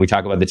We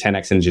talk about the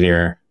 10x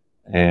engineer,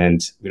 and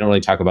we don't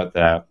really talk about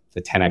the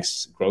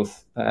 10x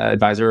growth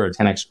advisor or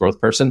 10x growth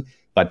person.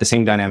 But the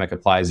same dynamic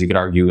applies. You could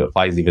argue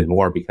applies even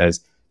more because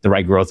the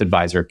right growth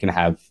advisor can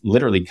have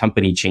literally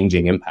company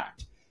changing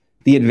impact.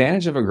 The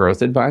advantage of a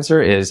growth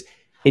advisor is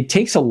it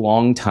takes a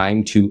long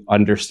time to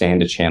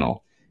understand a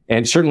channel.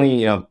 And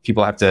certainly,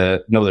 people have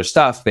to know their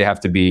stuff. They have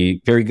to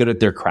be very good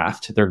at their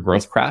craft, their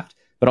growth craft,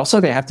 but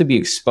also they have to be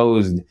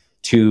exposed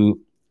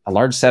to a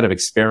large set of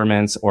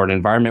experiments or an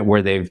environment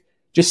where they've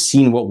just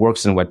seen what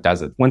works and what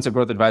doesn't. Once a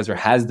growth advisor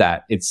has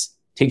that, it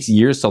takes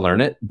years to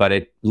learn it, but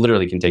it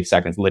literally can take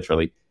seconds,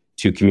 literally,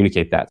 to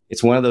communicate that.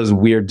 It's one of those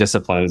weird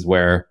disciplines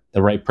where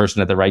the right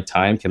person at the right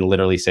time can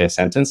literally say a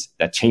sentence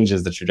that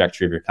changes the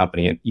trajectory of your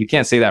company. And you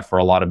can't say that for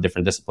a lot of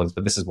different disciplines,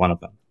 but this is one of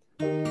them.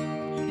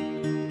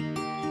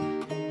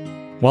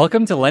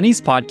 Welcome to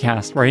Lenny's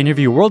podcast, where I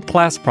interview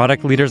world-class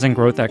product leaders and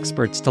growth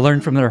experts to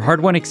learn from their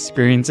hard-won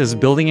experiences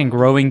building and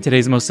growing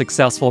today's most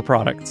successful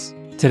products.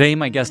 Today,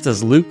 my guest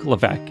is Luc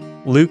Levesque.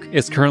 Luc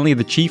is currently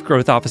the Chief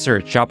Growth Officer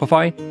at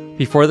Shopify.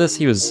 Before this,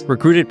 he was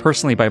recruited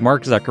personally by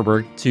Mark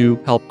Zuckerberg to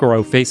help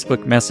grow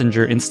Facebook,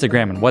 Messenger,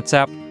 Instagram, and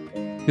WhatsApp.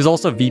 He's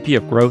also VP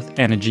of Growth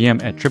and a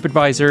GM at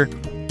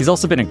TripAdvisor. He's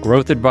also been a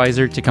growth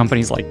advisor to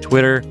companies like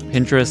Twitter,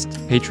 Pinterest,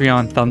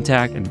 Patreon,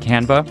 Thumbtack, and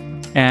Canva.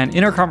 And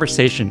in our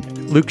conversation,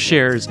 Luc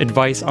shares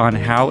advice on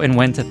how and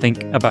when to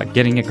think about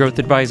getting a growth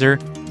advisor,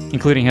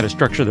 including how to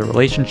structure the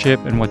relationship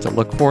and what to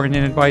look for in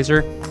an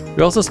advisor.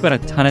 We also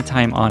spent a ton of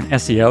time on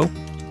SEO,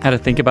 how to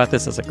think about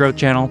this as a growth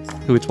channel,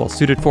 who it's well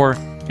suited for,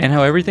 and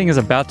how everything is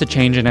about to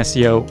change in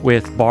SEO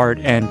with Bard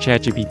and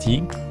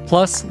ChatGPT.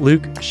 Plus,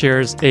 Luc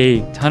shares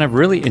a ton of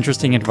really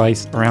interesting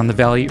advice around the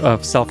value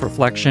of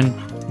self-reflection,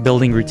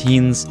 building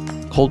routines,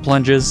 cold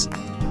plunges.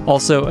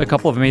 Also, a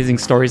couple of amazing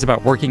stories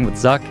about working with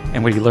Zuck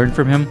and what he learned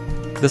from him.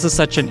 This is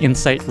such an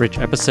insight-rich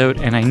episode,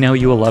 and I know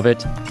you will love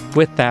it.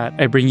 With that,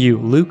 I bring you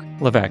Luc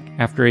Levesque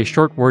after a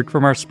short word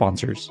from our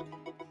sponsors.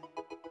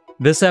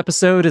 This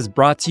episode is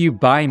brought to you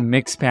by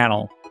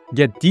Mixpanel.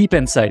 Get deep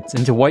insights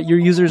into what your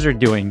users are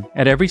doing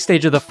at every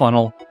stage of the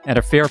funnel at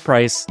a fair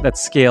price that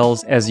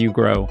scales as you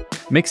grow.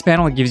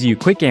 Mixpanel gives you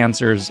quick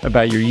answers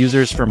about your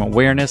users from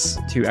awareness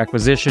to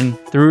acquisition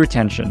through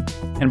retention.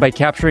 And by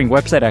capturing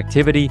website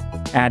activity,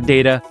 ad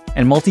data,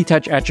 and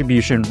multi-touch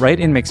attribution right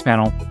in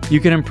Mixpanel, you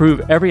can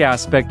improve every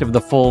aspect of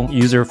the full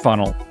user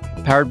funnel.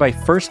 Powered by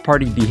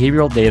first-party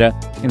behavioral data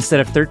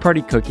instead of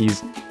third-party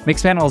cookies,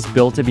 Mixpanel is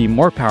built to be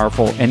more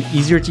powerful and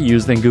easier to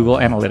use than Google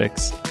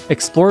Analytics.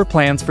 Explore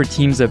plans for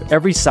teams of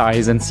every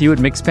size and see what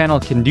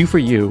Mixpanel can do for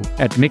you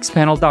at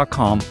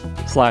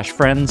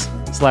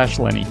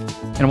mixpanel.com/friends/Lenny.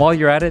 And while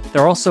you're at it,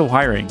 they're also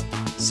hiring.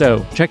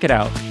 So check it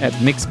out at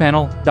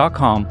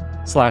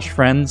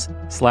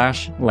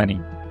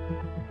mixpanel.com/friends/Lenny.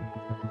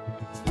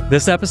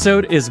 This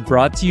episode is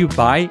brought to you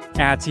by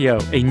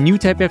Attio, a new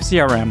type of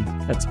CRM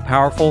that's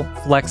powerful,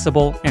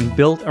 flexible, and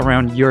built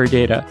around your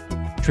data.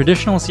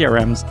 Traditional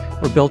CRMs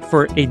were built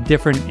for a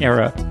different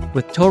era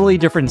with totally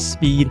different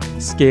speed,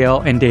 scale,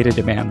 and data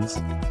demands.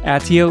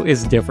 Attio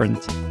is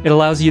different. It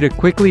allows you to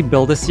quickly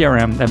build a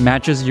CRM that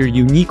matches your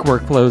unique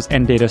workflows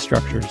and data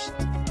structures.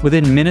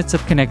 Within minutes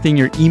of connecting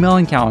your email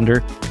and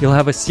calendar, you'll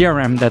have a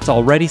CRM that's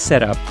already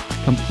set up,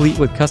 complete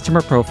with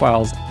customer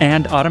profiles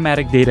and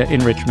automatic data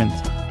enrichment.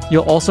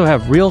 You'll also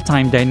have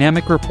real-time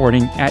dynamic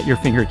reporting at your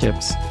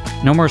fingertips.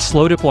 No more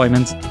slow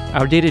deployments,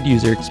 outdated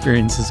user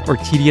experiences, or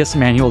tedious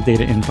manual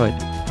data input.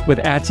 With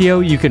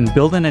Attio, you can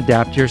build and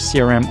adapt your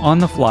CRM on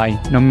the fly,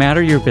 no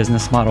matter your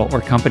business model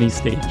or company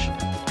stage.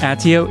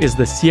 Attio is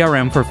the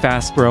CRM for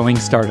fast-growing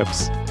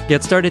startups.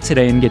 Get started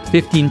today and get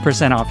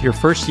 15% off your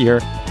first year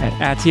at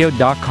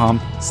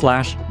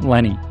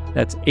attio.com/Lenny.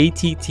 That's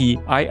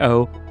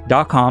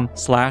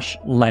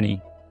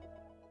ATTIO.com/Lenny.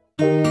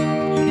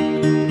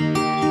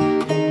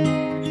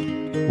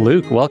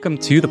 Luc, welcome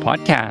to the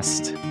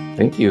podcast.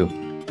 Thank you.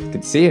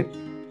 Good to see you.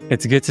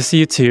 It's good to see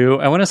you too.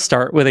 I want to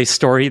start with a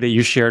story that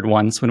you shared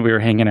once when we were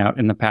hanging out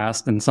in the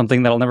past and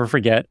something that I'll never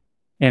forget.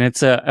 And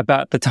it's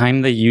about the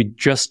time that you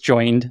just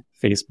joined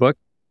Facebook.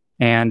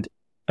 And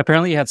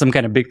apparently you had some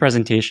kind of big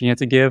presentation you had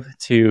to give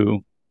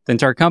to the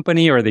entire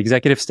company or the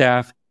executive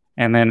staff.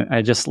 And then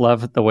I just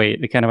love the way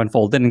it kind of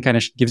unfolded and kind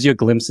of gives you a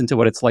glimpse into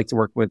what it's like to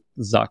work with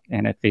Zuck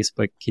and at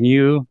Facebook. Can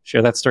you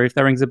share that story if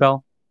that rings a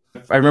bell?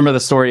 I remember the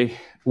story.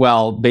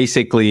 Well,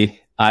 basically,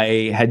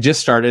 I had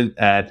just started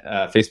at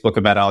Facebook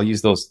about, I'll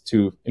use those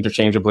two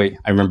interchangeably.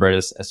 I remember it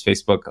as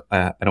Facebook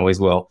and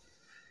always will.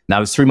 And I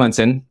was 3 months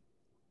in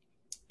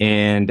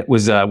and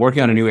was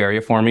working on a new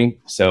area for me.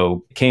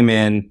 So came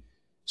in,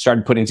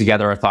 started putting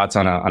together our thoughts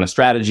on a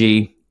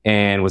strategy,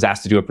 and was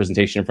asked to do a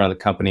presentation in front of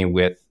the company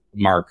with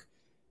Mark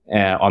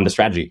on the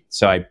strategy.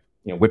 So I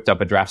whipped up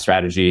a draft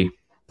strategy,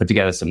 put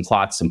together some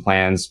thoughts, some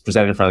plans,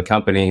 presented in front of the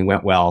company,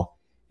 went well.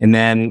 And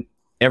then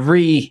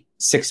every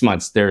 6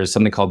 months, there's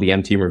something called the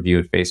M Team Review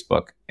at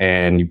Facebook.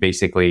 And you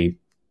basically,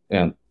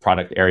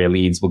 product area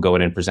leads will go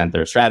in and present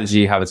their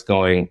strategy, how it's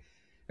going.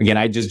 Again,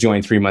 I just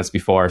joined 3 months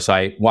before. So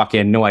I walk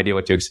in, no idea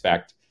what to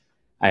expect.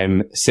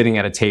 I'm sitting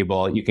at a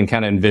table. You can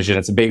kind of envision,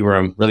 it's a big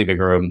room, really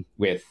big room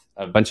with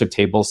a bunch of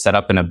tables set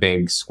up in a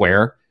big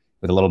square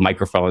with a little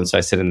microphone. So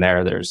I sit in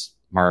there. There's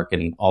Mark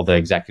and all the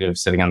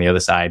executives sitting on the other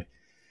side.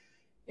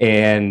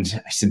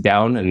 And I sit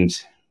down and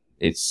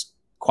it's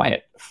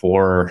quiet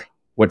for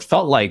what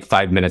felt like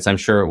 5 minutes. I'm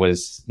sure it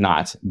was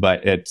not,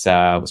 but it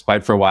was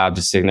quiet for a while,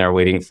 just sitting there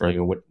waiting for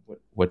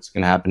what's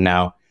going to happen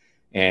now.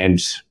 And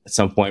at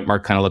some point,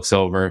 Mark kind of looks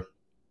over,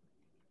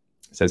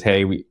 says,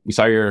 "Hey, we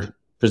saw your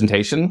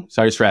presentation,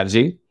 saw your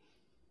strategy.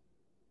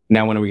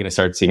 Now, when are we going to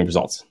start seeing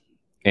results?"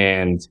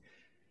 And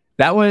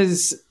that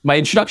was my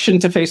introduction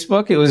to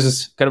Facebook. It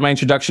was kind of my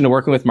introduction to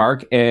working with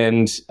Mark,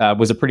 and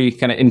was a pretty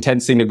kind of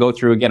intense thing to go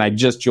through. Again, I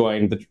just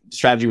joined. The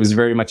strategy was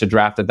very much a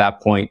draft at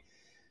that point.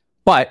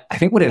 But I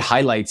think what it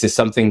highlights is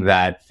something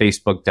that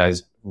Facebook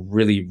does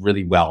really,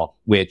 really well,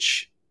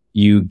 which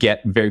you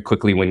get very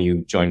quickly when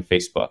you join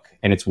Facebook.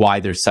 And it's why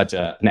there's such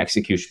an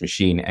execution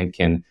machine and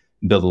can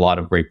build a lot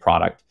of great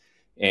product.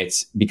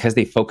 It's because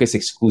they focus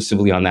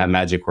exclusively on that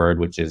magic word,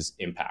 which is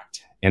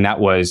impact. And that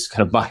was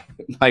kind of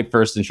my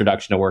first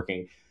introduction to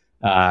working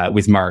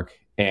with Mark,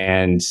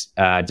 and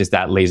just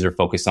that laser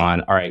focus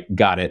on, all right,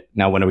 got it.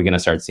 Now, when are we going to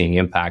start seeing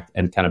impact,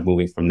 and kind of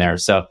moving from there?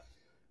 So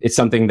it's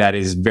something that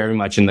is very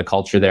much in the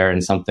culture there,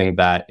 and something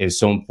that is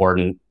so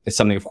important. It's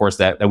something, of course,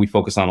 that we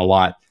focus on a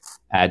lot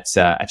at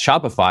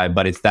Shopify,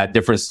 but it's that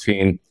difference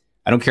between,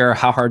 I don't care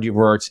how hard you've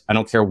worked, I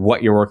don't care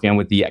what you're working on,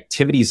 what the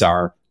activities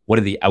are, what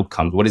are the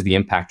outcomes, what is the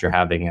impact you're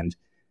having? And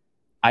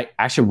I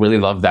actually really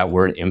love that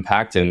word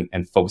impact and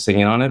focusing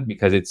in on it,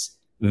 because it's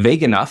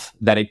vague enough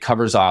that it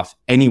covers off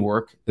any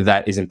work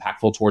that is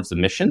impactful towards the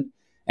mission.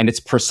 And it's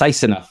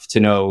precise enough to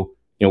know,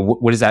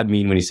 what does that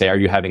mean when you say, are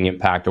you having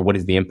impact, or what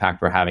is the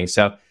impact we're having?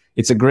 So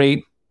it's a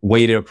great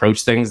way to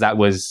approach things. That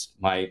was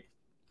my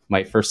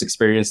first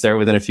experience there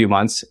within a few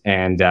months.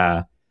 And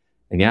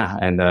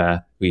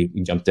we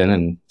jumped in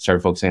and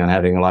started focusing on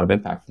having a lot of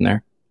impact from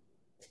there.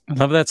 I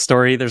love that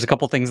story. There's a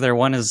couple things there.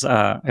 One is,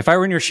 if I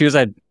were in your shoes,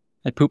 I'd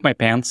poop my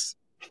pants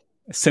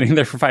sitting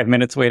there for 5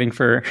 minutes waiting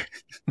for,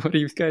 what are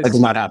you guys? That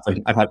did not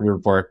happen. I'm happy to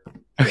report.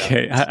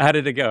 Okay. Yeah. How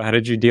did it go? How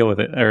did you deal with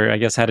it? Or I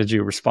guess, how did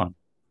you respond?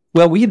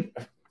 Well, we had,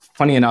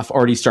 funny enough,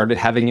 already started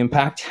having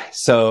impact.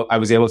 So I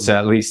was able to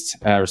at least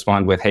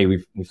respond with, hey,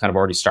 we've kind of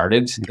already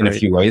started in a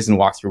few ways, and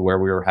walk through where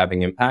we were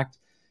having impact,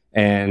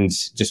 and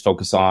just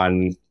focus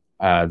on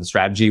the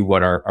strategy,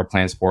 what our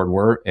plans forward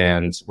were,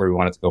 and where we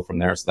wanted to go from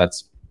there. So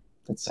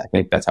I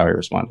think that's how I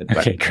responded.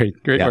 Okay,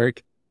 great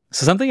work.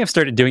 So something I've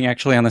started doing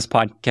actually on this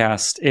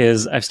podcast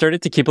is I've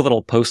started to keep a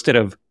little post-it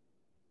of,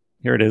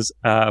 here it is,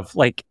 of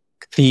like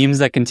themes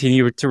that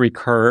continue to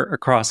recur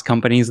across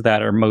companies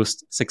that are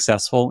most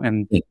successful.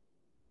 And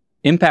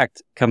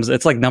impact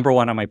it's like number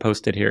one on my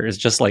post-it here, is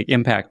just like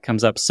impact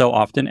comes up so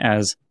often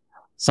as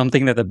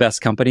something that the best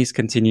companies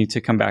continue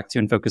to come back to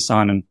and focus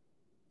on and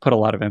put a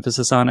lot of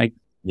emphasis on.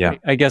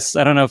 I guess,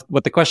 I don't know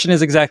what the question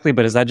is exactly,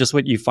 but is that just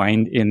what you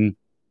find in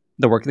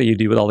the work that you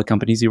do with all the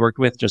companies you worked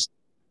with? Just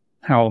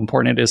how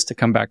important it is to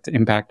come back to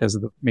impact as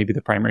maybe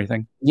the primary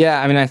thing?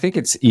 Yeah, I mean, I think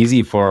it's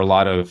easy for a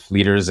lot of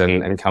leaders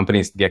and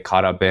companies to get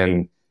caught up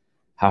in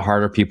how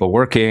hard are people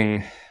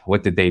working,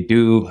 what did they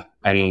do,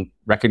 and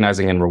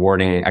recognizing and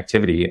rewarding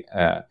activity.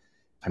 I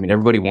mean,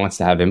 everybody wants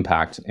to have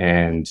impact,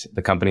 and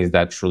the companies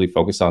that truly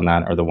focus on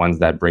that are the ones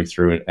that break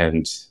through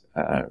and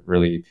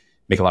really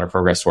make a lot of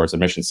progress towards the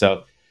mission.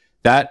 So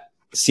that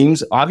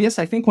seems obvious,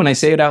 I think, when I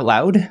say it out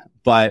loud,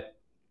 but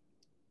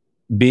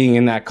being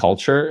in that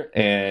culture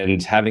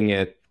and having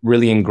it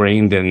really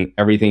ingrained in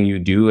everything you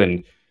do,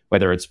 and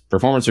whether it's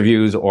performance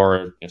reviews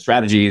or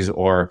strategies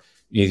or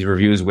these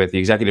reviews with the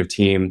executive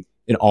team,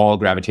 it all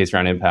gravitates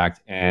around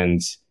impact.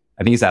 And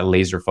I think it's that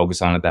laser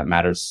focus on it that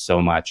matters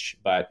so much.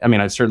 But I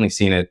mean, I've certainly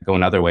seen it go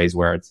in other ways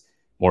where it's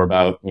more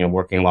about,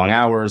 working long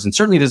hours. And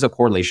certainly there's a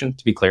correlation,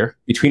 to be clear,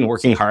 between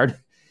working hard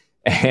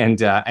and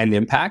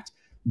impact.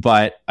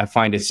 But I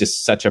find it's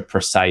just such a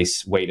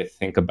precise way to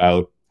think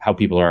about how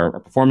people are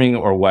performing,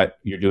 or what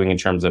you're doing in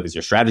terms of, is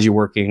your strategy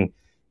working?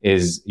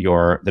 Is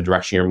the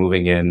direction you're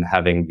moving in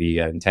having the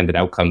intended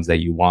outcomes that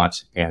you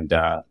want? And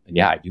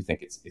I do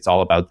think it's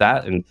all about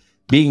that. And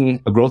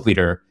being a growth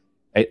leader,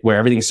 where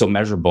everything's so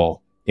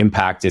measurable,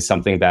 impact is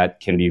something that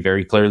can be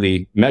very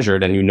clearly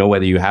measured, and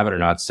whether you have it or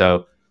not.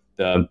 So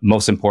the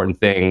most important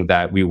thing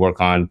that we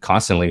work on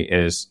constantly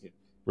is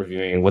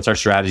reviewing, what's our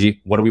strategy?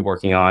 What are we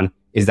working on?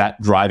 Is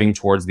that driving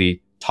towards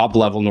the top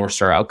level North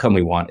Star outcome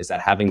we want? Is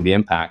that having the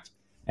impact?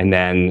 And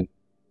then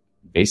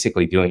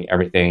basically doing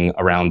everything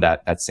around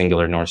that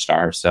singular North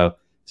Star. So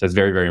it's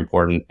very, very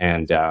important.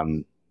 And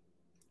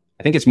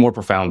I think it's more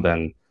profound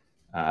than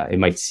it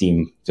might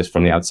seem just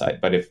from the outside.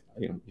 But if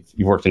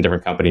you've worked in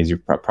different companies,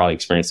 you've probably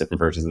experienced different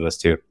versions of this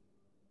too.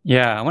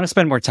 Yeah, I want to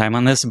spend more time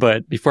on this.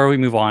 But before we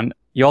move on,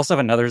 you also have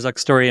another Zuck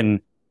story. And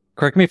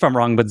correct me if I'm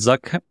wrong, but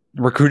Zuck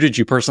recruited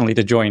you personally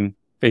to join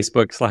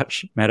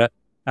Facebook/Meta.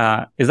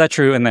 Is that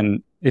true? And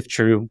then if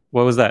true,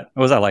 what was that?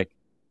 What was that like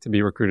to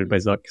be recruited by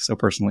Zuck so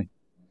personally?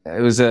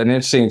 It was an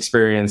interesting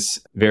experience,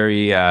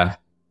 very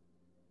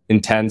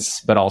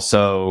intense, but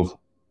also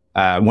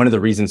one of the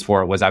reasons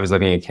for it was I was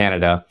living in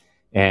Canada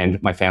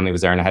and my family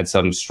was there, and I had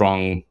some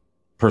strong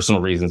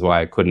personal reasons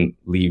why I couldn't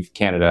leave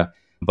Canada.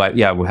 But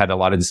yeah, we had a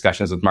lot of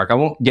discussions with Mark. I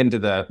won't get into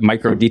the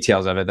micro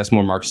details of it. That's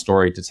more Mark's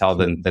story to tell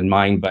than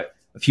mine. But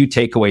a few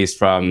takeaways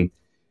from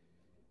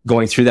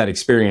going through that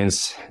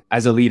experience.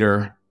 As a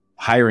leader,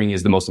 hiring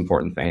is the most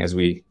important thing. As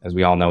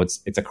we all know,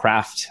 it's a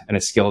craft and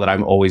a skill that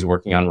I'm always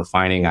working on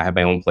refining. I have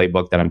my own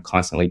playbook that I'm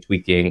constantly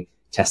tweaking,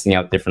 testing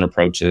out different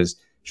approaches,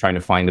 trying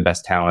to find the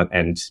best talent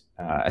and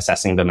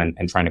assessing them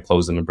and trying to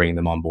close them and bringing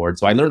them on board.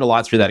 So I learned a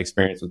lot through that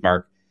experience with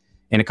Mark.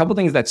 And a couple of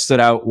things that stood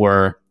out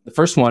were, the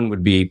first one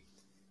would be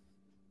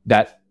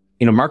that,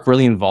 Mark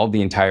really involved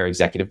the entire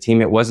executive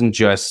team. It wasn't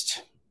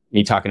just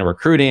me talking to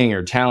recruiting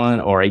or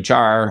talent or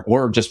HR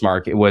or just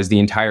Mark. It was the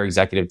entire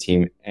executive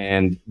team.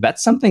 And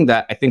that's something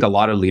that I think a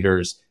lot of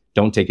leaders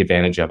don't take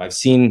advantage of. I've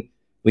seen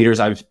leaders,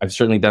 I've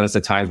certainly done this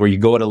at times, where you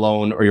go it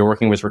alone or you're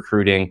working with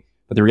recruiting.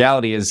 But the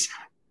reality is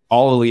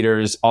all the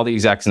leaders, all the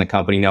execs in the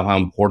company know how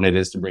important it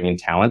is to bring in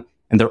talent,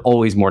 and they're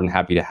always more than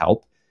happy to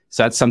help.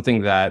 So that's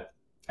something that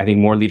I think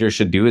more leaders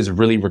should do, is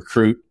really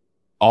recruit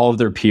all of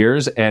their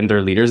peers and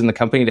their leaders in the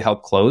company to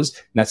help close.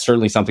 And that's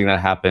certainly something that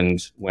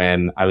happened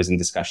when I was in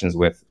discussions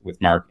with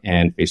Mark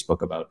and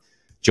Facebook about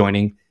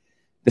joining.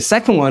 The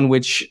second one,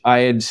 which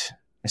I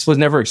suppose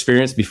never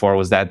experienced before,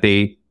 was that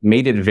they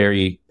made it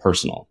very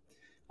personal.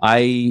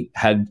 I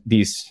had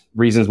these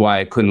reasons why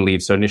I couldn't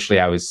leave. So initially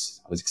I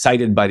was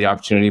excited by the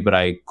opportunity, but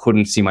I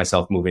couldn't see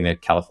myself moving to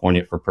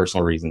California for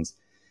personal reasons.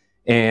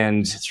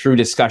 And through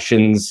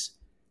discussions,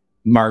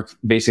 Mark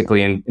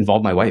basically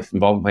involved my wife,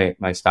 involved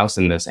my spouse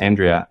in this,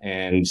 Andrea.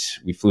 And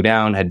we flew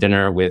down, had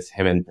dinner with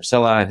him and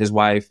Priscilla, his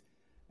wife.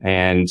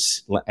 And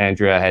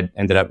Andrea had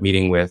ended up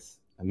meeting with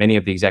many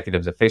of the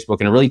executives at Facebook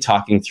and really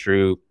talking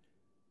through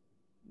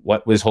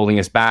what was holding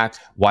us back,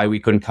 why we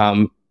couldn't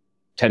come,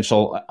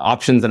 potential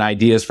options and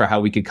ideas for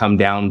how we could come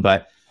down.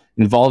 But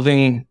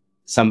involving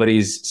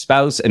somebody's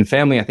spouse and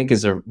family, I think,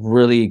 is a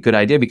really good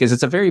idea, because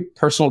it's a very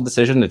personal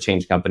decision to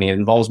change company. It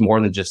involves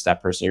more than just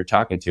that person you're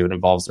talking to. It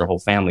involves their whole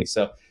family.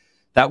 So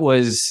that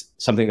was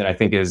something that I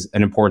think is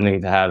an important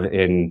thing to have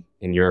in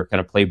your kind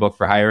of playbook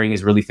for hiring,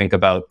 is really think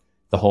about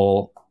the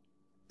whole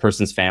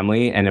person's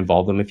family and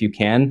involve them if you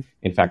can.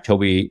 In fact,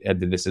 Toby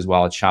did this as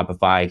well at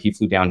Shopify. He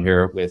flew down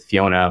here with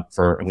Fiona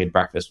and we had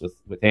breakfast with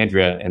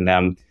Andrea and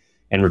them,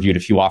 and reviewed a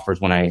few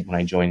offers when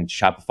I joined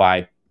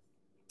Shopify.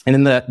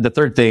 And then the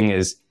third thing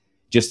is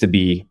just to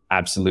be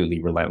absolutely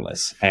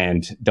relentless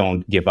and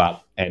don't give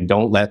up and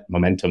don't let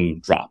momentum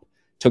drop.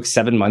 It took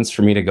 7 months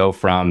for me to go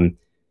from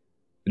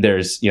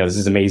this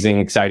is amazing,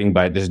 exciting,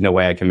 but there's no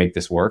way I can make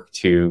this work,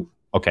 to,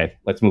 okay,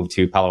 let's move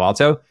to Palo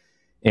Alto.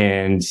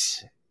 And,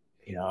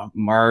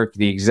 Mark,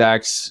 the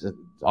execs,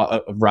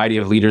 a variety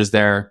of leaders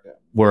there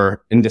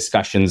were in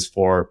discussions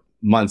for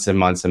months and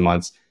months and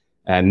months,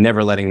 and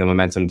never letting the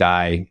momentum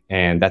die.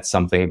 And that's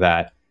something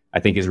that I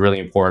think is really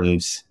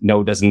important.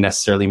 No doesn't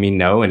necessarily mean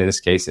no. And in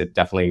this case, it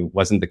definitely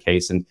wasn't the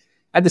case. And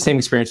I had the same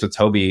experience with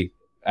Toby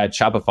at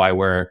Shopify,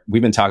 where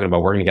we've been talking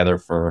about working together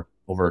for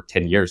over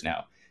 10 years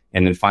now.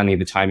 And then finally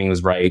the timing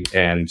was right,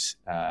 and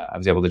I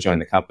was able to join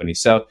the company.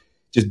 So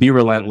just be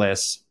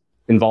relentless,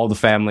 involve the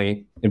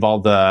family,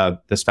 involve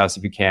the spouse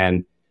if you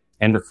can,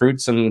 and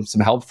recruit some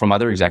help from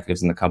other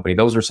executives in the company.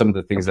 Those are some of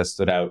the things that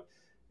stood out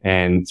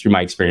and through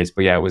my experience.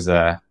 But yeah, it was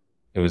a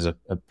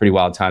pretty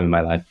wild time in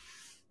my life.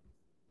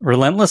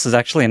 Relentless is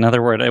actually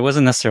another word. I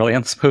wasn't necessarily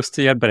on this post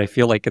yet, but I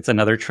feel like it's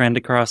another trend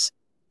across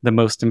the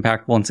most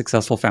impactful and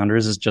successful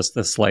founders, is just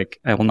this,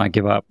 I will not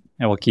give up.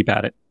 I will keep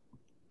at it.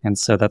 And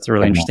so that's a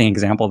really interesting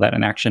example of that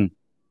in action.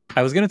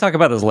 I was going to talk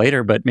about this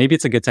later, but maybe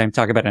it's a good time to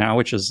talk about it now,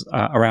 which is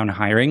around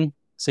hiring.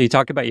 So you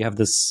talk about, you have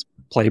this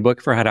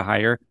playbook for how to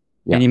hire.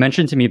 Yeah. And you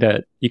mentioned to me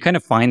that you kind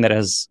of find that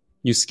as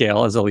you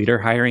scale as a leader,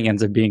 hiring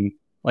ends up being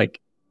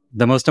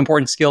the most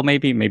important skill,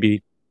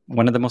 maybe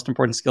one of the most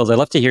important skills. I'd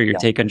love to hear your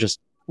take on just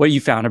what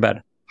you found about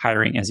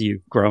hiring as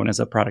you've grown as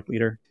a product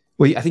leader.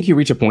 Well, I think you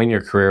reach a point in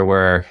your career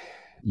where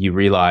you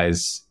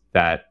realize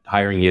that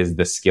hiring is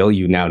the skill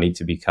you now need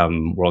to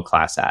become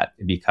world-class at,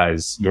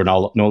 because you're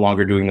no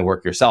longer doing the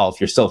work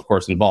yourself. You're still, of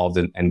course, involved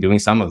in doing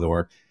some of the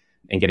work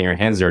and getting your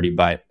hands dirty,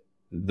 but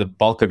the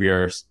bulk of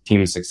your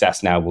team's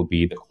success now will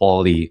be the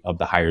quality of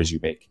the hires you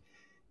make.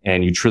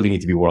 And you truly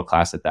need to be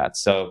world-class at that.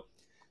 So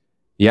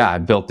yeah, I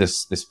built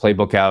this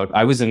playbook out.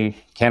 I was in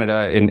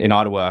Canada, in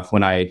Ottawa,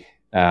 when I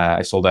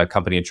sold a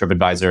company at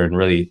TripAdvisor and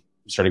really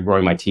started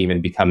growing my team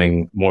and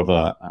becoming more of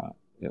a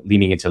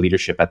leaning into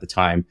leadership at the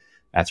time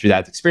through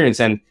that experience.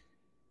 And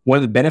one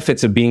of the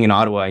benefits of being in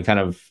Ottawa and kind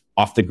of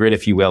off the grid,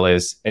 if you will,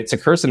 is it's a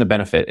curse and a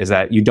benefit, is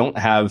that you don't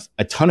have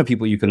a ton of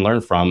people you can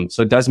learn from.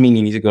 So it does mean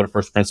you need to go to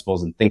first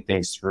principles and think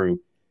things through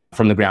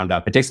from the ground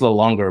up. It takes a little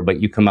longer,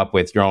 but you come up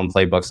with your own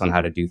playbooks on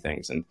how to do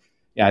things. And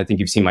yeah, I think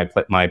you've seen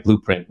my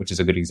blueprint, which is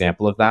a good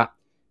example of that,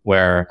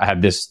 where I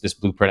have this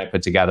blueprint I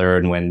put together.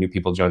 And when new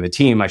people join the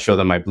team, I show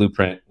them my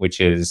blueprint,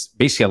 which is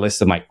basically a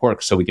list of my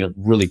quirks so we can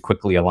really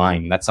quickly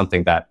align. That's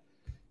something that,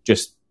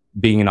 just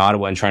being in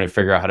Ottawa and trying to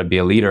figure out how to be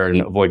a leader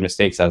and avoid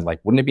mistakes, I was like,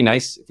 wouldn't it be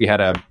nice if we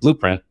had a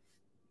blueprint?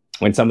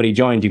 When somebody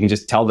joined, you can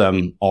just tell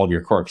them all of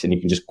your quirks and you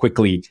can just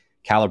quickly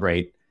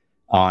calibrate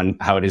on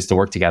how it is to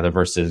work together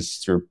versus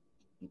through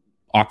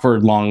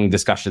awkward, long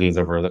discussions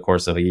over the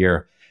course of a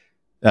year.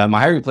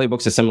 My hiring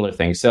playbook's a similar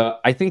thing. So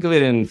I think of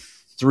it in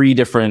 3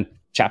 different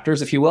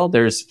chapters, if you will.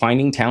 There's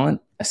finding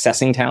talent,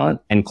 assessing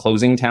talent, and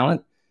closing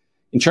talent.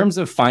 In terms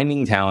of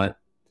finding talent,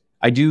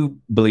 I do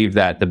believe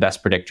that the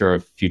best predictor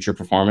of future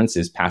performance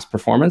is past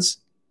performance.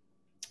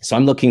 So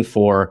I'm looking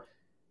for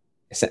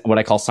what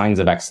I call signs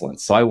of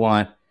excellence. So I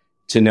want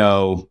to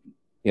know,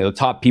 the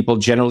top people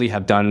generally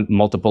have done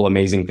multiple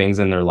amazing things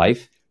in their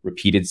life,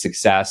 repeated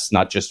success,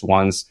 not just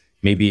once.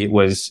 Maybe it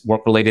was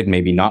work-related,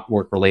 maybe not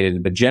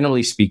work-related, but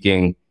generally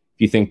speaking,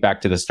 if you think back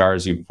to the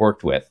stars you've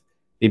worked with,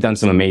 they've done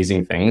some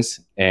amazing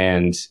things.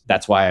 And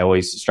that's why I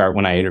always start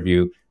when I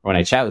interview or when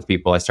I chat with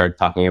people, I start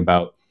talking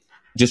about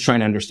just trying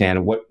to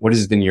understand what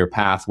has been your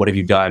path, what have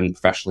you done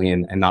professionally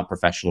and not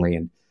professionally.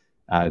 And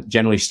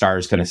generally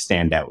stars kind of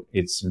stand out.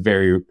 It's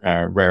very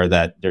rare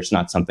that there's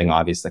not something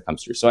obvious that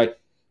comes through. So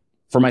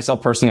for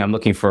myself personally, I'm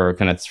looking for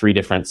kind of 3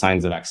 different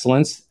signs of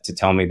excellence to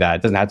tell me that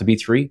it doesn't have to be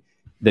 3.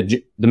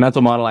 The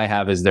mental model I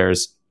have is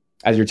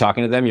as you're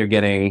talking to them, you're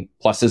getting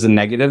pluses and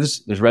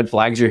negatives. There's red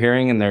flags you're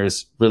hearing, and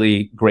there's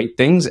really great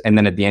things. And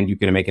then at the end, you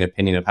can make an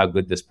opinion of how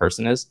good this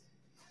person is.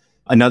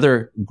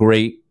 Another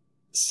great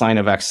sign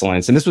of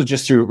excellence, and this was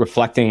just through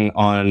reflecting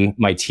on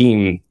my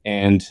team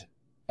and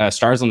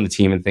stars on the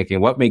team and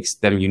thinking, what makes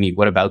them unique?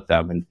 What about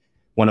them? And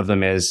one of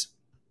them is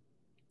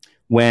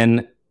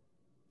when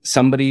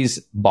somebody's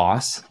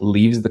boss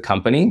leaves the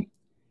company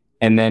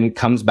and then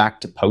comes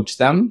back to poach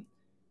them.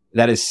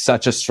 That is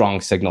such a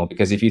strong signal,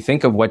 because if you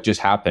think of what just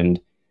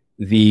happened,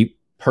 the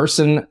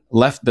person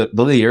left the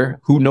leader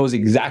who knows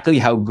exactly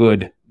how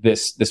good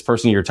this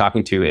person you're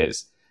talking to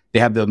is. They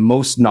have the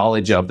most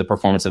knowledge of the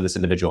performance of this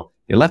individual.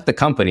 They left the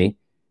company.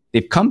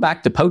 They've come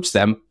back to poach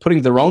them,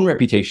 putting their own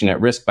reputation at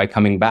risk by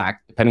coming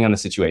back, depending on the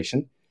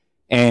situation.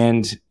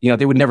 And,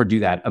 they would never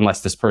do that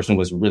unless this person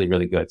was really,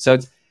 really good. So,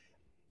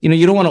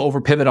 you don't want to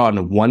over pivot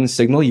on one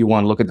signal. You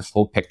want to look at the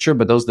full picture,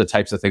 but those are the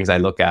types of things I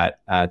look at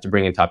to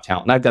bring in top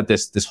talent. And I've got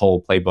this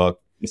whole playbook,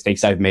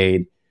 mistakes I've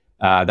made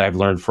that I've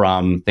learned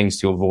from, things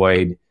to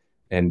avoid.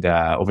 And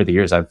over the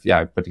years, I've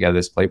put together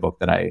this playbook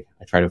that I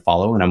try to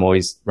follow. And I'm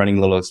always running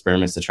little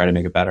experiments to try to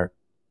make it better.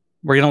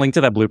 We're going to link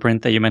to that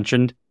blueprint that you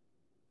mentioned.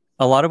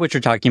 A lot of what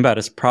you're talking about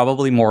is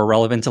probably more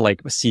relevant to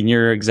like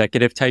senior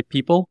executive type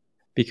people,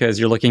 because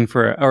you're looking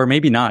for, or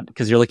maybe not,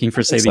 because you're looking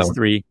for, say, these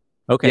 3.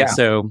 Okay, yeah.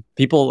 So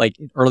people like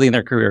early in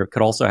their career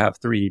could also have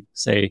 3,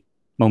 say,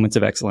 moments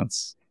of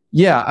excellence.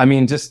 Yeah, I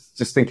mean, just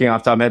thinking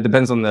off the top of my head,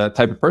 depends on the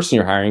type of person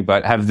you're hiring,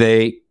 but are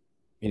they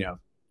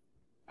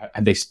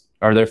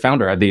their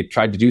founder? Have they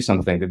tried to do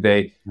something? Did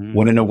they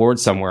win an award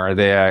somewhere? Are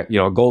they a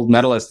gold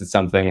medalist at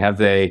something? Have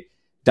they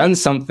done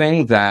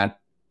something that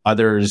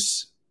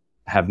others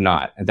have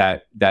not?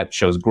 That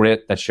shows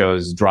grit, that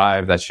shows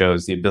drive, that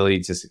shows the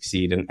ability to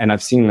succeed. And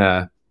I've seen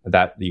that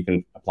you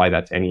can apply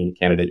that to any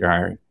candidate you're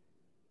hiring.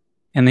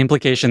 And the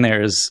implication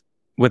there is,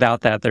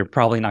 without that, they're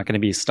probably not going to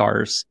be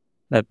stars.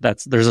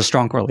 There's a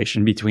strong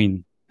correlation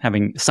between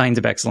having signs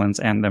of excellence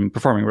and them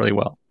performing really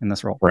well in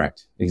this role.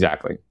 Correct.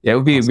 Exactly. Yeah, it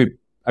would be,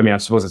 I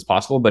suppose it's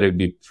possible, but it would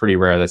be pretty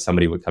rare that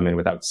somebody would come in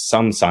without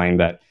some sign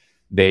that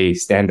they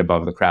stand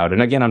above the crowd.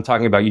 And again, I'm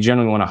talking about, you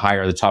generally want to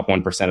hire the top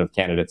 1% of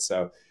candidates.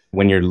 So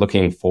when you're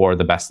looking for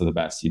the best of the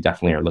best, you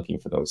definitely are looking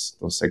for those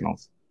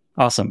signals.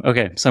 Awesome.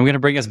 Okay. So I'm going to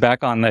bring us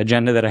back on the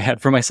agenda that I had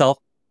for myself,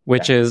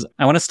 which is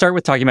I want to start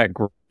with talking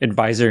about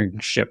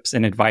advisorships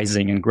and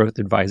advising and growth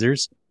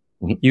advisors.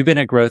 Mm-hmm. You've been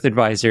a growth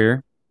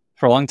advisor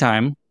for a long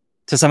time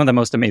to some of the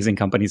most amazing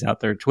companies out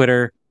there: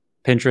 Twitter,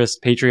 Pinterest,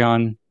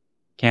 Patreon,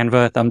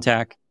 Canva,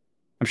 Thumbtack.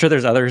 I'm sure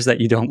there's others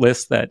that you don't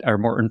list that are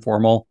more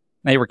informal.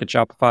 Now you work at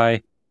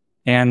Shopify.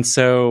 And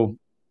so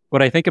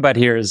what I think about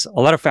here is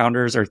a lot of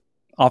founders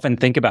often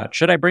think about,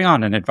 should I bring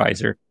on an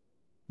advisor?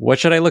 What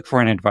should I look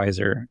for in an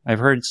advisor? I've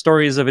heard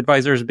stories of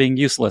advisors being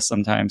useless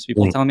sometimes.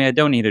 People tell me I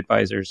don't need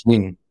advisors.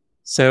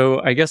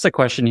 So I guess the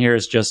question here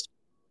is just,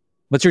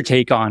 what's your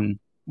take on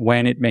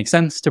when it makes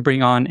sense to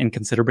bring on and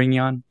consider bringing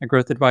on a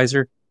growth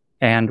advisor?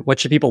 And what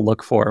should people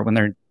look for when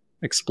they're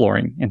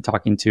exploring and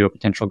talking to a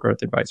potential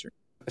growth advisor?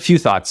 A few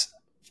thoughts.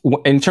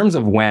 In terms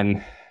of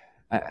when,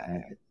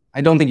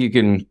 I don't think you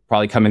can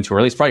probably come in too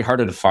early. It's probably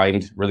harder to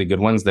find really good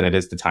ones than it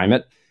is to time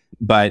it.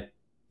 But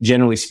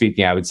generally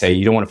speaking, I would say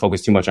you don't want to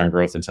focus too much on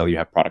growth until you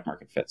have product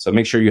market fit. So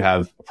make sure you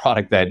have a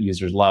product that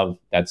users love,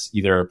 that's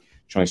either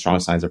showing strong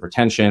signs of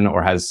retention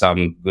or has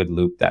some good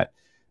loop that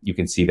you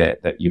can see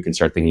that you can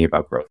start thinking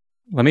about growth.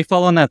 Let me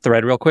follow on that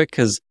thread real quick,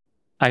 because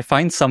I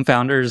find some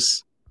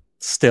founders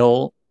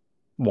still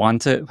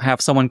want to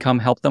have someone come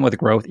help them with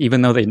growth,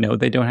 even though they know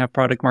they don't have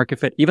product market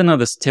fit. Even though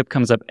this tip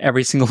comes up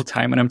every single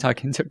time when I'm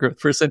talking to a growth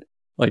person,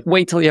 like,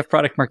 wait till you have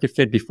product market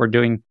fit before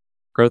doing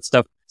growth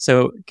stuff.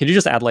 So could you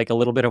just add like a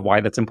little bit of why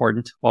that's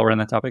important while we're on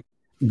that topic?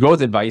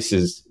 Growth advice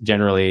is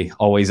generally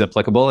always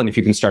applicable. And if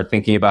you can start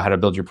thinking about how to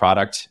build your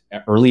product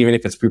early, even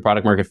if it's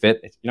pre-product market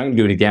fit, you're not going to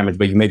do any damage,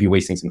 but you may be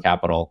wasting some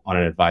capital on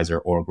an advisor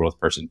or a growth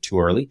person too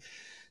early.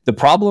 The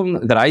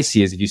problem that I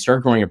see is if you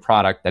start growing a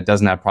product that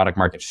doesn't have product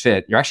market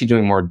fit, you're actually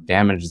doing more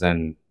damage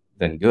than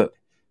than good,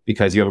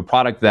 because you have a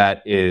product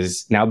that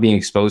is now being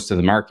exposed to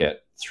the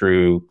market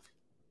through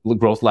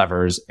growth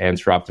levers and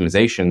through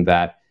optimization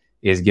that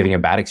is giving a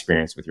bad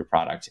experience with your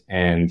product.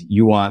 And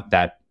you want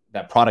that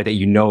product that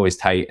you know is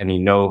tight and you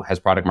know has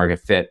product market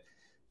fit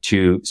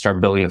to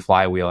start building the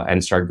flywheel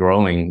and start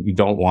growing. You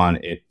don't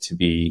want it to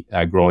be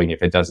growing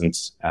if it doesn't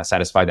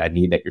satisfy that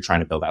need that you're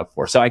trying to build out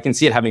for. So I can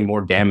see it having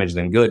more damage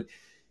than good,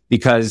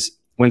 because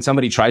when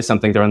somebody tries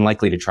something, they're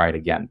unlikely to try it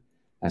again.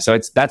 So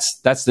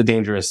that's the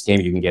dangerous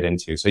game you can get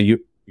into. So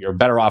you're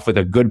better off with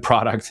a good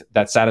product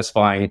that's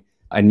satisfying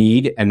a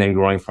need and then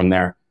growing from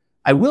there.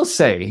 I will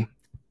say,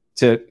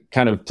 to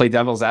kind of play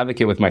devil's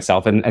advocate with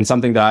myself, and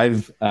something that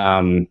I've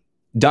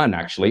done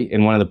actually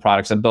in one of the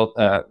products, I've built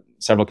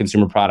several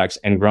consumer products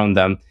and grown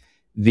them,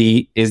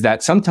 is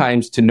that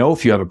sometimes to know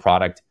if you have a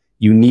product,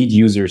 you need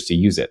users to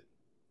use it.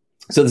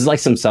 So there's like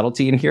some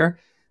subtlety in here,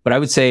 but I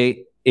would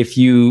say if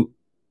you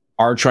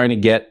are trying to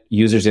get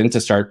users in to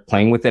start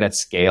playing with it at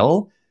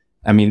scale,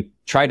 I mean,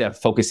 try to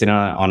focus in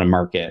on a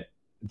market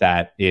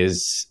that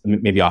is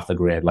maybe off the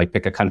grid. Like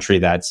pick a country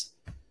that's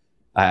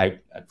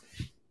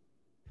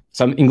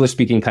some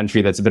English-speaking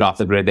country that's a bit off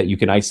the grid that you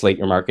can isolate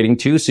your marketing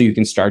to, so you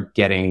can start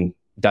getting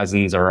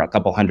dozens or a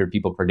couple hundred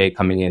people per day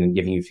coming in and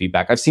giving you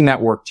feedback. I've seen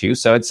that work too.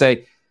 So I'd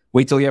say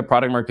wait till you have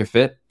product market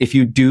fit. If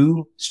you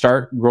do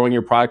start growing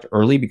your product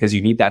early because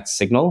you need that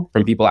signal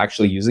from people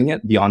actually using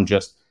it beyond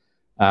just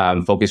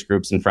focus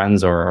groups and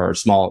friends or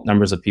small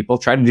numbers of people,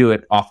 try to do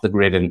it off the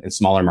grid in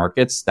smaller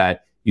markets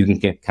that you can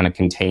kind of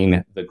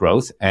contain the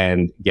growth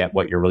and get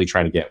what you're really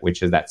trying to get,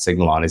 which is that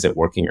signal on, is it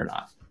working or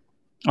not?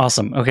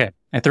 Awesome. Okay.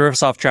 I threw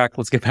us off track.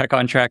 Let's get back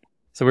on track.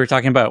 So we were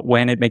talking about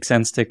when it makes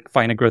sense to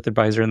find a growth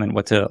advisor and then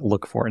what to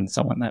look for in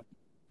someone that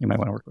you might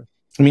want to work with.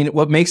 I mean,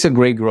 what makes a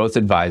great growth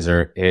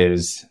advisor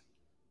is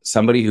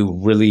somebody who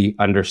really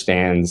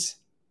understands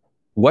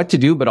what to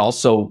do, but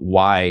also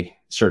why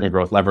certain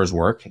growth levers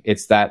work.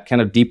 It's that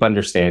kind of deep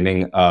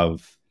understanding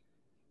of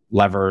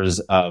levers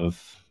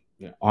of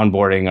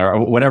onboarding or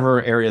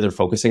whatever area they're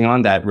focusing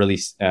on that really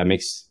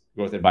makes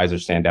growth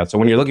advisors stand out. So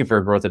when you're looking for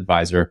a growth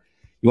advisor,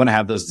 you want to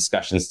have those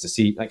discussions to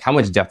see, like, how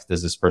much depth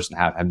does this person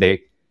have? Have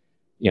they,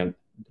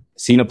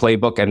 seen a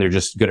playbook and they're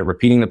just good at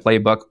repeating the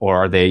playbook, or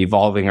are they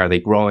evolving? Are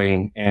they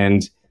growing?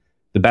 And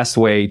the best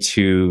way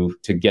to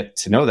get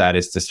to know that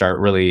is to start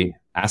really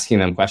asking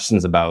them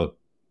questions about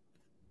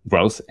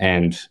growth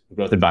and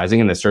growth advising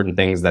and the certain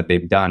things that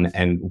they've done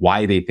and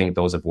why they think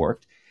those have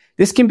worked.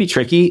 This can be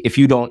tricky if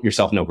you don't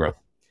yourself know growth.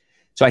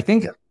 So I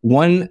think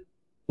one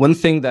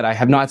thing that I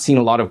have not seen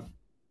a lot of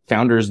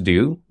founders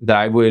do that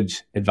I would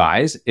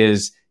advise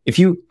is, if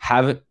you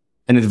have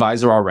an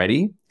advisor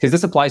already, because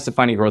this applies to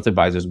finding growth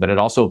advisors, but it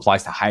also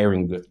applies to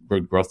hiring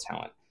good growth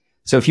talent.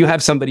 So if you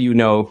have somebody you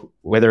know,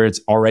 whether it's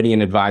already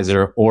an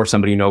advisor or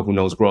somebody you know who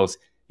knows growth,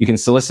 you can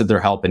solicit their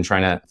help in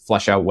trying to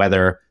flesh out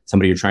whether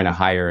somebody you're trying to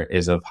hire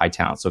is of high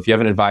talent. So if you have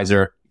an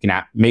advisor, you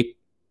can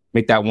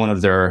make that one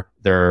of their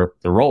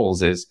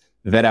roles, is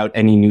vet out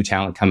any new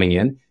talent coming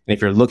in. And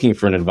if you're looking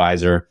for an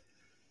advisor,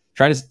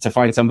 try to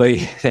find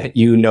somebody that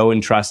you know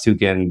and trust who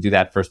can do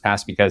that first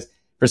pass, because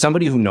for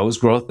somebody who knows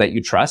growth that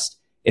you trust,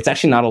 it's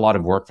actually not a lot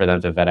of work for them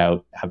to vet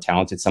out how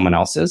talented someone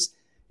else is.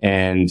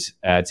 And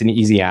it's an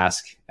easy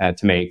ask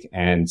to make,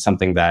 and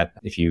something that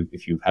if you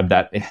have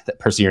that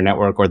person in your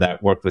network or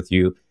that worked with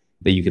you,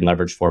 that you can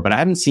leverage for. But I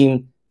haven't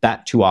seen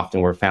that too often,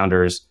 where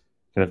founders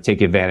kind of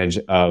take advantage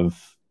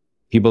of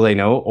people they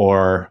know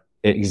or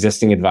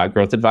existing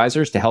growth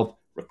advisors to help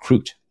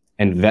recruit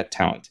and vet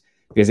talent,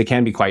 because it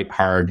can be quite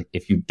hard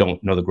if you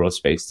don't know the growth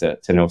space to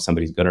know if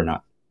somebody's good or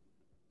not.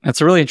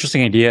 That's a really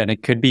interesting idea. And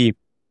it could be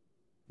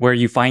where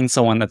you find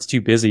someone that's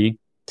too busy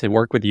to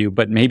work with you,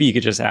 but maybe you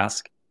could just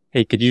ask,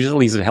 hey, could you at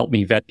least help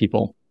me vet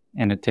people?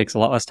 And it takes a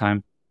lot less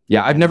time.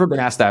 Yeah, I've never been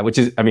asked that, which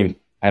is, I mean,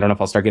 I don't know if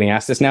I'll start getting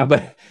asked this now,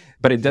 but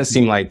it does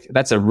seem like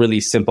that's a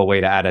really simple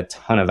way to add a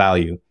ton of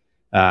value.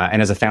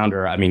 And as a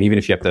founder, I mean, even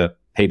if you have to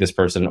pay this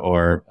person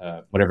or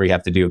whatever you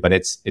have to do, but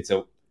it's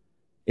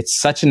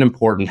such an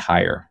important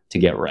hire to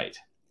get right.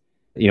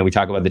 We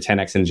talk about the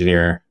 10x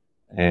engineer,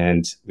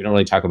 and we don't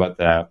really talk about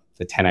the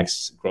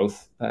 10x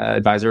growth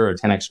advisor or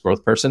 10x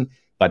growth person,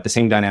 but the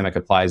same dynamic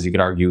applies. You could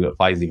argue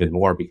applies even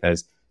more,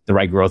 because the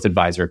right growth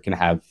advisor can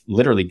have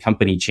literally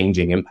company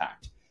changing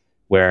impact,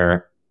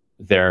 where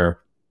they're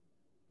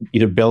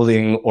either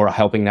building or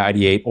helping to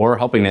ideate or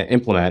helping to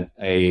implement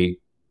a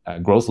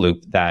growth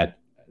loop that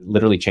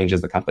literally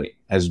changes the company.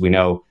 As we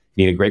know,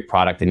 you need a great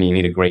product and you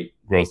need a great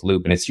growth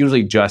loop. And it's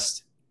usually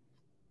just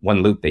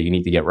one loop that you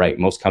need to get right.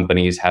 Most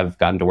companies have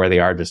gotten to where they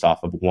are just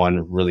off of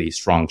one really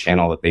strong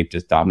channel that they've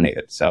just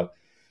dominated. So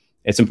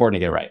it's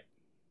important to get right.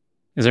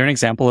 Is there an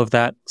example of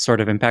that sort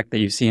of impact that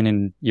you've seen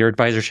in your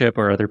advisorship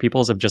or other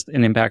people's, of just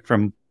an impact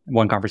from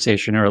one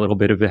conversation or a little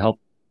bit of the help?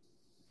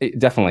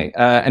 Definitely.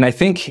 And I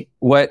think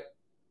what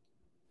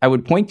I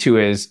would point to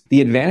is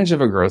the advantage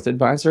of a growth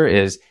advisor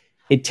is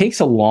it takes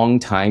a long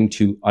time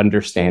to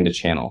understand a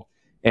channel.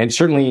 And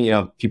certainly,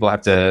 people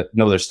have to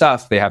know their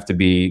stuff. They have to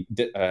be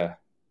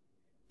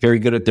very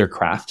good at their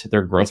craft,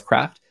 their growth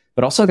craft,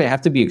 but also they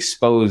have to be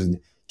exposed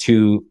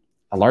to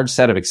a large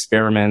set of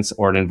experiments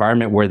or an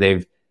environment where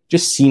they've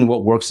just seen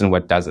what works and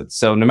what doesn't.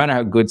 So no matter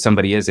how good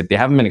somebody is, if they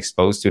haven't been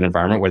exposed to an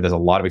environment where there's a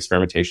lot of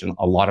experimentation,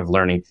 a lot of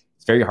learning,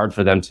 it's very hard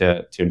for them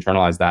to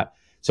internalize that.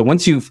 So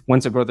once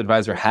a growth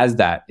advisor has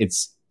that, it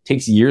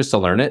takes years to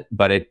learn it,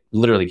 but it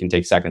literally can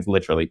take seconds,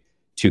 literally,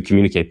 to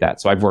communicate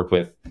that. So I've worked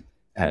with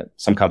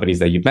some companies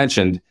that you've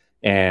mentioned,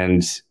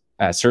 and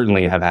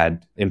certainly have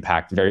had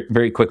impact very,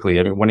 very quickly.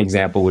 I mean, one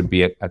example would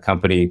be a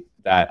company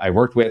that I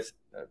worked with,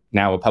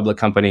 now a public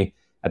company.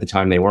 At the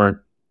time, they weren't.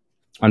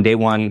 On day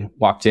one,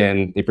 walked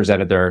in, they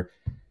presented their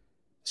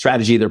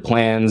strategy, their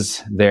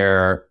plans,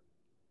 their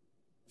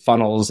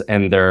funnels,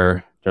 and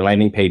their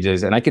landing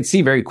pages. And I could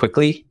see very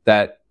quickly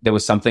that there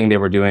was something they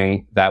were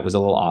doing that was a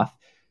little off.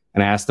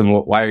 And I asked them,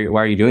 well, why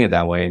are you doing it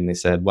that way? And they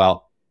said,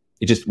 well,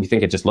 we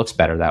think it just looks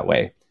better that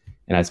way.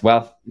 And I said,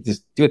 well,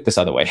 just do it this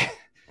other way.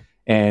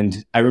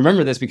 And I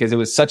remember this because it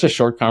was such a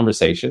short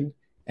conversation.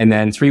 And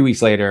then 3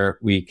 weeks later,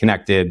 we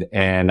connected,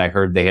 and I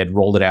heard they had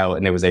rolled it out,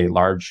 and there was a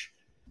large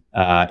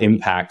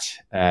impact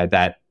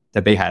that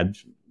they had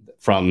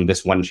from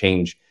this one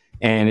change.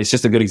 And it's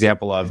just a good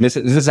example of this.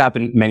 This has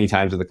happened many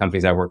times with the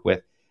companies I work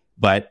with,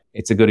 but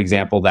it's a good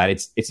example that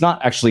it's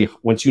not actually,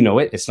 once you know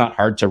it, it's not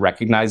hard to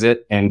recognize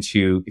it and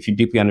if you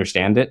deeply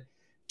understand it,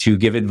 to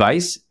give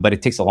advice, but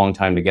it takes a long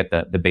time to get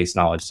the base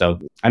knowledge. So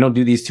I don't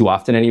do these too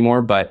often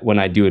anymore, but when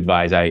I do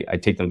advise, I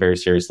take them very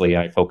seriously.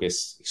 I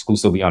focus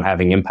exclusively on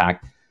having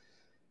impact.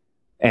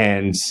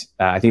 And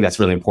I think that's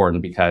really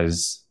important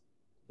because,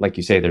 like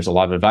you say, there's a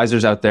lot of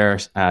advisors out there.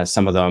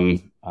 Some of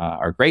them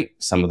are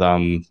great. Some of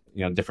them,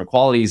 different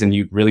qualities. And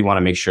you really want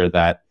to make sure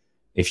that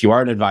if you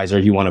are an advisor,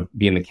 you want to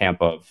be in the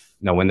camp of,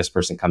 when this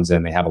person comes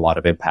in, they have a lot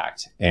of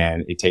impact.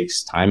 And it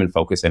takes time and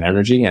focus and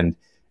energy and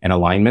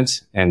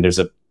alignment. And there's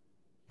a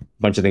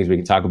bunch of things we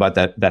can talk about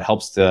that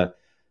helps to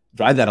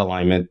drive that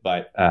alignment.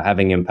 But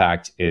having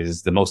impact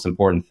is the most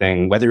important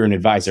thing, whether you're an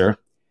advisor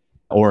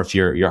or if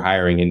you're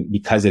hiring. And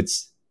because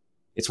it's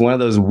one of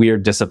those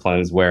weird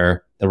disciplines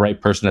where the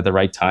right person at the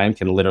right time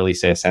can literally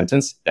say a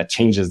sentence that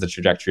changes the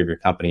trajectory of your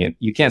company. And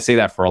you can't say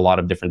that for a lot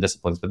of different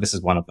disciplines, but this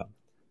is one of them.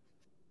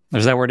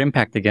 There's that word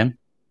impact again.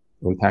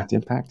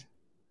 Impact.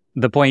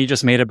 The point you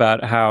just made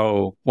about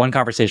how one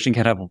conversation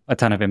can have a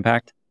ton of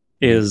impact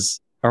is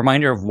a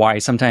reminder of why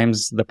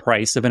sometimes the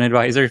price of an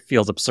advisor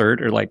feels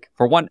absurd, or like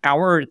for 1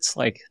 hour, it's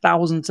like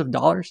thousands of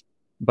dollars.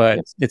 But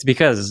yes, it's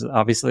because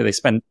obviously they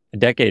spent a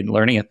decade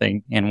learning a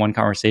thing, and one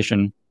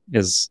conversation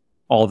is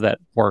all of that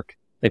work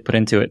they put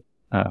into it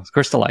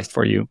crystallized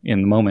for you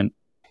in the moment.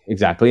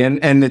 Exactly.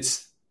 And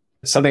it's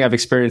something I've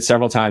experienced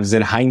several times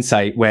in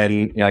hindsight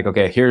when you're like,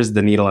 okay, here's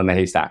the needle in the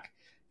haystack.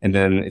 And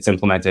then it's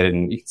implemented,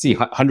 and you can see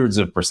hundreds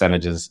of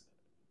percentages,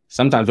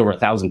 sometimes over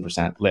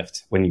 1,000%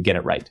 lift when you get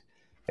it right.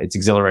 It's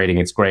exhilarating.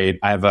 It's great.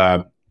 I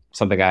have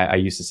something I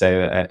used to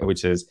say,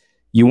 which is,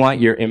 you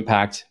want your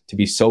impact to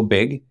be so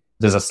big,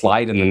 there's a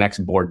slide in the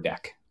next board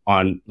deck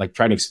on like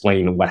trying to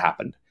explain what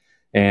happened.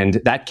 And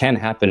that can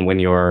happen when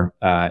you're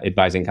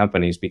advising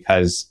companies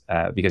because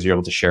you're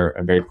able to share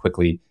very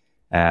quickly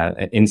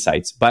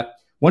insights. But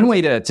one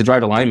way to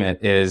drive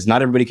alignment is,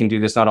 not everybody can do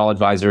this. Not all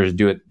advisors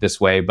do it this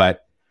way.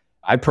 But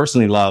I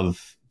personally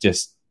love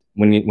just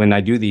when I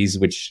do these,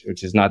 which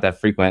is not that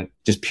frequent,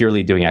 just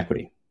purely doing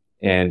equity.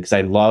 And because I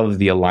love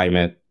the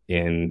alignment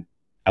in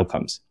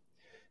outcomes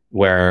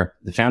where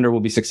the founder will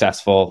be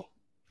successful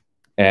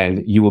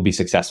and you will be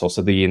successful.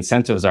 So the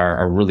incentives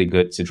are really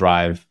good to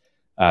drive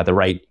the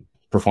right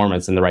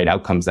performance and the right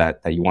outcomes that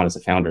you want as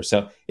a founder.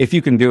 So if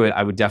you can do it,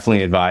 I would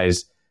definitely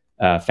advise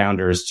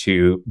founders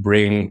to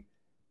bring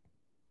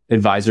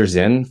advisors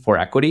in for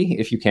equity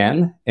if you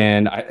can.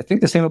 And I think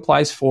the same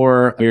applies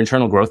for your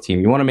internal growth team.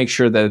 You want to make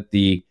sure that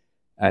the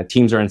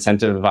teams are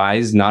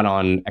incentivized not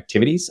on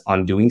activities,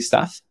 on doing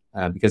stuff,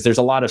 because there's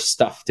a lot of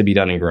stuff to be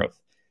done in growth,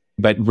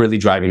 but really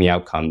driving the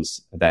outcomes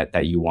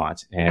that you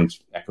want. And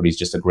equity is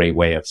just a great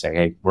way of saying,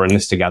 hey, we're in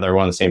this together. We're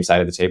on the same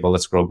side of the table.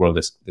 Let's grow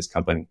this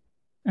company.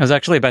 I was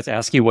actually about to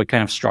ask you what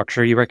kind of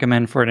structure you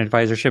recommend for an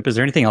advisorship. Is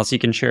there anything else you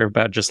can share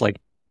about just like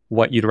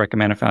what you'd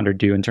recommend a founder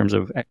do in terms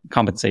of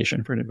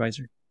compensation for an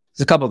advisor?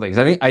 There's a couple of things.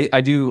 I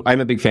think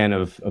I'm a big fan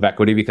of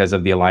equity because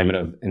of the alignment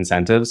of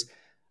incentives.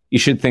 You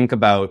should think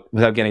about,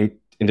 without getting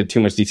into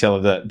too much detail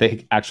of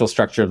the actual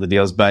structure of the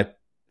deals, but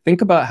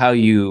think about how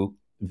you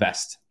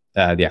vest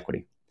the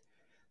equity.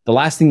 The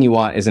last thing you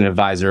want is an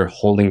advisor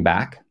holding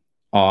back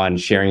on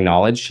sharing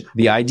knowledge.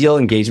 The ideal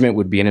engagement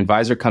would be an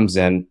advisor comes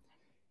in,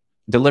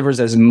 delivers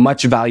as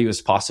much value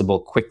as possible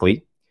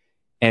quickly,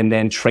 and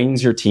then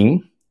trains your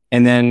team.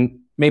 And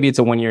then maybe it's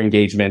a 1-year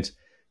engagement,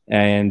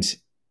 and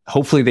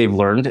hopefully they've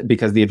learned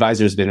because the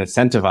advisor has been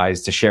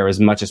incentivized to share as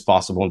much as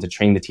possible and to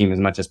train the team as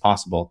much as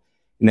possible.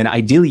 And then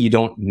ideally, you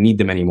don't need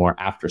them anymore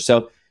after.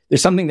 So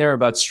there's something there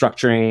about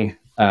structuring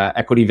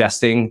equity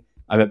vesting.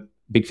 I'm a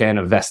big fan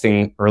of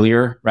vesting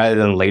earlier rather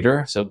than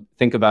later. So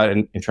think about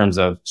it in terms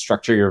of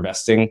structure your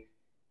vesting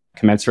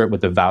commensurate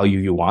with the value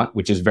you want,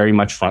 which is very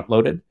much front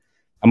loaded.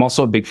 I'm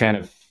also a big fan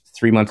of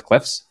 3-month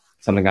cliffs,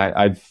 something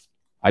I've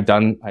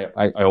done.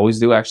 I always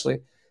do, actually.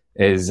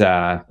 is,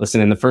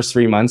 listen, in the first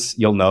 3 months,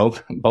 you'll know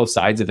both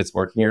sides if it's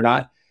working or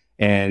not.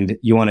 And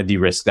you want to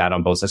de-risk that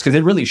on both sides because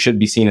it really should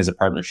be seen as a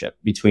partnership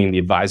between the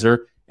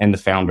advisor and the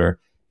founder.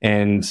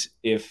 And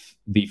if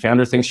the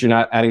founder thinks you're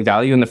not adding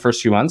value in the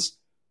first few months,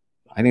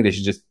 I think they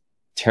should just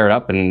tear it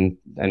up and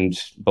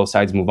both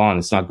sides move on.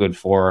 It's not good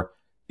for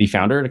the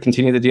founder to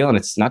continue the deal. And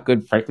it's not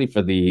good, frankly,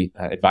 for the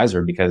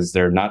advisor because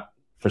they're not,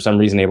 for some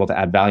reason, able to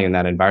add value in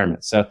that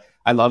environment. So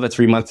I love a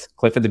 3-month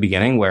cliff at the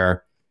beginning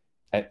where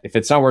if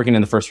it's not working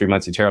in the first 3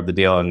 months, you tear up the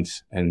deal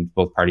and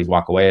both parties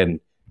walk away and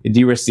it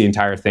de-risks the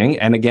entire thing.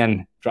 And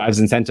again, drives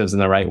incentives in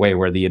the right way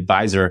where the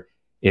advisor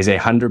is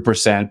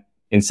 100%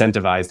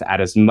 incentivized to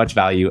add as much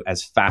value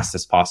as fast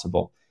as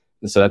possible.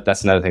 And so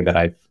that's another thing that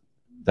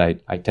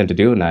I tend to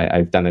do. And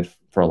I've done it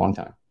for a long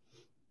time.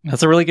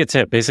 That's a really good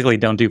tip. Basically,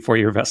 don't do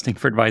 4-year vesting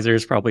for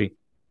advisors, probably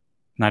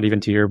not even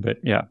 2-year, but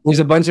yeah. There's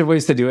a bunch of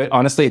ways to do it.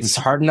 Honestly, it's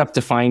hard enough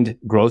to find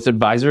growth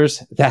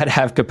advisors that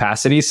have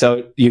capacity.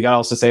 So you got to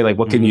also say, like,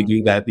 what can you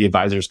do that the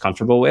advisor is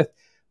comfortable with?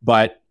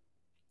 But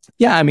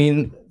yeah, I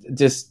mean,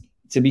 just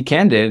to be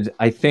candid,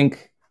 I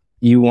think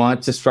you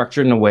want to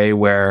structure it in a way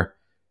where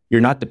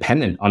you're not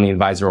dependent on the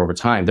advisor over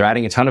time. They're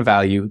adding a ton of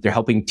value. They're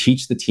helping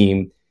teach the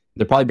team.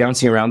 They're probably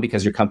bouncing around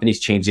because your company's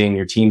changing,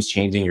 your team's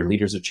changing, your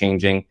leaders are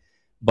changing.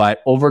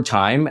 But over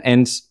time,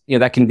 and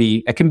that can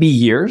be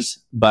years,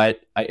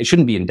 but it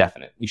shouldn't be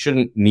indefinite. You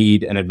shouldn't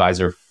need an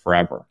advisor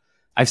forever.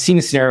 I've seen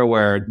a scenario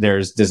where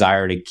there's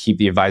desire to keep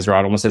the advisor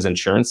on almost as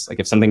insurance. Like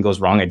if something goes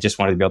wrong, I just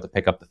wanted to be able to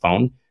pick up the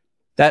phone.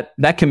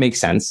 That can make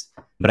sense.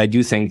 But I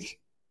do think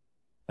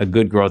a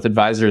good growth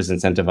advisor is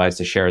incentivized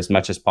to share as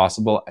much as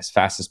possible, as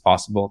fast as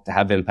possible, to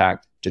have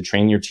impact, to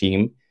train your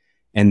team.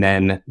 And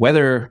then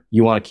whether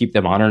you want to keep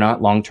them on or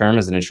not long-term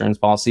as an insurance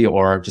policy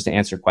or just to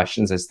answer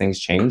questions as things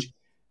change,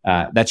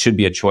 that should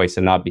be a choice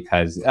and not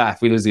because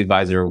if we lose the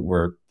advisor,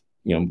 we're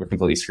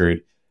completely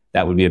screwed.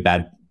 That would be a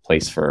bad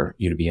place for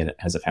you to be in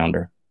as a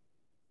founder.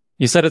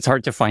 You said it's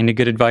hard to find a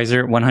good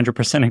advisor.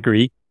 100%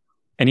 agree.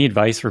 Any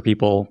advice for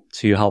people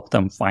to help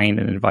them find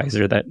an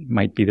advisor that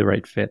might be the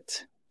right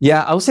fit?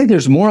 Yeah, I would say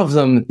there's more of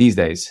them these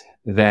days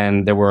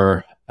than there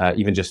were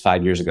even just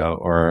 5 years ago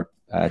or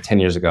 10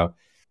 years ago.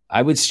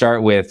 I would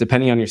start with,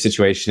 depending on your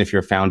situation, if you're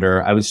a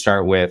founder, I would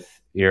start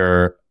with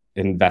your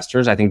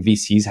investors. I think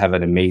VCs have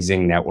an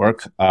amazing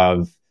network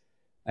of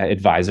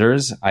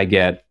advisors. I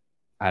get,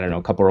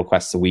 a couple of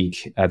requests a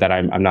week that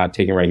I'm not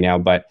taking right now,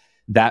 but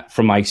that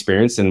from my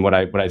experience and what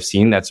I've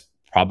seen, that's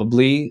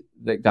probably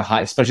the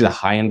high, especially the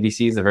high-end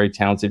VCs, the very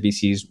talented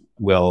VCs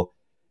will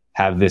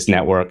have this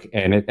network.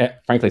 And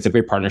frankly, it's a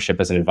great partnership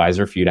as an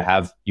advisor for you to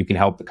have. You can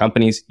help the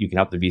companies, you can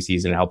help the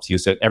VCs, and it helps you.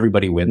 So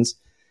everybody wins.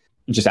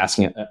 Just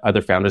asking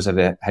other founders that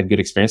have had good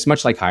experience,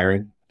 much like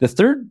hiring. The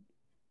third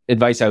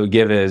advice I would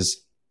give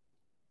is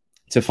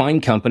to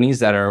find companies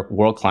that are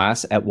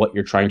world-class at what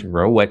you're trying to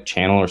grow, what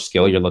channel or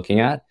skill you're looking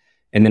at,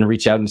 and then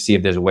reach out and see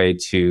if there's a way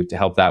to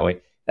help that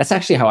way. That's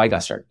actually how I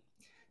got started.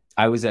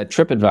 I was at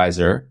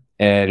TripAdvisor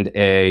and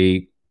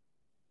a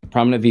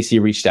prominent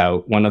VC reached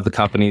out. One of the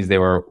companies they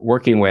were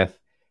working with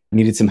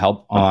needed some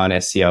help on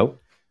SEO.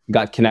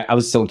 I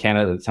was still in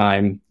Canada at the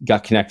time,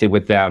 got connected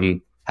with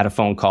them, had a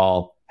phone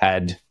call,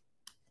 had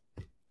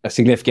a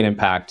significant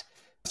impact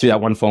through that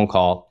one phone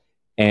call.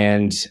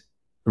 And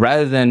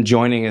rather than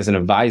joining as an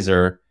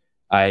advisor,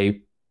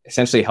 I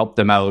essentially helped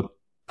them out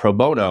pro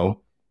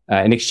bono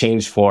in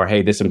exchange for,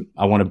 hey,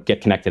 I want to get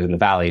connected in the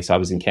Valley. So I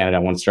was in Canada. I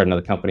want to start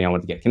another company. I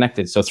want to get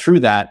connected. So through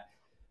that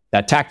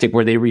tactic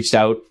where they reached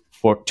out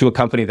to a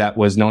company that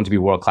was known to be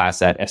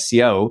world-class at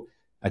SEO,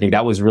 I think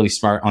that was really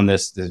smart on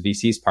this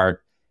VC's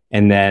part.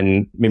 And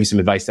then maybe some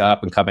advice to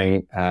up and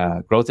coming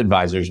growth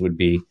advisors would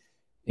be,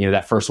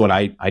 that first one,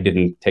 I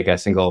didn't take a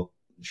single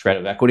shred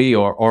of equity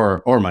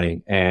or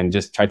money and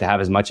just tried to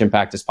have as much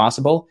impact as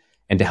possible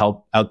and to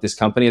help out this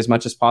company as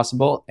much as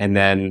possible. And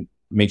then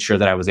make sure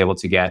that I was able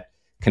to get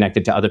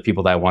connected to other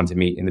people that I wanted to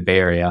meet in the Bay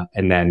Area,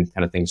 and then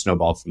kind of things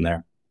snowballed from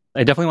there.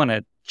 I definitely want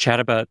to chat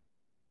about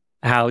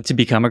how to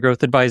become a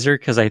growth advisor,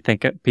 because I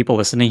think people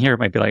listening here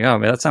might be like, oh,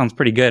 that sounds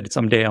pretty good.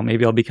 Someday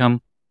maybe I'll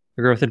become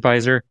a growth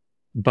advisor.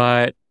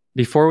 But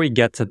before we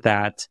get to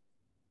that,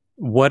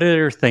 what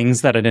are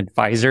things that an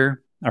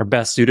advisor are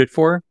best suited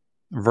for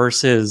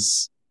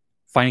versus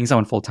finding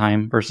someone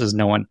full-time versus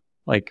no one?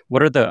 Like,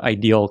 what are the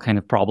ideal kind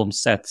of problem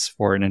sets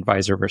for an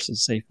advisor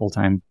versus, say,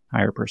 full-time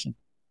hire person?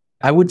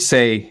 I would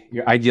say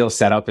your ideal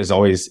setup is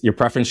your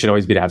preference should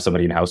always be to have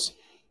somebody in-house.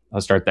 I'll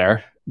start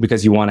there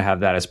because you want to have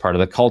that as part of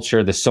the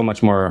culture. There's so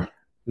much more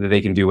that they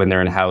can do when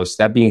they're in-house.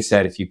 That being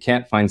said, if you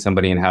can't find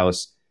somebody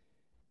in-house,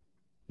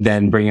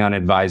 then bring on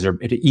an advisor.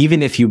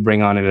 Even if you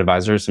bring on an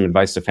advisor, some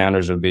advice to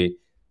founders would be,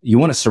 you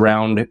want to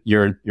surround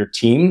your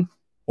team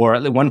or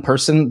at least one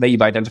person that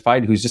you've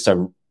identified who's just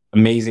an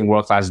amazing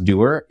world-class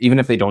doer, even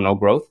if they don't know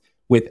growth,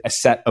 with a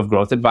set of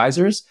growth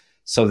advisors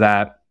so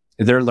that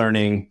they're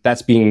learning,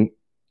 that's being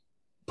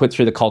put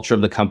through the culture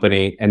of the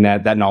company, and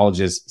that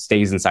knowledge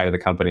stays inside of the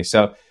company.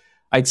 So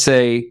I'd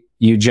say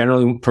I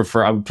would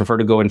prefer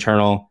to go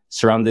internal,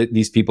 surround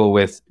these people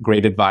with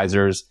great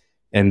advisors,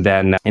 and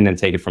then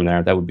take it from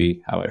there. That would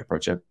be how I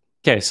approach it.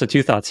 Okay, so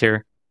two thoughts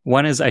here.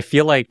 One is I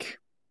feel like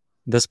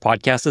this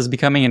podcast is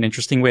becoming an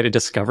interesting way to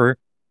discover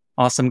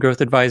awesome growth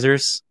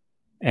advisors.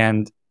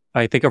 And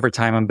I think over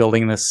time, I'm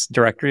building this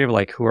directory of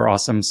like who are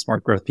awesome,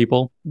 smart growth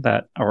people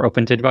that are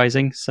open to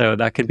advising. So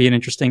that could be an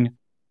interesting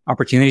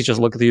opportunity. Just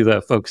look through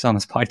the folks on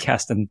this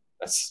podcast and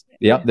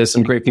there's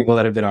some great people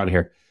that have been on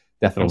here.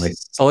 Definitely. I'm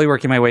slowly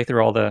working my way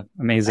through all the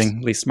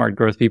amazingly smart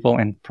growth people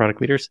and product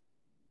leaders.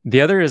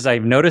 The other is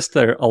I've noticed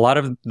that a lot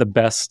of the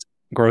best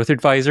growth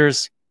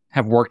advisors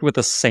have worked with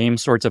the same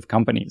sorts of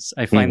companies.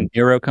 I find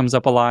Miro comes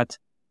up a lot,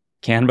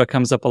 Canva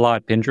comes up a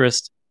lot,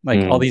 Pinterest,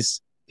 like all these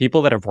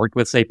people that have worked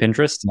with, say,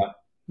 Pinterest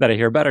that I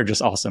hear about are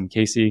just awesome.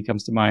 Casey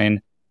comes to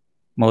mind,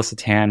 Melissa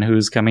Tan,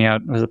 who's coming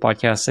out with a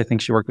podcast. I think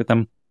she worked with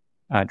them,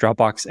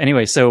 Dropbox.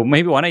 Anyway, so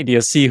maybe one idea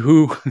is see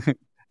who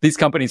these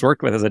companies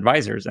worked with as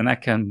advisors, and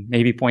that can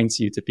maybe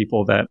points you to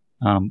people that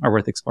are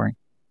worth exploring.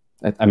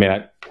 I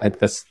mean,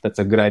 that's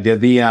a good idea.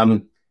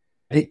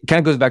 It kind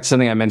of goes back to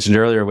something I mentioned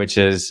earlier, which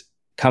is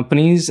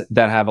companies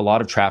that have a lot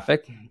of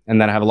traffic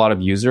and that have a lot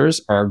of users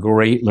are a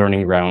great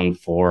learning ground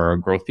for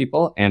growth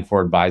people and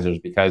for advisors,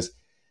 because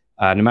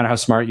no matter how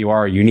smart you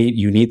are, you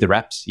need the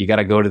reps. You got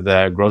to go to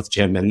the growth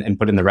gym and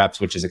put in the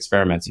reps, which is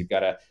experiments. You've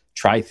got to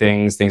try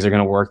things. Things are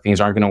going to work. Things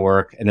aren't going to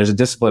work. And there's a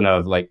discipline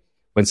of like,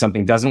 when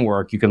something doesn't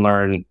work, you can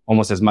learn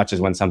almost as much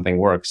as when something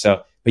works.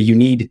 So, but you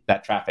need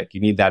that traffic.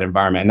 You need that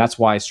environment. And that's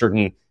why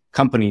certain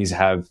companies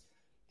have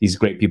these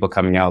great people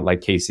coming out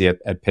like Casey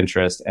at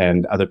Pinterest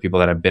and other people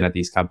that have been at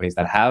these companies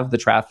that have the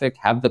traffic,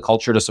 have the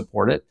culture to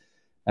support it,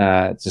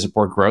 to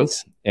support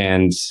growth.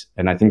 And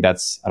I think I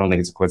don't think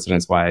it's a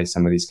coincidence why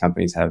some of these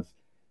companies have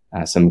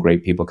some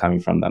great people coming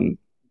from them.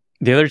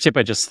 The other tip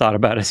I just thought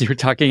about as you were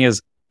talking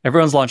is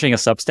everyone's launching a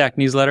Substack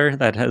newsletter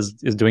that is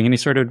doing any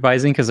sort of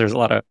advising, because there's a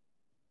lot of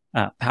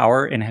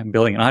power in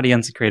building an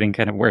audience and creating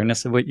kind of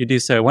awareness of what you do.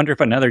 So I wonder if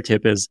another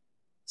tip is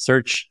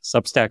search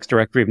Substack's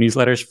directory of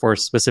newsletters for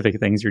specific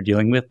things you're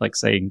dealing with, like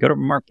say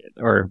go-to-market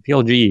or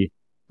PLG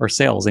or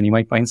sales, and you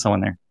might find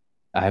someone there.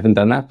 I haven't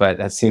done that, but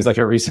that seems like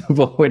a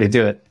reasonable way to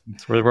do it.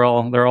 That's where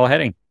they're all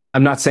heading.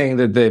 I'm not saying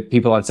that the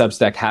people on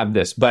Substack have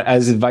this, but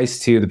as advice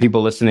to the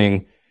people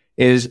listening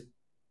is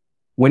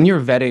when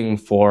you're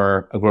vetting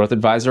for a growth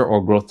advisor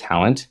or growth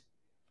talent,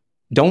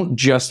 don't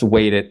just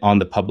weight it on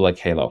the public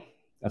halo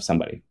of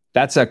somebody.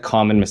 That's a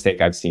common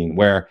mistake I've seen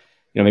where,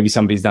 maybe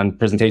somebody's done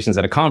presentations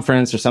at a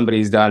conference or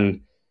somebody's done,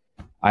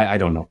 I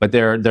don't know, but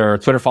their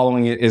Twitter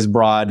following is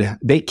broad.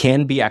 They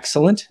can be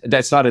excellent.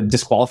 That's not a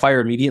disqualifier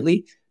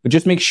immediately, but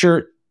just make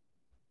sure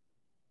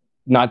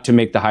not to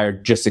make the hire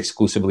just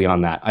exclusively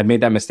on that. I've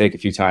made that mistake a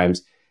few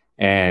times,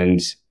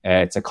 and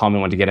it's a common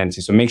one to get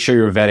into. So make sure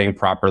you're vetting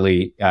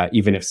properly,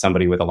 even if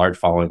somebody with a large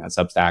following on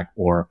Substack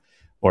or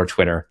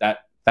Twitter.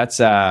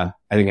 That's I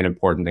think an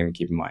important thing to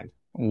keep in mind.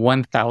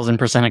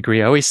 1000%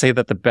 agree. I always say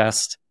that the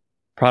best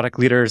product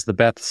leaders, the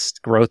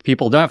best growth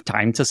people don't have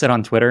time to sit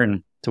on Twitter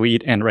and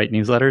tweet and write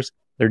newsletters.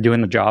 They're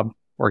doing the job,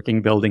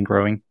 working, building,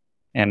 growing.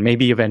 And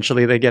maybe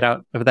eventually they get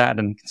out of that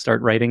and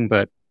start writing,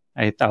 but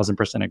I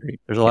 1000% agree.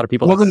 There's a lot of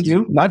people. Well, then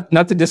do not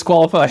to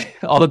disqualify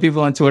all the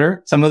people on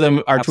Twitter. Some of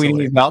them are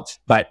tweeting about,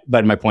 but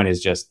my point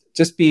is just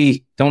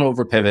don't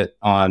over pivot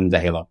on the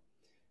halo.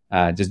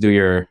 Just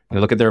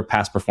look at their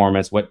past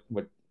performance. What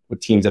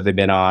teams have they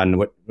been on?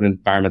 What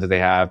environment do they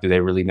have? Do they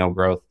really know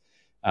growth?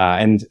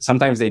 And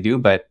sometimes they do,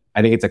 but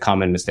I think it's a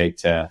common mistake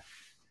to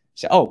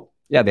say, oh,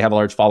 yeah, they have a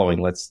large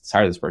following. Let's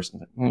hire this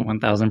person.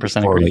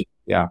 1000% agree.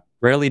 Yeah.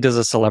 Rarely does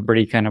a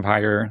celebrity kind of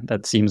hire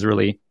that seems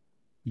really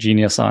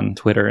genius on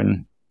Twitter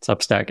and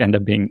Substack end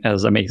up being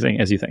as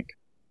amazing as you think.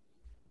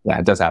 Yeah,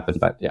 it does happen,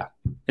 but yeah.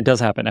 It does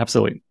happen,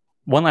 absolutely.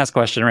 One last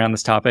question around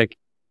this topic.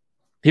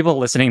 People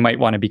listening might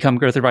want to become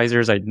growth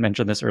advisors. I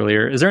mentioned this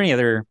earlier. Is there any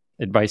other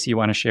advice you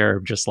want to share?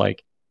 Just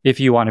like,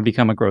 if you want to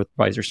become a growth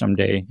advisor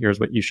someday, here's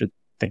what you should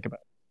think about.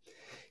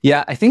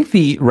 Yeah, I think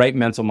the right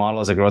mental model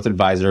as a growth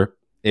advisor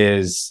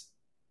is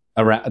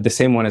around the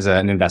same one as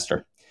an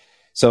investor.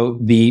 So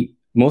the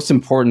most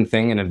important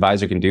thing an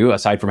advisor can do,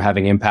 aside from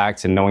having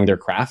impact and knowing their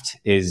craft,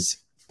 is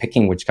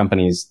picking which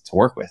companies to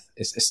work with,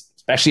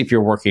 especially if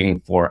you're working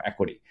for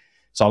equity.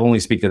 So I'll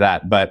only speak to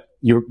that, but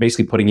you're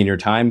basically putting in your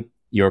time.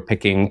 You're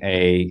picking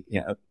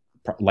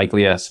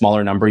likely a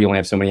smaller number. You only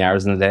have so many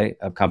hours in the day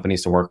of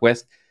companies to work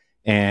with,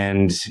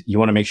 and you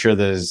want to make sure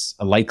there's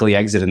a likely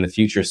exit in the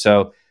future.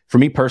 So for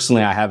me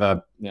personally, I have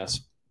a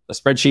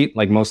spreadsheet,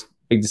 like most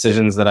big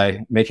decisions that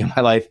I make in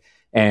my life.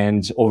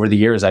 And over the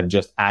years, I've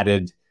just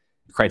added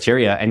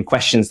criteria and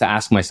questions to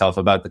ask myself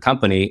about the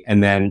company,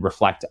 and then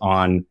reflect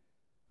on,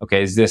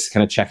 okay, is this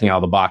kind of checking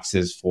all the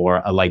boxes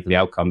for a likely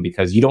outcome?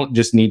 Because you don't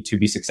just need to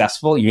be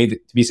successful. You need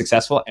to be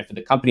successful, and for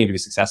the company to be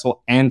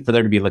successful, and for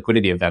there to be a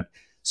liquidity event.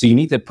 So you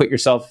need to put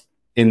yourself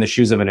in the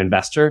shoes of an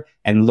investor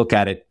and look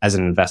at it as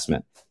an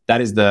investment. That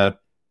is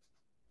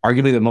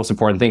arguably the most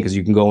important thing, because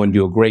you can go and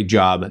do a great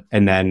job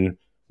and then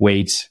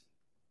wait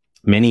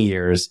many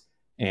years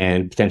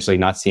and potentially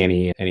not see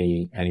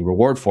any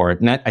reward for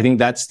it. And I think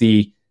that's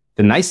the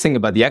nice thing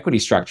about the equity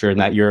structure, and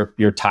that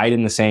you're tied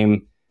in the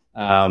same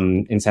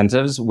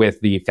incentives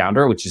with the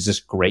founder, which is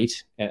just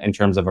great in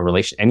terms of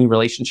any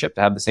relationship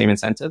to have the same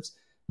incentives.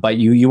 But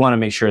you want to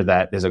make sure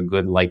that there's a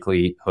good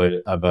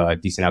likelihood of a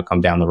decent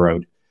outcome down the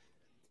road.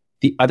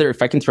 The other,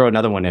 if I can throw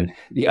another one in,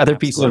 the other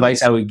piece of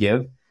advice I would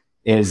give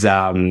is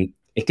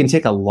it can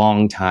take a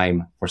long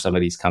time for some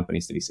of these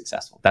companies to be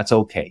successful. That's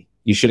okay.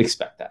 You should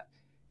expect that.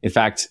 In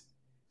fact,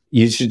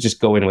 you should just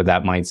go in with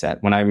that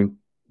mindset. When I'm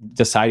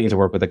deciding to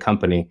work with a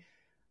company,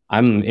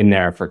 I'm in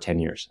there for 10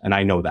 years, and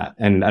I know that.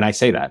 And I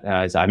say that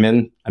as I'm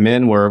in,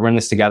 we're in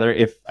this together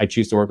if I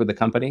choose to work with the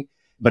company.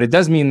 But it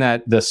does mean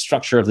that the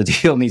structure of the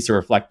deal needs to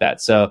reflect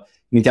that. So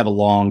you need to have a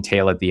long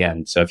tail at the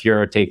end. So if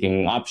you're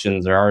taking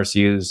options or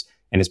RSUs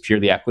and it's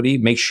purely equity,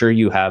 make sure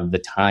you have the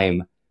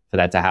time for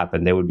that to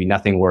happen. There would be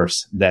nothing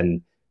worse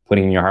than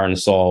putting in your heart and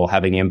soul,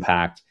 having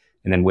impact,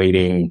 and then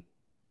waiting,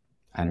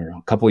 I don't know,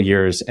 a couple of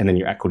years, and then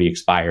your equity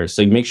expires.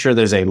 So you make sure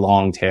there's a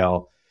long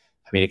tail.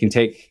 I mean,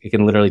 it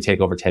can literally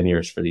take over 10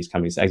 years for these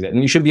companies to exit.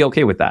 And you should be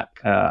okay with that.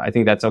 I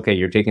think that's okay.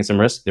 You're taking some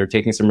risk. They're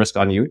taking some risk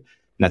on you. And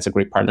that's a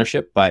great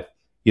partnership, but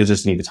you'll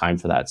just need the time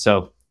for that.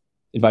 So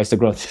advice to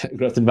growth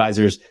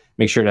advisors,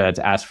 make sure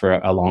to ask for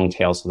a long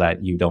tail so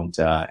that you don't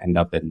end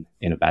up in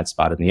a bad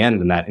spot in the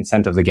end. And that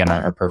incentives, again,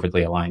 are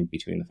perfectly aligned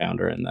between the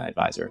founder and the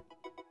advisor.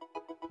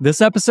 This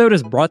episode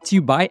is brought to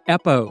you by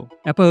Eppo.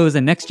 Eppo is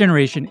a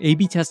next-generation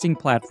A/B testing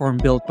platform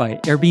built by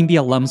Airbnb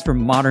alums for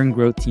modern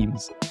growth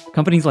teams.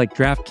 Companies like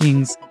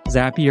DraftKings,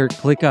 Zapier,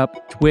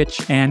 ClickUp,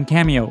 Twitch, and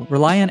Cameo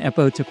rely on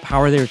Eppo to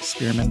power their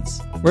experiments.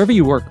 Wherever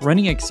you work,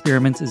 running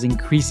experiments is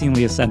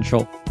increasingly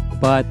essential,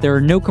 but there are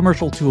no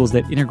commercial tools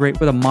that integrate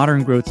with a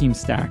modern growth team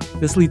stack.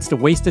 This leads to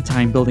wasted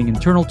time building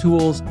internal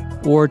tools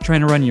or trying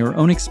to run your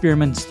own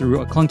experiments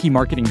through a clunky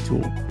marketing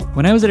tool.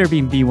 When I was at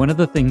Airbnb, one of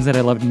the things that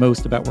I loved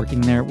most about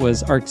working there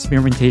was our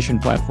experimentation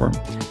platform,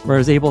 where I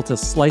was able to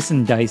slice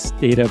and dice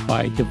data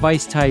by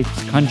device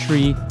types,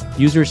 country,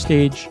 user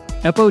stage.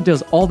 Eppo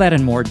does all that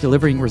and more,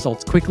 delivering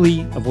results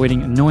quickly,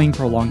 avoiding annoying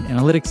prolonged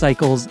analytic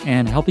cycles,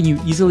 and helping you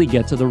easily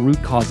get to the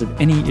root cause of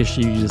any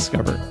issue you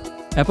discover.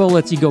 Eppo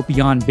lets you go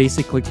beyond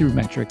basic click-through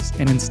metrics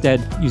and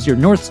instead use your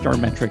North Star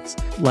metrics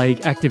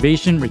like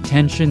activation,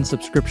 retention,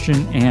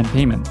 subscription, and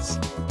payments.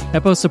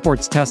 Eppo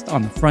supports tests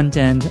on the front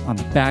end, on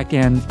the back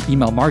end,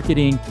 email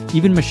marketing,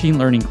 even machine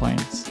learning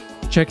clients.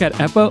 Check out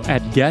Eppo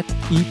at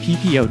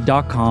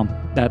geteppo.com.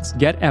 That's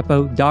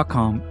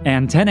geteppo.com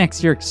and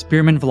 10x your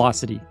experiment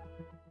velocity.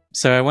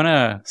 So I want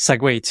to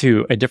segue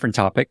to a different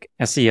topic,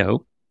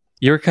 SEO.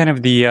 You're kind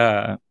of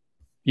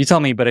you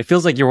tell me, but it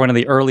feels like you're one of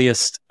the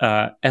earliest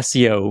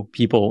SEO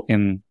people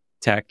in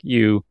tech.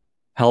 You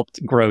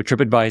helped grow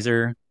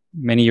TripAdvisor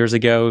many years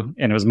ago,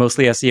 and it was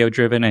mostly SEO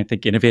driven. I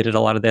think innovated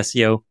a lot of the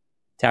SEO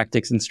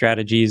tactics and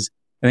strategies.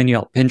 And then you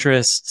helped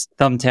Pinterest,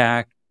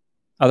 Thumbtack,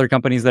 other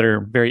companies that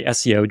are very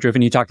SEO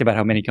driven. You talked about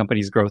how many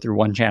companies grow through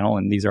one channel,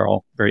 and these are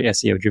all very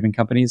SEO driven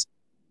companies.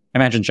 I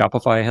imagine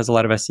Shopify has a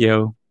lot of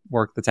SEO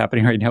work that's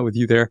happening right now with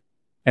you there.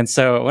 And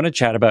so I want to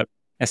chat about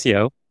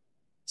SEO.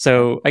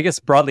 So I guess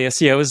broadly,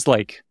 SEO is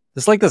like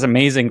this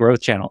amazing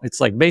growth channel. It's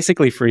like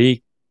basically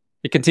free.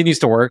 It continues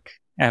to work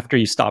after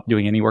you stop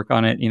doing any work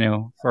on it,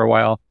 for a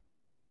while.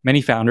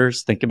 Many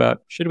founders think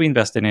about, should we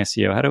invest in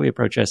SEO? How do we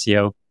approach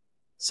SEO?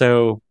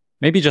 So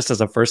maybe just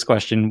as a first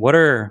question, what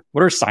are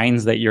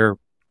signs that your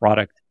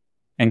product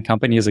and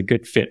company is a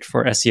good fit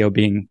for SEO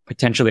being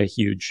potentially a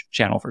huge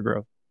channel for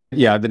growth?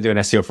 Yeah, I've been doing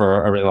SEO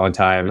for a really long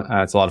time.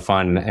 It's a lot of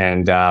fun.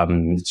 And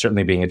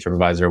certainly being a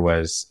TripAdvisor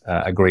was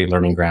a great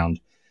learning ground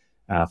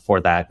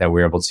for that we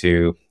were able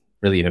to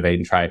really innovate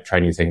and try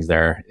new things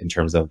there in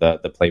terms of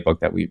the playbook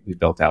that we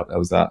built out. That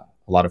was a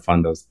lot of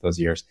fun those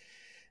years.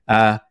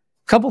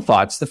 Couple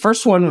thoughts. The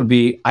first one would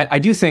be, I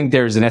do think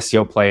there's an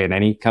SEO play in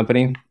any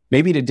company,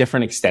 maybe to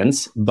different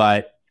extents,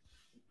 but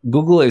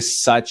Google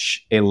is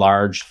such a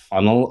large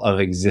funnel of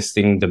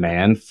existing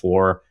demand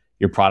for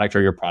your product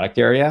or your product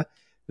area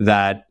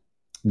that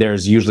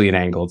there's usually an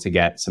angle to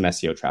get some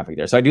SEO traffic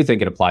there. So I do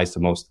think it applies to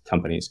most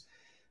companies.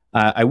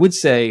 I would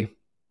say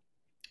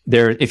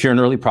if you're an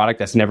early product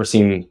that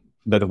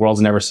the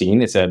world's never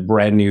seen, it's a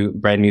brand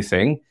new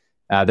thing.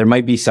 There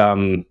might be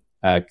some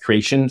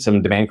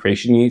demand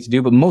creation you need to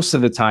do, but most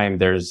of the time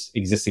there's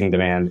existing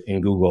demand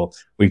in Google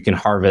where you can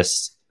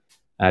harvest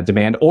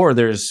demand, or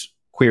there's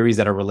queries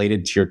that are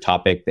related to your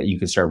topic that you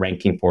can start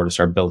ranking for to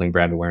start building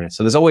brand awareness.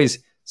 So there's always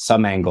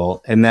some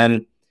angle. And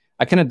then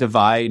I kind of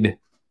divide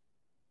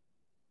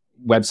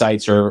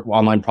websites or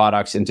online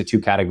products into two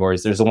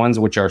categories. There's the ones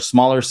which are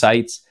smaller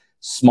sites,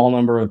 small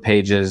number of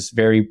pages,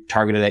 very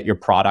targeted at your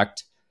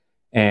product,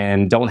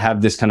 and don't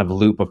have this kind of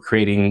loop of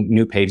creating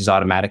new pages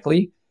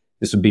automatically.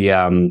 This would be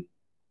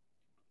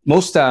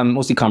most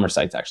e-commerce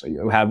sites actually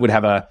would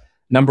have a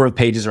number of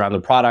pages around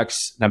the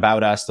products,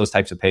 about us, those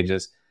types of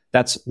pages.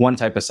 That's one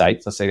type of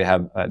site. Let's say they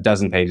have a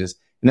dozen pages.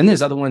 And then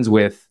there's other ones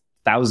with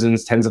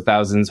thousands, tens of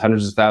thousands,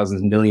 hundreds of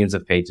thousands, millions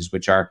of pages,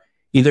 which are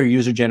either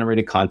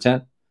user-generated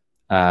content,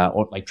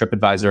 or like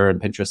TripAdvisor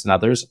and Pinterest and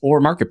others, or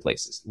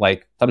marketplaces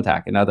like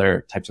Thumbtack and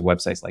other types of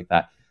websites like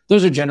that.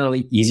 those are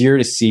generally easier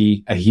to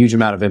see a huge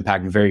amount of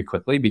impact very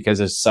quickly because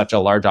there's such a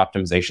large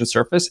optimization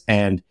surface.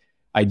 And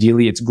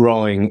ideally, it's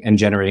growing and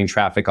generating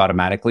traffic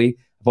automatically.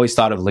 I've always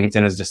thought of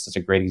LinkedIn as just such a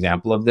great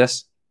example of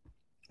this,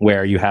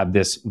 where you have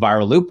this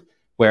viral loop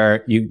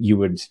where you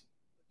would,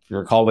 if you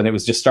recall when it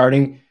was just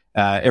starting,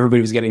 everybody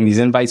was getting these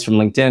invites from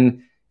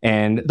LinkedIn,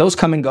 and those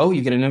come and go.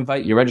 You get an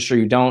invite, you register,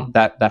 you don't,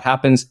 that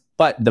happens.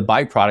 But the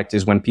byproduct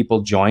is when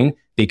people join,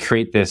 they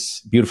create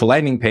this beautiful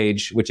landing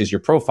page, which is your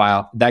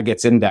profile, that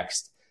gets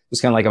indexed. It's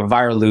kind of like a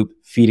viral loop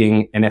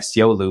feeding an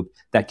SEO loop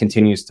that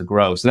continues to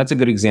grow. So that's a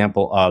good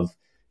example of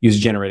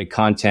user-generated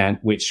content,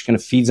 which kind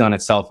of feeds on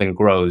itself and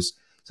grows.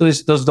 So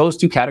there's those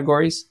two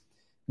categories.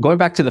 Going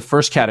back to the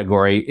first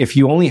category, if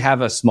you only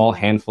have a small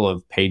handful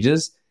of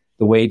pages,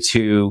 the way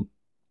to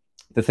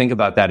think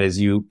about that is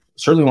you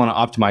certainly want to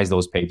optimize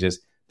those pages.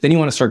 Then you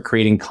want to start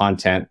creating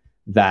content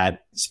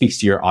that speaks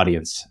to your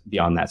audience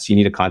beyond that. So you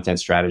need a content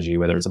strategy,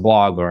 whether it's a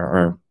blog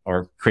or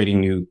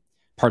creating new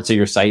parts of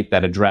your site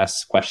that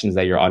address questions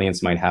that your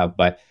audience might have.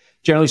 But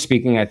generally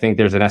speaking, I think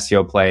there's an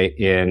SEO play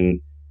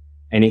in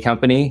any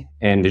company,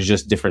 and there's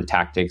just different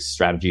tactics,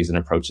 strategies, and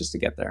approaches to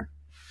get there.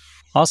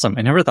 Awesome.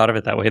 I never thought of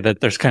it that way,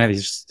 that there's kind of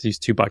these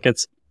two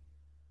buckets.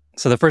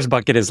 So the first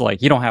bucket is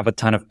like, you don't have a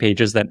ton of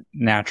pages that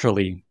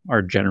naturally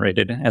are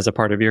generated as a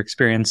part of your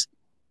experience.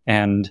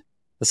 And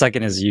the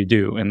second is you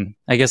do. And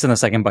I guess in the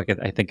second bucket,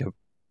 I think of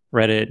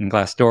Reddit and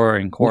Glassdoor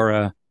and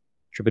Quora,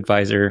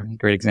 TripAdvisor,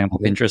 great example,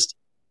 Pinterest.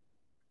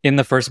 In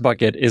the first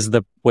bucket is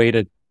the way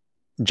to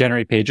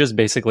generate pages.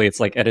 Basically, it's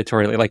like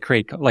editorially, like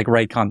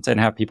write content,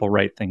 have people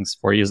write things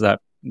for you. Is that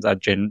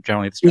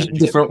generally the strategy? There's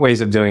different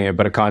ways of doing it,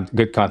 but a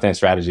good content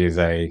strategy is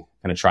a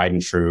kind of tried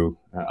and true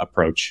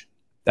approach,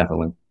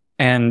 definitely.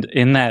 And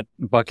in that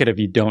bucket, if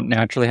you don't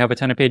naturally have a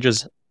ton of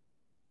pages,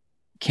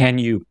 can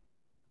you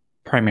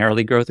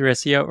primarily grow through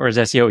SEO, or is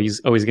SEO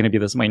always going to be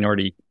this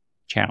minority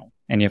channel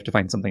and you have to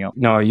find something else?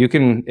 No, it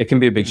can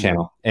be a big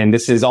channel. And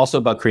this is also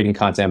about creating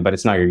content, but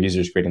it's not your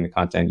users creating the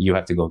content. You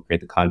have to go create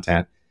the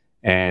content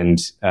and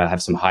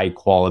have some high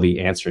quality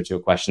answer to a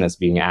question that's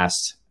being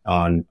asked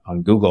on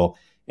Google.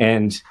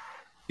 And,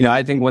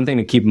 I think one thing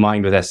to keep in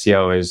mind with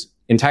SEO is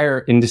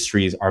entire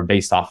industries are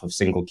based off of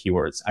single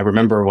keywords. I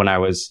remember when I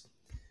was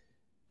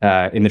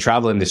in the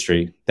travel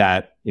industry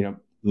that,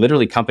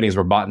 literally companies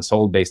were bought and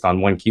sold based on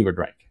one keyword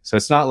rank. So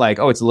it's not like,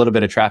 it's a little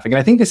bit of traffic. And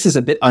I think this is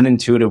a bit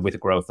unintuitive with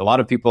growth. A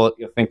lot of people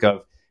think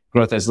of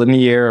growth as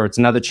linear, or it's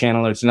another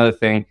channel, or it's another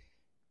thing.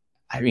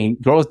 I mean,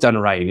 growth done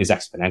right is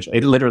exponential.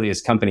 It literally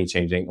is company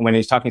changing. When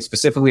he's talking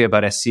specifically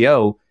about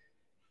SEO,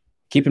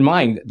 keep in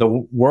mind, the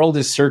world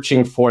is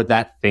searching for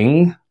that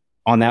thing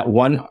on that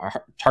one,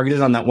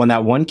 targeted on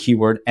that one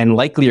keyword, and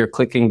likely are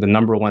clicking the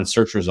number one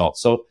search result.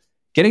 So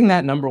getting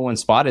that number one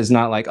spot is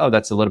not like,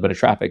 that's a little bit of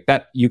traffic.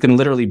 That you can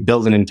literally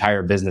build an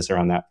entire business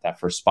around that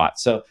first spot.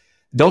 So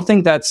don't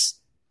think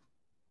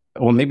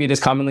maybe it is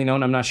commonly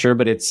known, I'm not sure,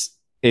 but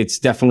it's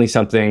definitely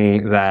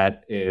something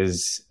that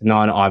is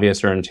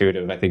non-obvious or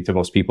intuitive, I think, to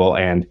most people.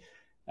 And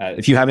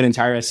if you have an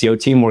entire SEO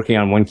team working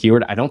on one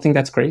keyword, I don't think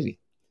that's crazy,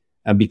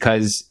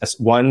 because a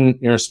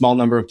small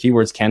number of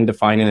keywords can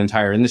define an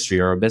entire industry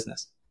or a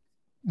business.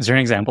 Is there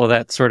an example of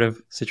that sort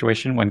of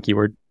situation, one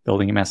keyword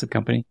building a massive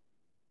company?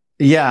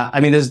 Yeah, I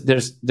mean,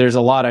 there's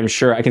a lot, I'm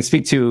sure. I can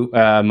speak to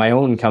my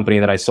own company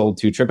that I sold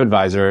to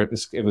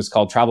TripAdvisor. It was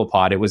called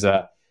TravelPod. It was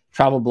a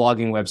travel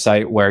blogging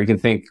website where you can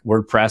think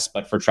WordPress,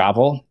 but for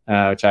travel,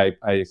 which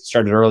I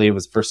started early. It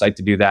was the first site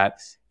to do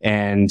that.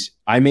 And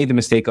I made the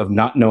mistake of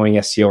not knowing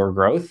SEO or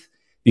growth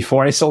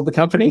before I sold the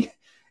company.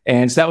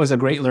 And so that was a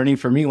great learning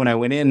for me when I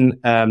went in.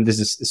 There's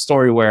this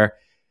story where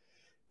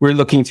we're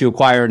looking to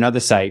acquire another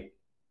site,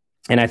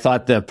 and I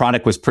thought the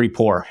product was pretty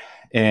poor.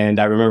 And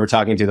I remember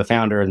talking to the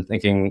founder and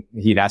thinking,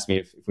 he'd asked me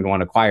if we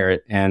want to acquire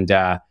it. And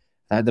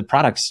the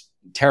product's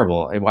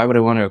terrible. Why would I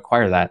want to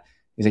acquire that?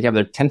 He's like, yeah, but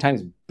they're 10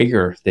 times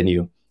bigger than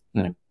you.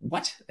 And I'm like,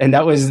 what? And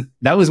that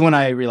was when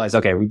I realized,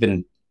 okay, we've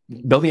been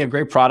building a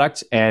great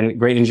product and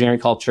great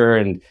engineering culture,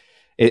 and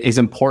it is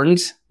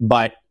important,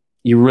 but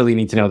you really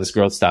need to know this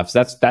growth stuff.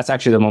 So that's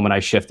actually the moment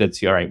I shifted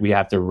to, all right, we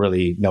have to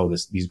really know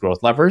these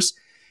growth levers.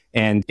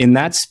 And in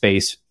that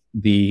space,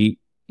 the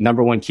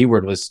number one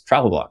keyword was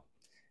travel blog.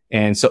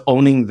 And so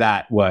owning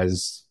that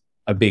was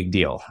a big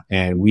deal,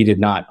 and we did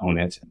not own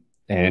it.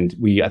 And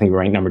I think we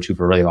ranked number 2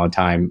 for a really long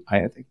time. I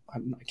can't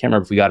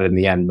remember if we got it in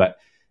the end, but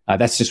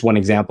that's just one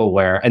example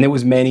and there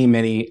was many,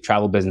 many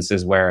travel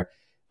businesses where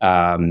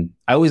I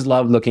always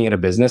loved looking at a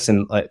business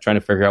and trying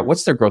to figure out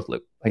what's their growth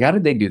loop. Like, how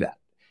did they do that?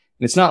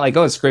 And it's not like,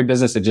 it's a great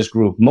business that just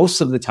grew.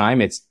 Most of the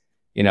time it's,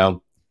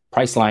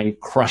 Priceline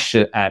crushed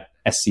it at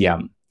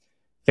SCM.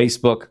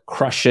 Facebook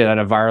crushed it at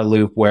a viral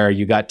loop where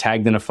you got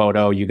tagged in a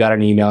photo, you got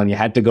an email, and you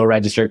had to go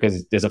register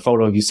because there's a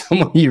photo of you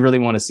somewhere you really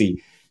want to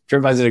see.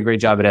 TripAdvisor did a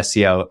great job at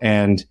SEO,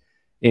 and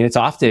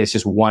it's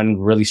just one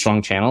really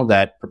strong channel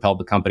that propelled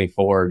the company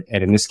forward.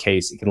 And in this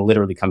case, it can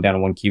literally come down to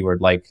one keyword,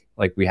 like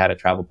we had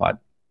at TravelPod.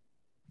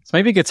 So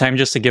maybe a good time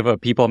just to give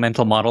people a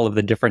mental model of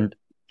the different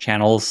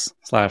channels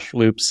 /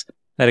 loops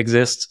that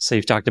exist. So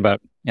you've talked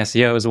about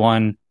SEO as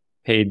one,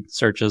 paid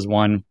search is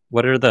one.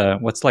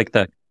 What's like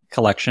the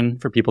collection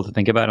for people to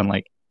think about? And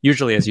like,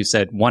 usually, as you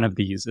said, one of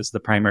these is the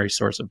primary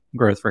source of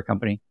growth for a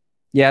company.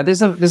 Yeah,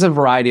 there's a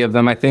variety of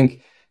them. I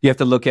think you have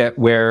to look at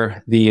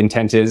where the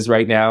intent is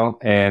right now,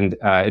 and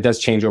it does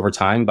change over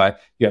time. But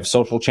you have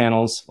social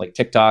channels like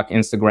TikTok,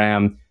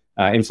 Instagram.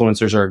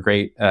 Influencers are a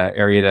great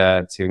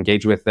area to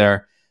engage with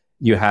there.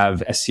 You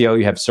have SEO,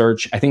 you have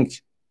search. I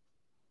think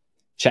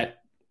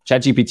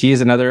ChatGPT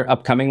is another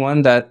upcoming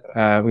one that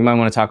we might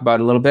want to talk about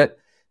a little bit,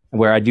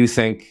 where I do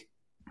think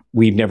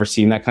we've never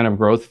seen that kind of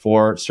growth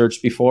for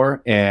search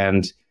before.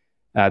 And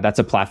that's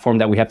a platform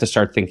that we have to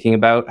start thinking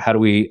about. How do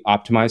we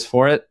optimize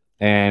for it?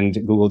 And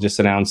Google just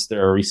announced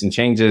their recent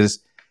changes.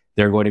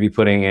 They're going to be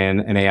putting in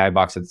an AI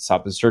box at the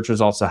top of the search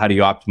results. So how do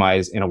you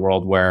optimize in a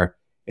world where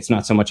it's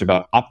not so much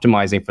about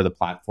optimizing for the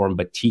platform,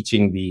 but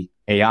teaching the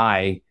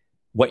AI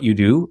what you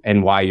do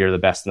and why you're the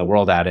best in the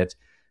world at it?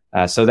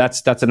 So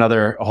that's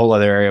a whole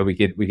other area we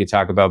could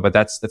talk about. But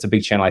that's a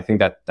big channel. I think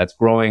that's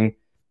growing.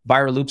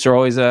 Viral loops are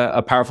always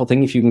a powerful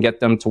thing if you can get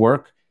them to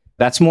work.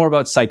 That's more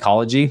about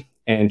psychology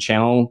and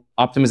channel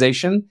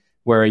optimization,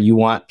 where you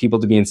want people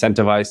to be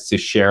incentivized to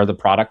share the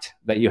product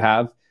that you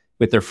have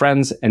with their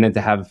friends, and then to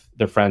have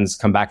their friends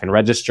come back and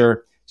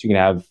register. So you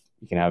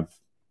can have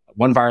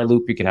one viral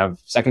loop, you can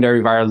have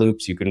secondary viral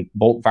loops, you can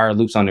bolt viral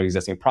loops onto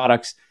existing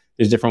products.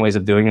 There's different ways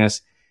of doing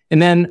this. And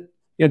then,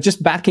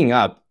 just backing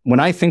up, when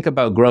I think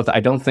about growth, I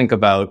don't think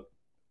about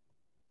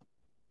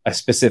a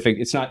specific,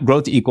 it's not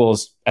growth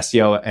equals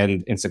SEO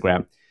and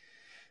Instagram.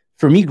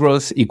 For me,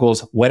 growth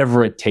equals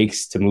whatever it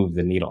takes to move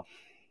the needle.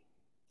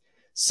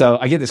 So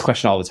I get this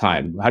question all the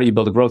time. How do you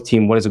build a growth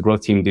team? What does a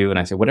growth team do? And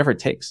I say, whatever it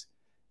takes.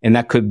 And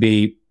that could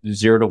be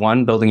 0 to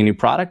 1, building a new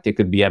product. It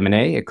could be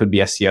M&A. It could be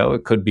SEO.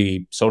 It could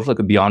be social. It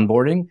could be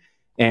onboarding.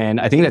 And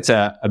I think that's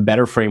a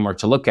better framework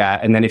to look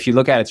at. And then if you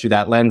look at it through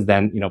that lens,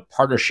 then,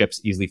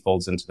 partnerships easily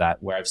folds into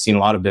that, where I've seen a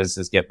lot of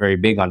businesses get very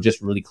big on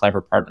just really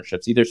clever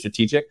partnerships, either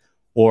strategic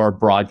or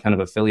broad kind of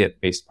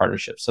affiliate-based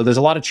partnerships. So there's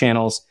a lot of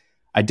channels.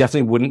 I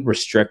definitely wouldn't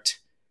restrict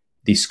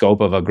the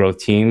scope of a growth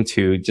team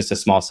to just a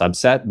small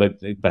subset,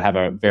 but have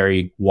a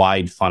very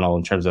wide funnel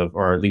in terms of,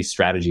 or at least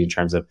strategy in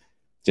terms of,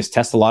 just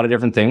test a lot of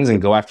different things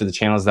and go after the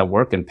channels that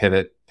work and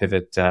pivot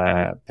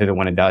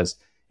when it does.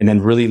 And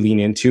then really lean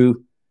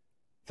into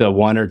the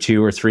 1 or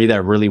 2 or 3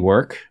 that really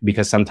work,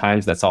 because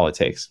sometimes that's all it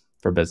takes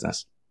for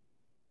business.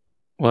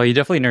 Well, you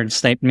definitely nerd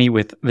sniped me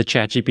with the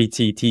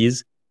ChatGPT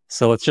tease.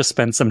 So let's just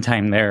spend some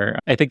time there.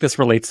 I think this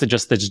relates to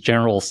just this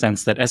general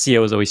sense that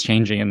SEO is always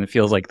changing, and it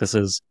feels like this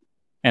is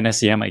an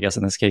SEM, I guess,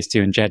 in this case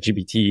too, and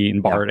ChatGPT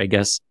and BART, I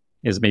guess,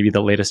 is maybe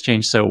the latest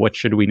change. So what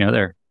should we know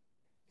there?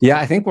 Yeah,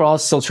 I think we're all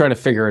still trying to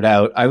figure it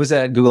out. I was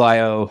at Google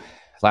I/O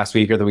last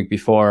week or the week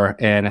before,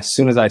 and as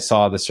soon as I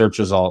saw the search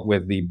result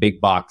with the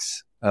big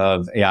box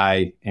of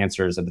AI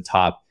answers at the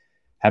top,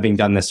 having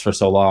done this for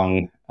so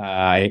long,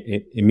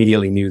 I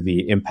immediately knew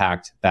the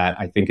impact that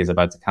I think is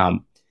about to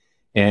come.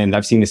 And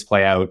I've seen this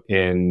play out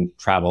in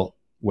travel,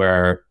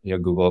 where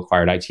Google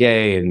acquired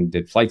ITA and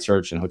did flight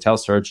search and hotel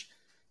search.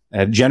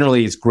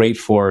 Generally, it's great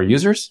for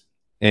users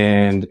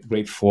and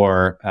great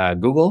for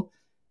Google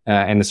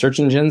and the search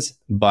engines,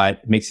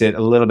 but makes it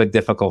a little bit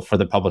difficult for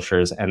the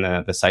publishers and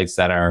the sites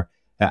that are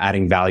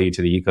adding value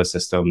to the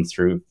ecosystem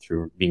through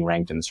being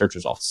ranked in the search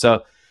results.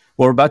 So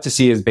what we're about to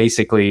see is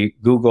basically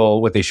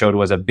Google, what they showed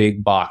was a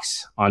big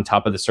box on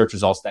top of the search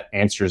results that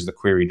answers the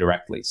query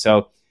directly.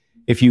 So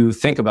if you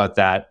think about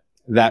that,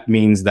 that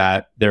means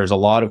that there's a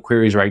lot of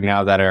queries right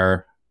now that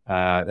are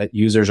that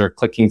users are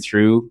clicking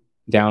through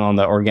down on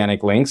the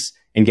organic links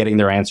and getting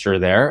their answer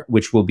there,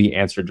 which will be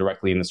answered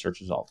directly in the search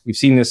result. We've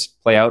seen this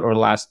play out over the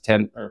last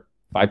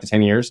 5 to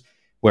 10 years,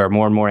 where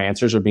more and more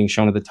answers are being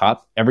shown at the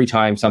top. Every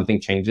time something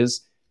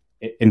changes,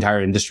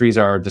 entire industries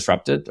are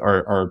disrupted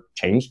or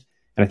changed.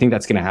 And I think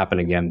that's going to happen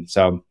again.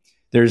 So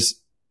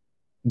there's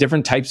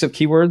different types of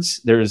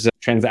keywords. There's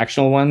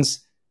transactional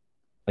ones,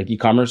 like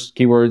e-commerce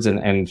keywords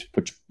and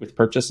with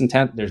purchase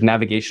intent. There's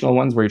navigational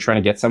ones where you're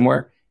trying to get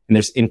somewhere. And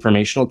there's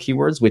informational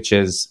keywords, which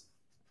is,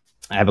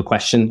 I have a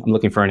question, I'm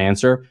looking for an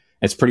answer.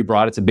 It's pretty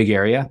broad. It's a big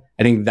area.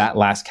 I think that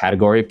last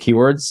category of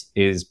keywords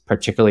is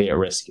particularly at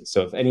risk.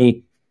 So if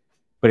anybody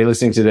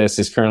listening to this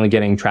is currently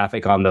getting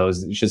traffic on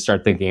those, you should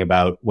start thinking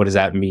about what does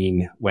that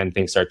mean when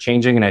things start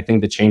changing. And I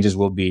think the changes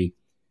we'll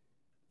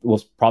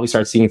probably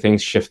start seeing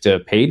things shift to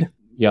paid.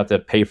 You have to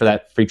pay for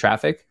that free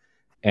traffic.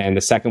 And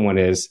the second one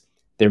is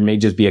there may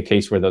just be a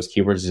case where those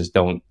keywords just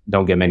don't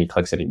get many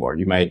clicks anymore.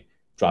 You might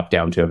drop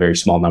down to a very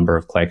small number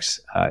of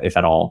clicks, if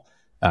at all,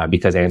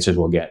 because questions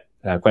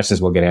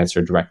will get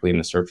answered directly in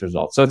the search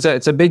results. So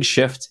it's a big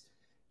shift.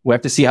 We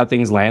have to see how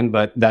things land,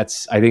 but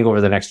that's, I think,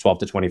 over the next 12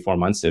 to 24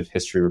 months, if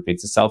history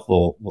repeats itself,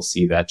 we'll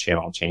see that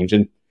channel change.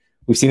 And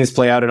we've seen this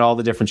play out in all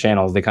the different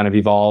channels. They kind of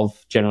evolve.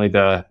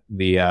 Generally,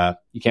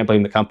 you can't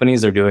blame the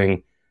companies. They're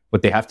doing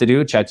what they have to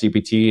do.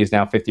 ChatGPT is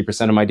now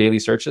 50% of my daily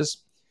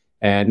searches,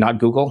 and not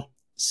Google.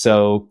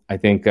 So I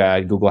think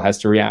Google has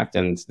to react,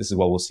 and this is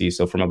what we'll see.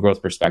 So from a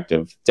growth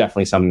perspective,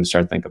 definitely something to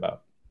start to think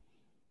about.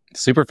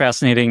 Super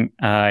fascinating.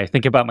 I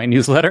think about my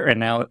newsletter, and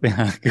now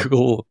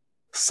Google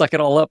suck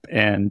it all up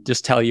and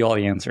just tell you all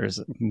the answers.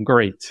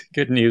 Great.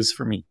 Good news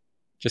for me.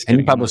 Just Any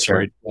kidding.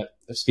 publisher.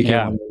 Speaking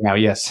Yeah. of now,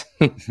 yes.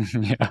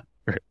 Yeah.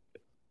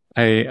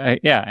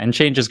 Yeah, and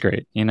change is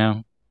great,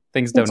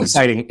 Things don't. It's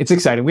exciting. It's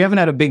exciting. We haven't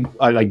had a big,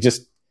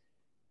 just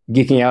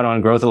geeking out on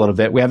growth a little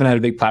bit. We haven't had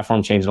a big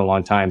platform change in a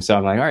long time. So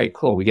I'm like, all right,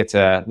 cool.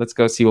 Let's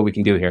go see what we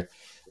can do here.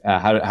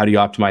 How do you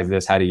optimize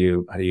this? How do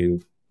you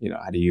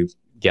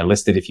get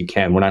listed if you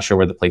can? We're not sure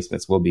where the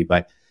placements will be,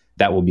 but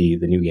that will be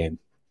the new game.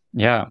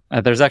 Yeah.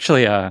 There's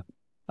actually a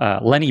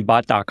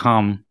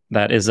lennybot.com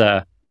that is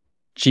a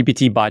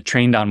GPT bot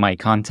trained on my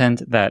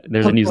content that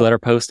there's a newsletter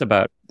post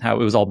about how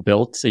it was all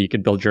built so you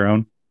could build your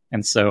own.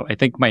 And so I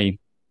think my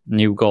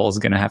new goal is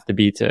going to have to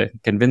be to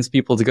convince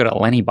people to go to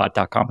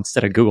lennybot.com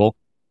instead of Google.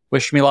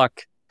 Wish me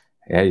luck.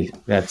 Yeah,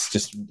 that's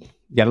just, you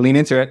got to lean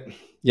into it.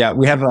 Yeah,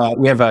 we have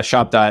a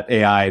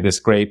shop.ai, this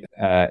great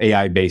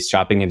AI-based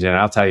shopping engine. And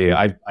I'll tell you,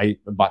 I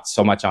bought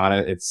so much on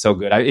it. It's so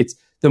good. It's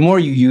the more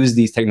you use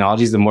these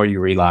technologies, the more you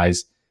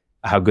realize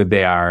how good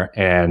they are,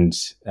 and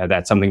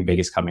that something big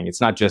is coming. It's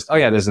not just, oh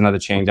yeah, there's another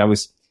change. I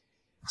was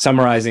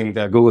summarizing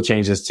the Google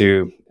changes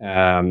to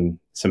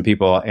some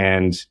people,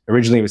 and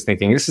originally was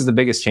thinking this is the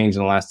biggest change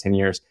in the last 10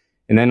 years.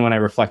 And then when I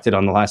reflected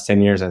on the last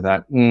 10 years, I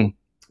thought,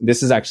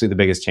 this is actually the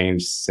biggest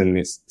change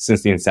since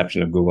the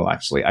inception of Google,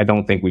 actually. I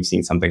don't think we've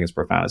seen something as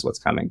profound as what's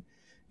coming,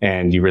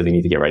 and you really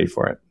need to get ready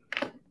for it.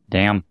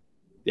 Damn.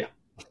 Yeah.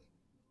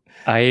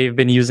 I've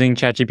been using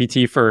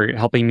ChatGPT for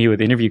helping me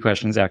with interview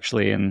questions,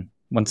 actually, and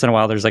once in a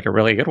while, there's like a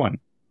really good one.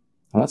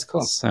 Oh, that's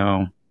cool.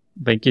 So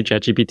thank you,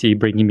 ChatGPT,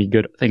 bringing me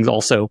good things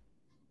also.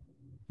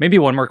 Maybe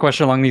one more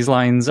question along these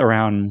lines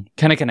around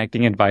kind of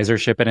connecting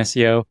advisorship and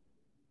SEO.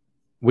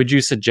 Would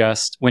you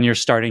suggest when you're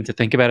starting to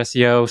think about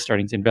SEO,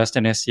 starting to invest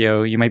in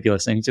SEO, you might be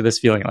listening to this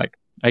feeling like,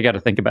 I got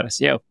to think about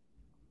SEO.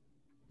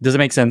 Does it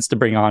make sense to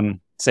bring on,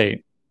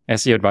 say,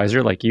 SEO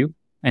advisor like you?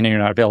 I know you're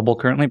not available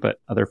currently,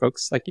 but other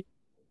folks like you,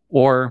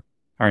 or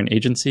are an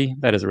agency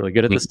that is really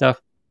good at this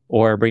stuff,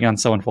 or bring on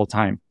someone full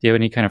time? Do you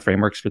have any kind of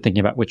frameworks for thinking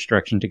about which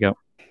direction to go?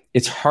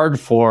 It's hard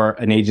for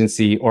an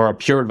agency or a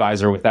pure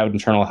advisor without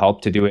internal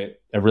help to do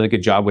it a really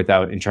good job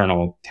without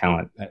internal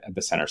talent at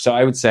the center. So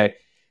I would say,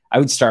 I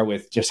would start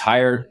with just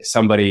hire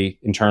somebody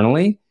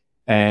internally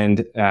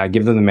and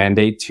give them the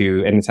mandate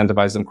to and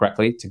incentivize them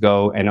correctly to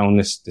go and own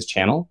this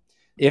channel.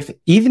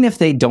 Even if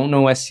they don't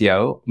know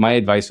SEO, my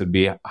advice would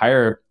be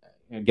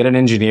get an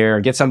engineer,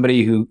 get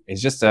somebody who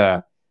is just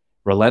a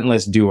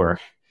relentless doer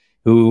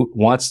who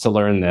wants to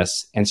learn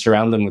this, and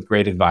surround them with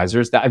great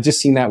advisors. I've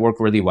just seen that work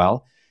really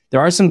well. There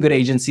are some good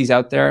agencies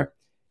out there.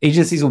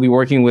 Agencies will be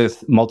working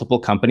with multiple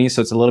companies,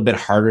 so it's a little bit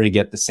harder to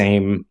get the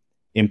same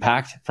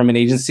impact from an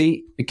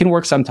agency. It can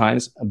work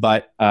sometimes,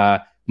 but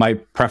my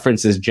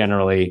preference is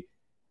generally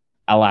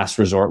a last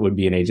resort would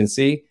be an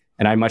agency.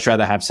 And I'd much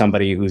rather have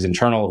somebody who's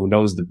internal, who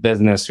knows the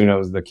business, who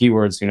knows the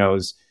keywords,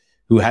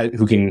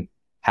 who can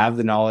have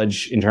the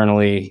knowledge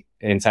internally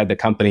inside the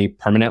company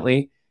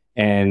permanently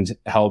and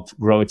help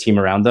grow a team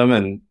around them,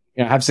 and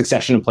have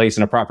succession in place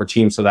and a proper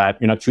team so that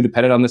you're not too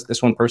dependent on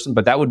this one person.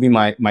 But that would be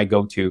my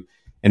go-to.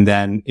 And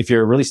then if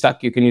you're really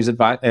stuck, you can use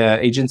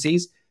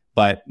agencies.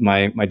 But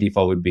my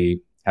default would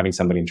be having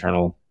somebody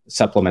internal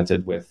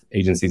supplemented with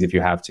agencies if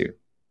you have to.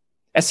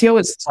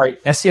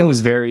 SEO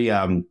is very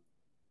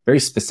very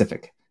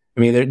specific. I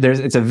mean,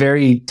 it's a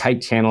very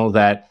tight channel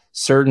that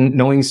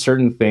knowing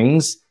certain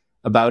things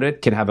about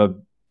it can have a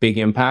big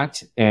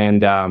impact.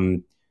 And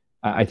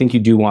I think you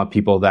do want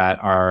people that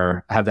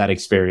have that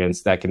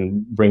experience that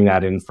can bring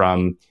that in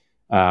from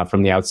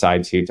the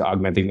outside to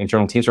augment the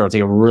internal teams, or it'll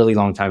take a really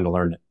long time to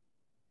learn it.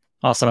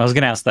 Awesome. I was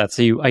going to ask that.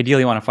 So you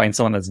ideally want to find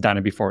someone that's done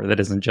it before, that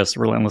isn't just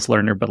a relentless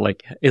learner, but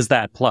is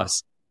that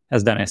plus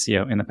has done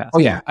SEO in the past? Oh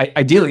yeah.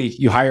 Ideally,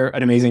 you hire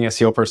an amazing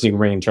SEO person you can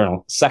bring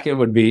internal. Second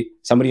would be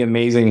somebody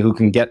amazing who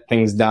can get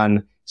things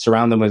done,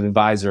 surround them with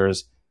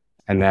advisors.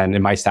 And then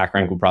in my stack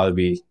rank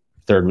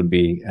third would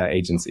be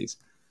agencies.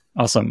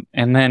 Awesome.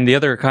 And then the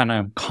other kind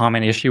of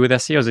common issue with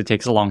SEO is it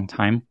takes a long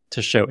time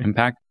to show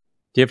impact.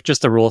 Do you have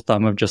just a rule of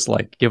thumb of just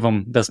give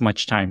them this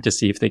much time to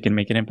see if they can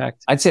make an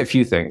impact? I'd say a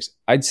few things.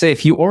 I'd say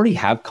if you already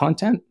have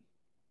content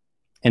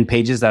and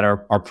pages that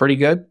are pretty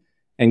good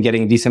and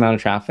getting a decent amount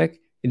of traffic,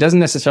 it doesn't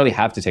necessarily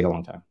have to take a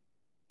long time.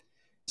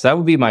 So that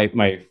would be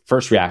my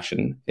first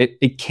reaction.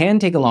 It can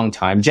take a long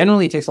time.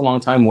 Generally, it takes a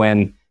long time when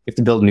you have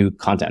to build new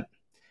content.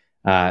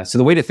 So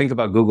the way to think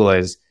about Google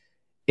is,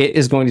 it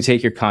is going to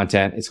take your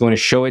content, it's going to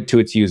show it to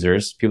its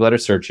users, people that are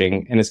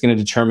searching, and it's going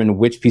to determine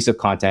which piece of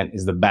content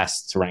is the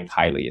best to rank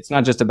highly. It's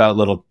not just about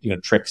little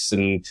tricks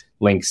and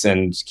links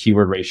and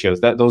keyword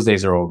ratios. Those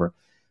days are over.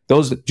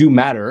 Those do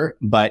matter,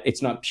 but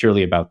it's not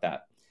purely about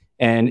that.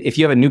 And if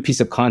you have a new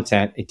piece of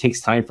content, it takes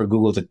time for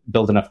Google to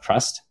build enough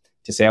trust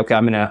to say, okay,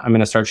 I'm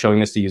gonna start showing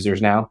this to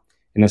users now,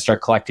 and then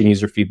start collecting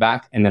user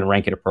feedback and then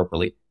rank it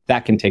appropriately.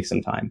 That can take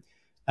some time.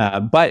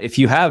 But if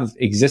you have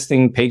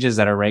existing pages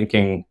that are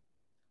ranking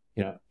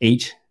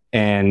 8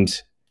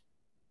 and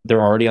they're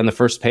already on the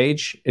first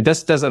page, it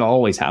just doesn't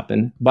always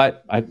happen,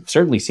 but I've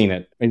certainly seen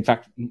it. In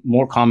fact,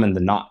 more common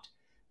than not,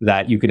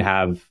 that you could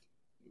have,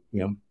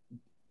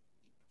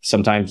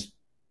 sometimes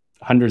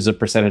hundreds of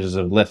percentages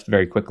of lift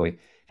very quickly.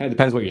 And it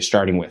depends what you're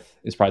starting with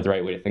is probably the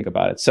right way to think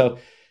about it. So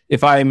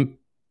if I'm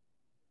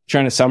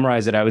trying to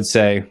summarize it, I would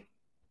say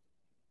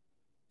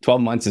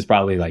 12 months is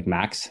probably like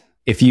max.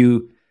 If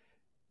you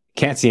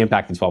can't see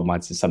impact in 12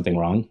 months, is something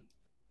wrong.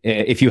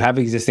 If you have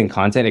existing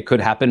content, it could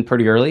happen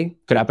pretty early.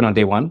 Could happen on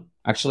day one.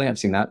 Actually, I've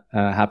seen that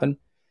happen.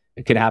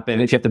 It could happen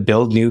if you have to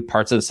build new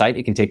parts of the site.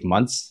 It can take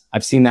months.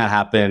 I've seen that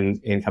happen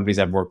in companies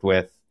I've worked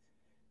with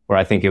where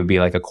I think it would be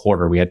like a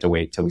quarter. We had to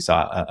wait till we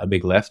saw a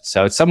big lift.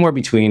 So it's somewhere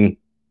between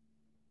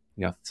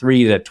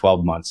 3 to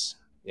 12 months.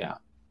 Yeah.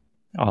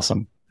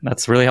 Awesome.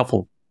 That's really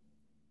helpful.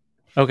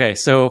 Okay.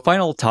 So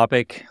final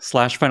topic /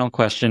 final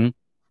question.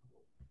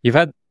 You've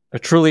had a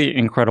truly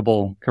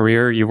incredible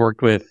career. You've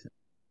worked with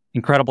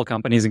incredible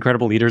companies,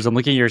 incredible leaders. I'm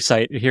looking at your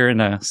site here in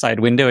a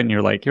side window and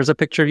you're like, here's a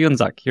picture of you and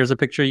Zuck. Here's a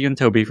picture of you and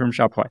Toby from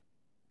Shopify.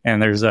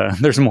 And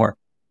there's more.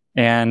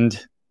 And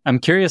I'm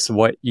curious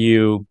what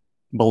you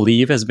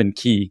believe has been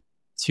key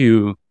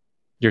to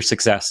your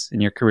success and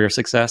your career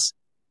success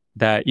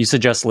that you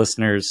suggest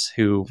listeners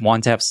who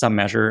want to have some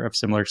measure of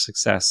similar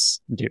success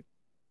do.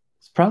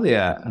 It's probably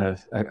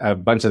a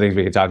bunch of things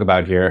we could talk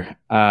about here.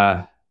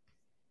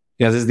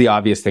 This is the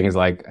obvious thing is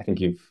like, I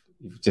think you've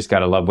just got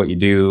to love what you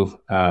do. You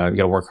got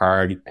to work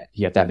hard.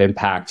 You have to have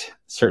impact.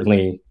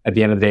 Certainly at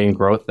the end of the day in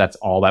growth, that's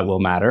all that will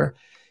matter.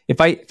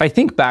 If I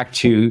think back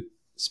to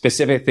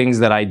specific things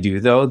that I do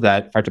though,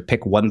 that if I have to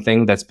pick one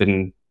thing that's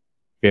been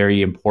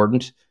very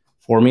important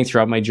for me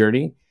throughout my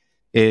journey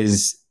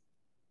is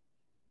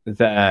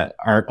the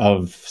art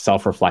of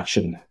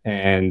self-reflection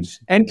and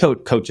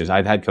coaches.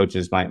 I've had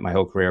coaches my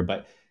whole career,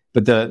 but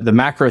the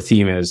macro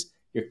theme is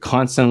you're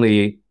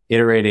constantly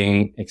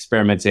iterating,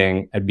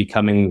 experimenting, and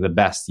becoming the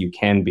best you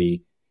can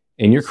be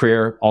in your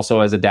career,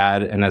 also as a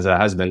dad and as a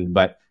husband,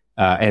 but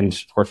and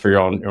of course for your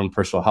own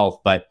personal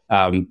health. But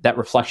that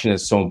reflection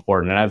is so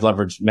important. And I've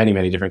leveraged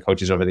many different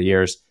coaches over the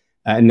years,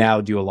 and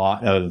now do a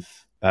lot of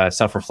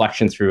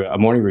self-reflection through a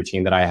morning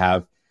routine that I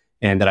have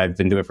and that I've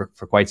been doing for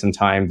quite some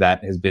time.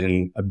 That has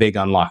been a big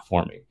unlock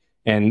for me.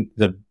 And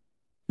the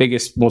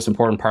biggest, most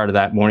important part of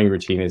that morning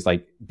routine is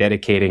like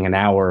dedicating an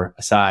hour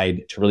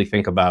aside to really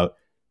think about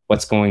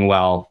what's going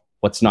well,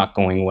 what's not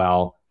going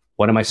well,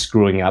 what am I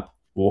screwing up?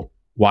 Well,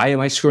 why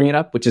am I screwing it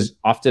up? Which is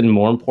often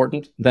more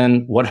important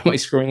than what am I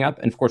screwing up?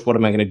 And of course, what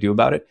am I going to do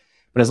about it?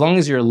 But as long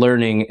as you're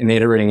learning and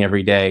iterating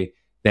every day,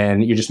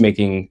 then you're just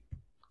making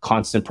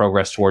constant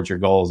progress towards your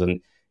goals. And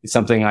it's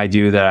something I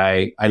do that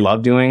I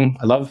love doing.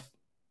 I love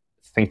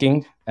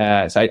thinking.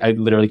 So I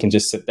literally can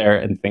just sit there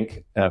and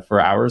think for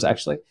hours,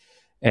 actually.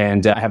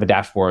 And I have a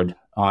dashboard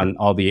on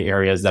all the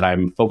areas that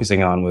I'm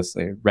focusing on with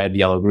red,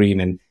 yellow,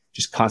 green, and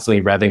just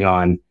constantly revving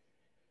on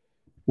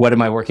what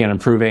am I working on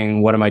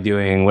improving? What am I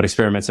doing? What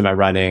experiments am I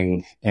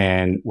running?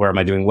 And where am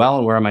I doing well?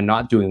 And where am I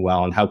not doing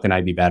well? And how can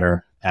I be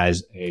better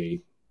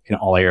in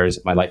all areas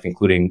of my life,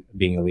 including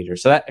being a leader?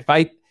 So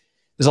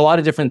there's a lot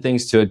of different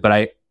things to it, but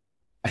I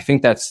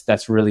think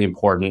that's really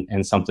important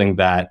and something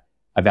that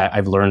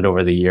I've learned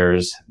over the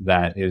years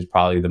that is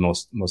probably the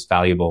most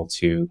valuable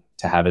to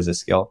have as a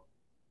skill.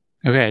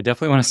 Okay, I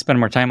definitely want to spend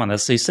more time on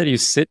this. So you said you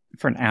sit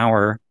for an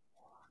hour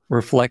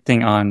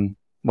reflecting on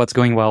what's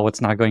going well,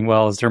 what's not going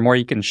well. Is there more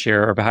you can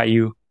share about how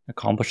you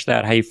accomplish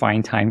that, how you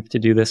find time to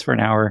do this for an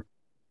hour?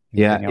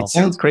 Yeah, it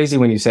sounds crazy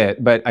when you say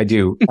it, but I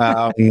do.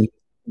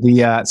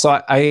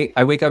 So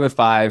I wake up at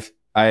 5.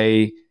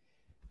 I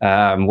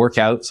work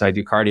out. So I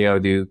do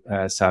cardio, do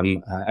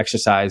some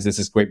exercise. There's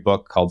this great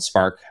book called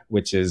Spark,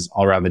 which is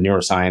all around the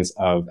neuroscience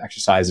of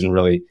exercise, and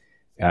really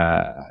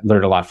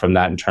learned a lot from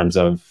that in terms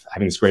of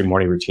having this great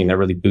morning routine that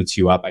really boots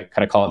you up. I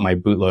kind of call it my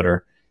bootloader.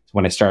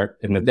 When I start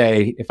in the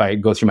day, if I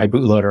go through my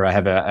bootloader, I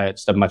have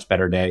just a much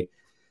better day.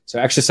 So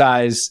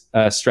exercise,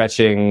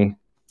 stretching,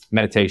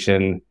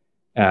 meditation,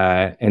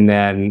 and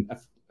then I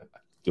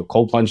do a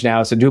cold plunge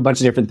now. So do a bunch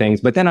of different things.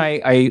 But then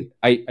I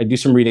do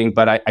some reading,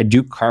 but I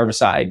do carve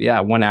aside,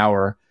 1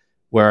 hour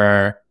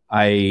where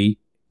I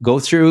go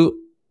through,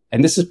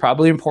 and this is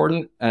probably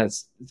important.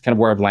 It's kind of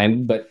where I've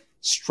landed, but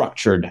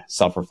structured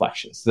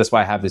self-reflection. So that's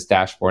why I have this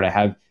dashboard. I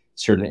have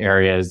certain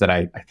areas that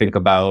I think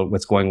about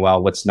what's going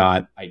well, what's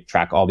not. I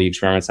track all the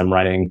experiments I'm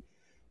running,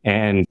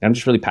 and I'm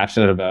just really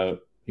passionate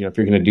about, if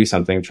you're going to do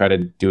something, try to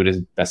do it as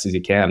best as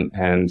you can.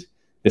 And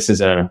this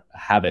is a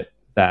habit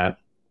that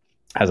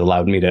has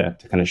allowed me to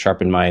kind of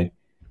sharpen my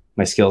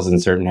skills in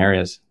certain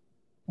areas.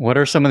 What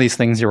are some of these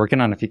things you're working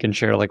on? If you can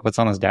share, like what's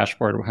on this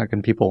dashboard, how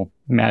can people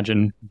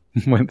imagine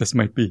what this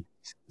might be?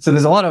 So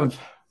there's a lot of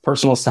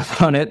personal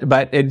stuff on it,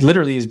 but it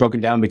literally is broken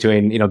down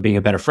between, being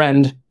a better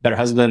friend, better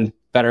husband,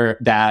 better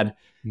dad,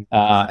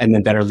 and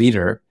then better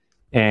leader.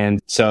 And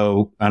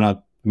so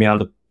on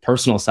the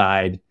personal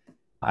side,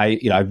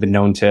 I've been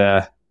known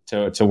to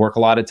work a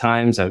lot of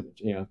times.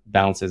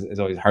 Balance is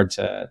always hard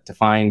to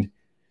find.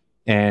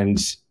 And,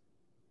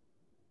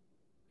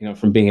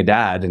 from being a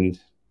dad and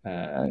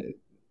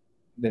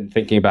then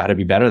thinking about how to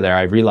be better there,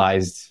 I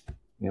realized,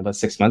 about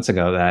 6 months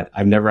ago that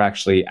I've never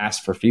actually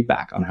asked for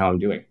feedback on how I'm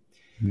doing.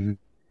 Mm-hmm.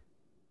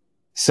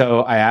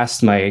 So I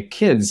asked my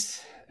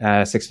kids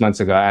 6 months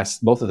ago, I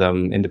asked both of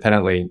them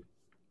independently,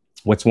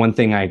 what's one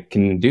thing I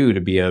can do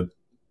to be to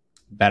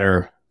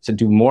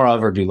do more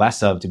of or do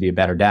less of to be a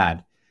better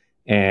dad?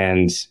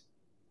 And,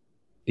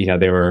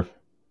 they were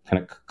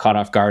kind of caught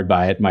off guard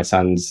by it. My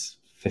son's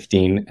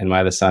 15 and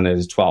my other son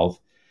is 12.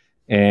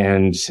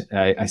 And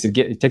I said,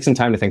 take some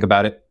time to think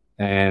about it.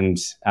 And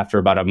after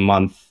about a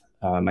month,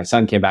 my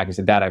son came back and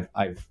said, Dad,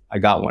 I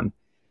got one.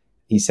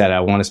 He said,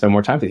 I want to spend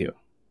more time with you.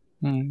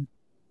 Mm.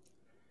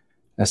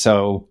 And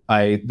so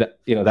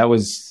that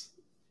was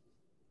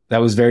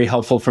very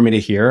helpful for me to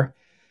hear.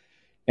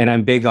 And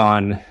I'm big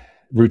on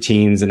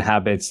routines and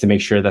habits to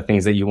make sure that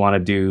things that you want to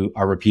do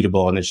are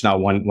repeatable and it's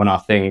not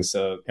one-off things.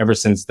 So ever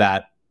since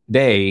that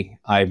day,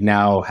 I've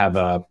now have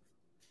a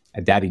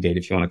daddy date,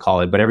 if you want to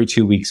call it. But every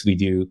 2 weeks we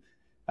do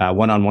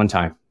one-on-one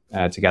time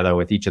together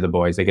with each of the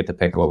boys. They get to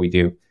pick what we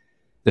do.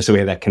 This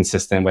way that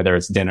consistent, whether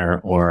it's dinner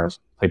or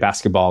play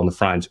basketball in the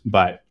front.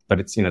 But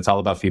it's it's all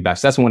about feedback.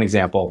 So that's one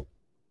example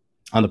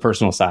on the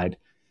personal side.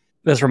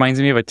 This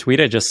reminds me of a tweet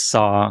I just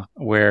saw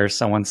where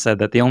someone said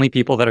that the only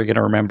people that are going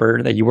to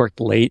remember that you worked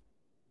late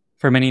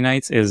for many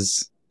nights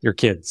is your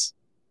kids.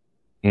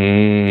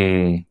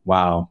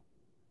 Wow.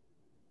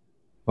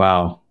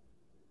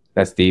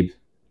 That's deep.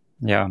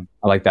 Yeah.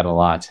 I like that a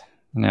lot.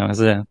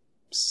 As a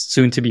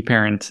soon-to-be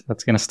parent,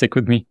 that's going to stick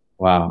with me.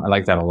 Wow. I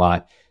like that a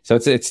lot. So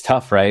it's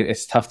tough, right?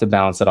 It's tough to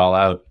balance it all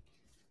out.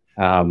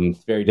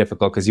 It's very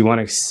difficult because you want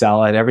to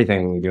excel at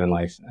everything you do in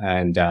life.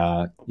 And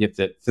you have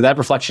to, so that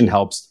reflection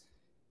helps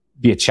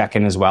be a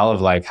check-in as well of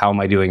like, how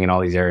am I doing in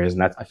all these areas?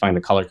 And I find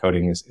the color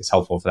coding is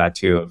helpful for that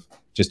too, of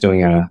just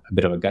doing a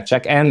bit of a gut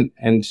check and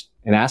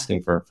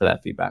asking for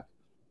that feedback.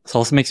 This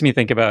also makes me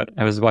think about,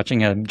 I was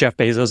watching a Jeff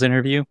Bezos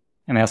interview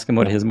and asked him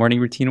what his morning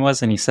routine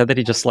was. And he said that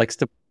he just likes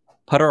to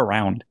putter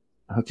around.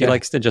 Okay. He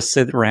likes to just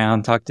sit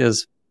around, talk to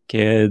his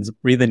kids,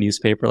 read the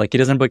newspaper. Like he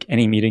doesn't book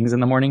any meetings in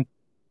the morning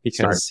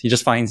because he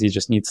just finds he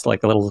just needs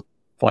like a little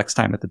flex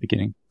time at the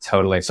beginning.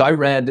 Totally. So I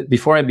read,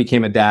 before I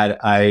became a dad,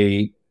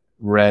 I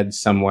read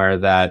somewhere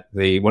that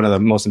one of the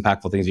most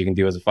impactful things you can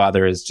do as a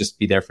father is just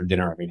be there for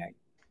dinner every night.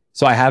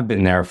 So I have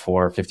been there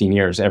for 15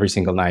 years, every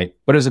single night.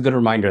 But as a good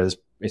reminder,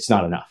 it's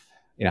not enough.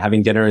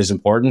 Having dinner is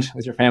important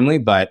with your family,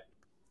 but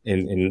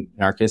in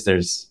our case,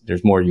 there's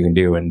more you can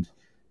do. And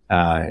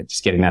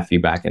just getting that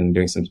feedback and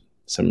doing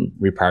some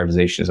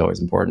reprioritization is always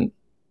important.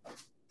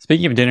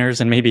 Speaking of dinners,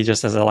 and maybe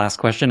just as a last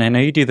question, I know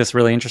you do this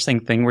really interesting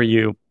thing where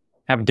you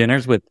have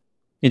dinners with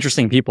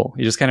interesting people.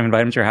 You just kind of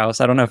invite them to your house.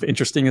 I don't know if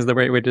interesting is the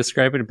right way to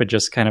describe it, but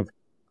just kind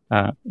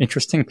of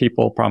interesting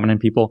people,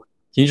 prominent people.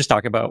 Can you just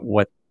talk about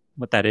what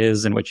that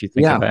is and what you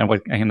think about and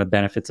what the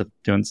benefits of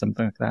doing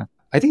something like that?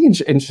 I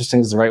think interesting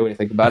is the right way to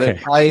think about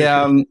it.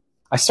 I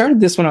started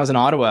this when I was in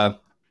Ottawa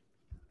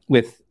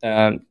with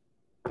a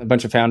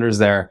bunch of founders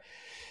there.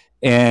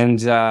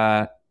 And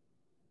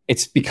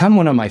it's become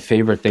one of my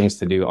favorite things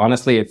to do.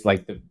 Honestly, it's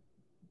like the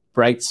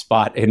bright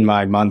spot in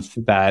my month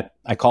that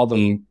I call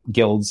them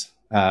guilds.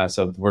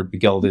 So the word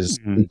guild is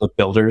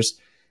builders.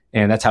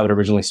 And that's how it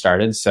originally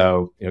started.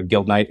 So,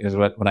 guild night is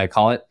what I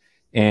call it.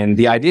 And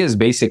the idea is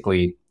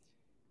basically,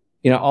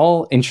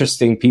 all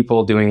interesting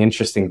people doing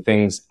interesting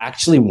things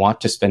actually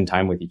want to spend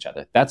time with each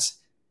other. That's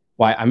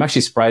why I'm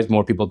actually surprised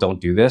more people don't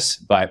do this,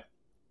 but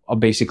I'll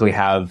basically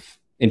have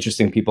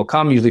interesting people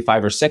come, usually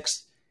 5 or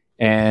 6,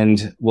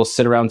 and we'll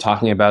sit around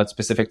talking about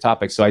specific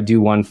topics. So I do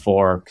one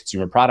for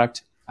consumer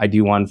product. I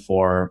do one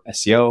for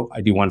SEO. I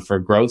do one for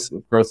growth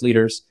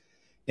leaders,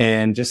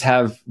 and just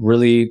have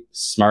really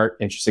smart,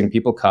 interesting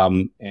people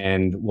come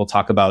and we'll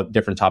talk about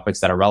different topics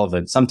that are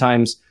relevant.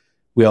 Sometimes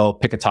we'll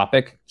pick a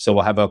topic. So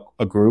we'll have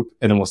a group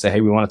and then we'll say, hey,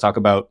 we want to talk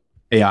about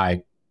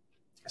AI.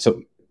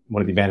 So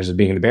one of the advantages of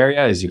being in the Bay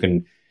Area is you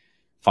can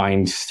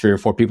find 3 or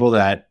 4 people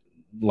that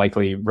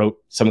likely wrote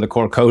some of the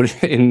core code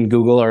in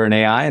Google or in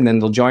AI, and then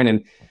they'll join.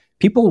 And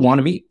people want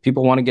to meet.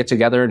 People want to get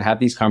together and have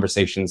these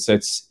conversations. So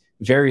it's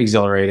very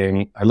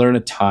exhilarating. I learn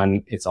a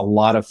ton. It's a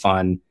lot of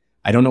fun.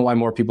 I don't know why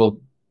more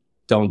people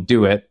don't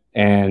do it.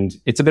 And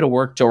it's a bit of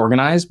work to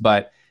organize,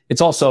 but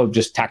it's also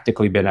just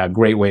tactically been a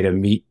great way to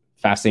meet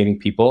fascinating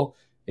people.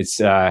 It's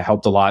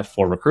helped a lot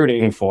for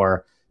recruiting,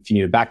 for if you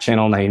need a back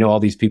channel. Now you know all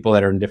these people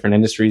that are in different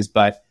industries,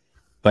 but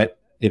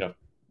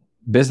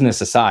business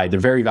aside, they're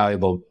very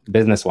valuable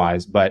business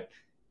wise, but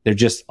they're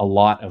just a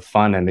lot of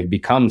fun and they've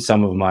become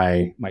some of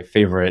my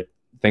favorite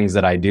things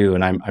that I do.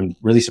 And I'm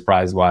really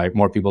surprised why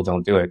more people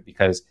don't do it,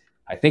 because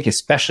I think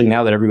especially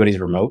now that everybody's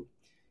remote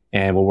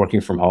and we're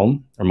working from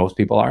home, or most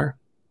people are,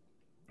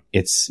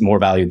 it's more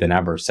valued than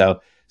ever.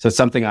 So it's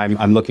something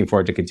I'm looking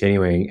forward to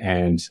continuing,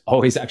 and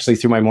always actually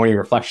through my morning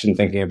reflection,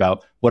 thinking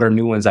about what are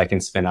new ones I can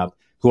spin up,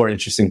 who are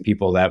interesting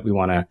people that we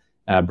want to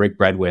break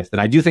bread with.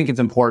 And I do think it's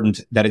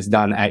important that it's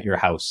done at your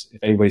house.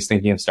 If anybody's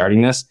thinking of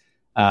starting this,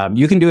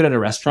 you can do it at a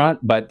restaurant,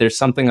 but there's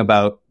something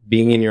about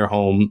being in your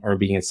home or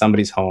being in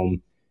somebody's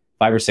home,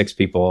 5 or 6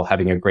 people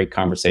having a great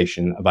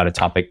conversation about a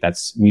topic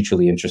that's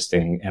mutually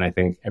interesting. And I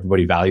think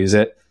everybody values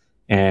it,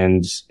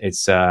 and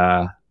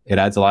it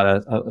adds a lot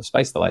of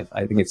spice to life.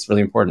 I think it's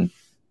really important.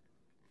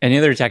 Any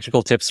other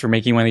tactical tips for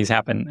making one of these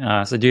happen?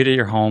 So do it at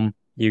your home.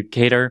 You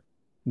cater?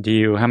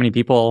 How many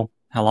people?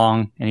 How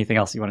long? Anything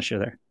else you want to share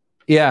there?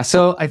 Yeah.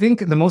 So I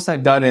think the most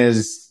I've done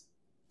is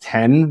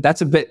 10.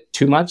 That's a bit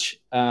too much.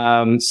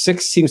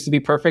 6 seems to be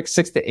perfect.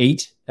 6 to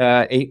 8,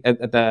 8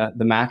 at the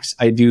max.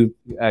 I do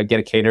get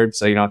it catered,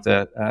 so you don't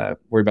have to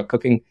worry about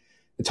cooking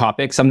the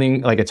topic.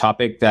 Something like a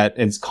topic that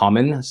is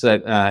common, so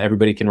that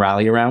everybody can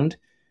rally around.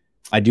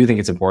 I do think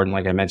it's important,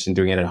 like I mentioned,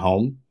 doing it at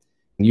home.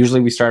 Usually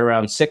we start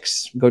around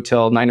 6, go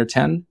till 9 or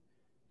 10,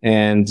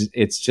 and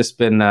it's just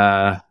been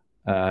a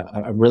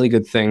really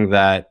good thing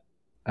that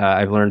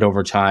I've learned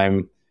over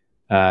time.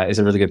 Is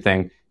a really good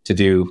thing to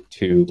do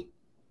to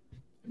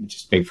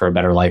just make for a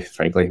better life,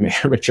 frankly,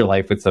 make a richer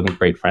life with some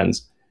great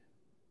friends.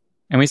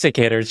 And we say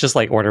cater, it's just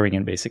like ordering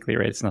in, basically,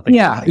 right? It's nothing.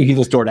 Yeah, you can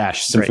just DoorDash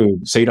some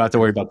food, so you don't have to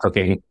worry about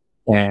cooking.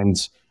 And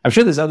I'm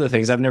sure there's other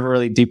things. I've never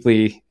really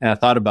deeply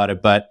thought about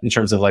it, but in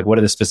terms of like what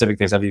are the specific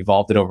things, I've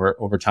evolved it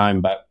over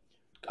time. But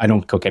I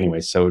don't cook anyway,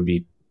 so it would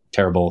be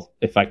terrible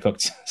if I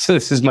cooked. So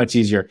this is much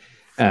easier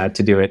to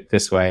do it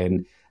this way.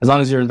 And as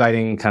long as you're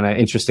inviting kind of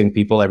interesting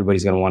people,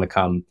 everybody's going to want to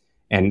come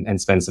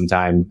and spend some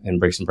time and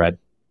break some bread.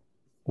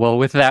 Well,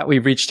 with that,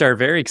 we've reached our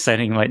very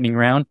exciting lightning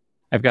round.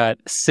 I've got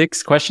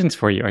 6 questions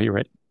for you. Are you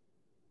ready?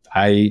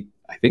 I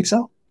think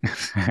so.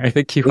 I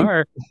think you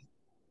are.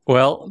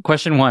 Well,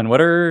 question 1, what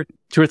are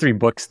 2 or 3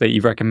 books that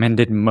you've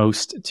recommended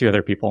most to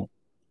other people?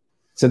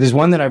 So there's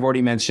one that I've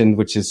already mentioned,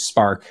 which is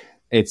Spark.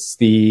 It's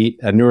the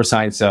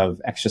neuroscience of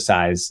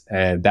exercise.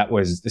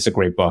 This is a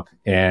great book.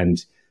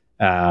 And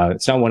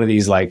it's not one of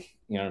these like,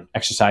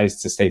 exercise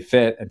to stay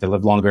fit and to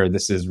live longer.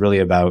 This is really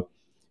about,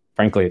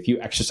 frankly, if you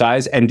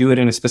exercise and do it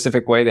in a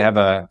specific way, they have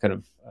a kind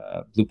of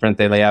blueprint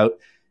they lay out.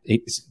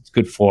 It's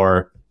good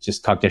for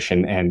just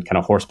cognition and kind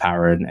of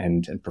horsepower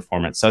and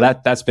performance. So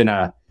that's been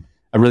a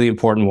really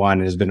important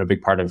one. It has been a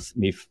big part of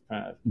me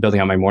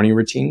building on my morning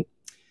routine.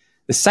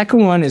 The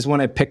second one is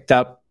one I picked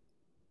up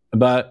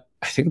about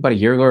a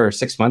year ago or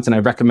 6 months, and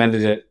I've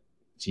recommended it.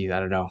 I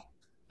don't know,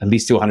 at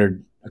least to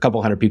a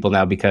couple hundred people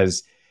now,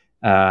 because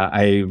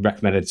I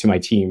recommended it to my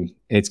team.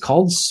 It's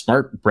called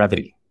Smart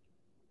Brevity.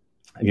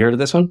 Have you heard of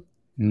this one?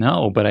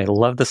 No, but I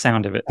love the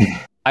sound of it.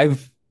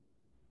 I've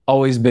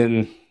always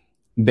been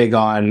big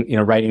on,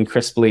 writing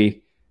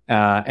crisply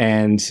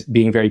and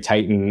being very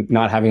tight and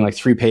not having like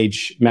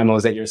 3-page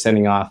memos that you're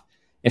sending off,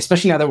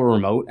 especially now that we're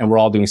remote and we're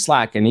all doing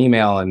Slack and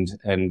email and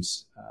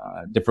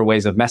different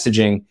ways of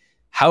messaging.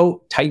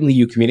 How tightly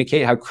you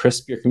communicate, how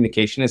crisp your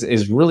communication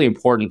is really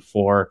important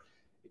for,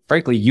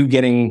 frankly, you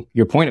getting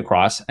your point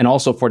across, and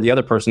also for the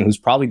other person who's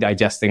probably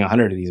digesting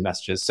 100 of these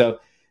messages. So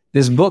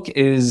this book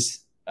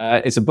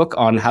it's a book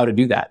on how to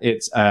do that.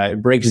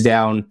 It breaks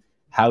down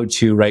how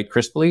to write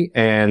crisply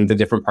and the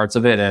different parts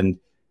of it. And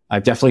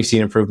I've definitely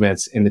seen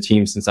improvements in the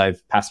team since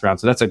I've passed around.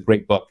 So that's a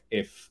great book,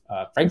 if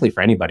frankly,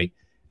 for anybody,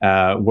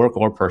 work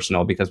or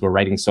personal, because we're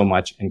writing so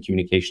much and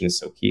communication is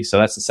so key. So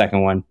that's the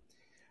second one.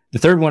 The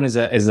third one is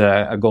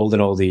a golden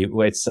oldie.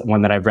 It's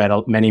one that I've read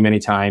many, many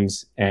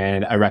times,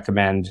 and I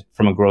recommend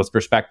from a growth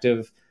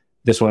perspective.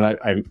 This one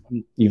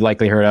you've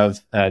likely heard of.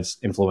 It's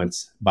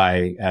Influence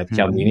by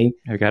Cialdini.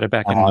 I've got it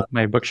back in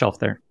my bookshelf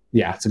there.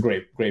 Yeah, it's a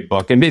great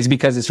book. And it's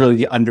because it's really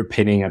the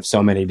underpinning of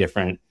so many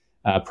different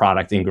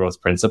product and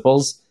growth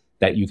principles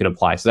that you can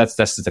apply. So that's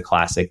just a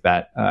classic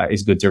that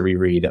is good to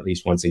reread at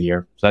least once a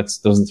year. So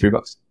those are the 3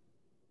 books.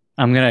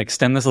 I'm going to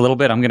extend this a little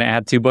bit. I'm going to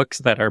add 2 books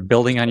that are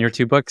building on your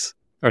 2 books.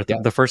 Or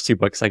the first 2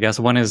 books, I guess.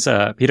 One is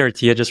Peter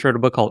Attia just wrote a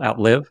book called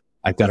Outlive.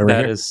 I've got it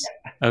right here.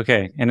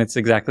 Okay. And it's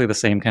exactly the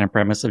same kind of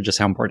premise of just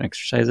how important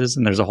exercise is.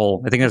 And I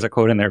think there's a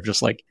quote in there of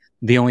just like,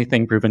 the only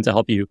thing proven to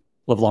help you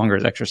live longer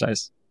is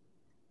exercise.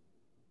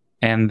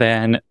 And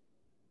then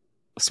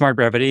Smart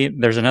Brevity,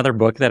 there's another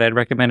book that I'd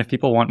recommend if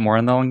people want more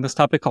on this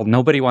topic called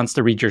Nobody Wants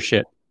to Read Your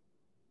Shit.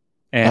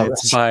 And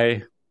it's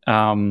by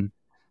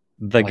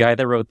the guy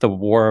that wrote The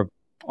War of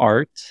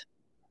Art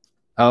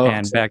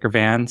and Backer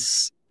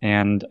Vance.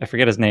 And I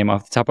forget his name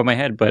off the top of my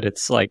head, but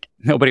it's like,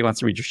 nobody wants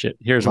to read your shit.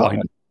 Here's why.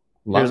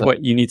 Here's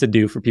what you need to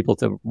do for people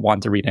to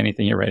want to read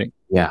anything you're writing.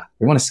 Yeah.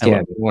 They want to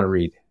scan. They want to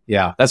read.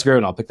 Yeah. That's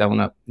great. I'll pick that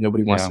one up.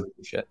 Nobody wants to read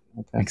your shit.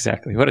 Okay.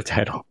 Exactly. What a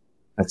title.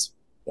 That's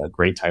a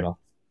great title.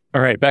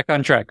 All right. Back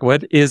on track.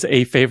 What is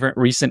a favorite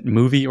recent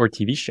movie or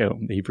TV show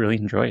that you've really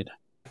enjoyed?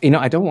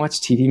 I don't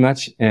watch TV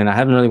much, and I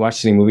haven't really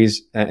watched any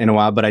movies in a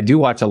while, but I do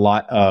watch a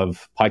lot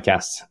of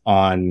podcasts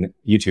on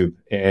YouTube.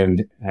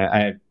 And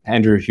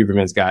Andrew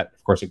Huberman's got,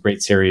 of course, a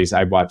great series.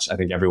 I watch, I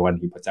think, everyone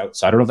he puts out.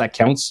 So I don't know if that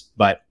counts,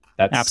 but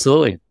that's...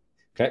 Absolutely.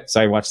 Okay,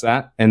 so I watch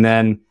that. And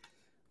then,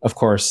 of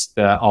course,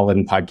 the All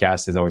In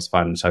podcast is always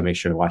fun. So I make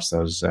sure to watch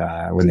those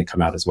when they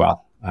come out as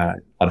well. A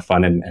lot of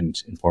fun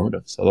and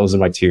informative. So those are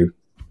my 2,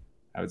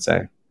 I would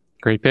say.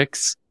 Great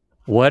picks.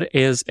 What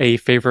is a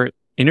favorite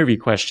interview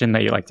question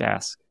that you like to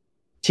ask?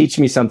 Teach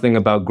me something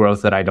about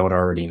growth that I don't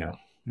already know.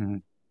 Mm-hmm.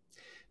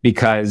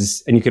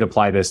 Because, and you could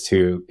apply this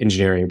to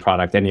engineering,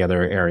 product, any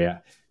other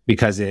area,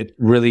 because it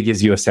really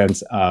gives you a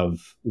sense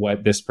of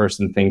what this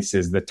person thinks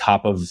is the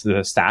top of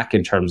the stack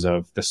in terms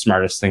of the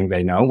smartest thing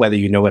they know. Whether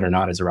you know it or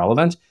not is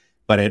irrelevant,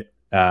 but it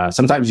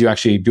sometimes you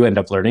actually do end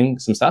up learning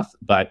some stuff,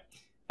 but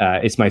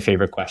it's my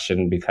favorite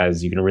question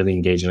because you can really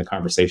engage in a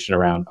conversation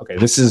around, okay,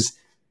 this is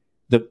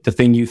the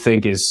thing you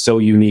think is so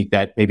unique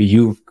that maybe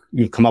you've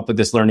come up with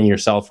this learning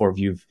yourself, or if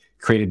you've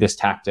created this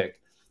tactic,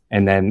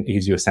 and then it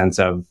gives you a sense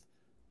of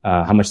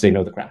how much they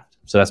know the craft.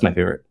 So that's my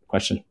favorite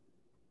question.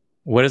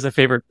 What is a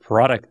favorite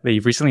product that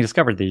you've recently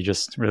discovered that you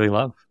just really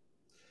love?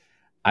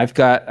 I've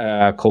got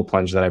a cold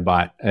plunge that I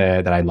bought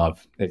that I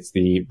love. It's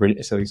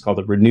called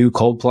the Renew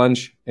Cold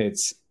Plunge.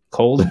 It's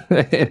cold,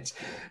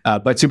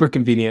 but super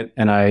convenient,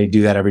 and I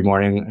do that every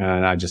morning,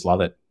 and I just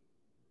love it.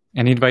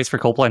 Any advice for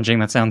cold plunging?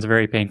 That sounds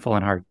very painful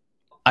and hard.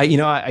 I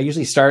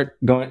usually start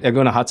I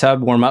go in a hot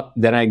tub, warm up,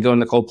 then I go in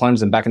the cold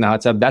plunge, and back in the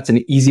hot tub. That's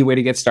an easy way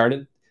to get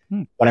started.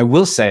 But I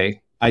will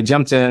say, I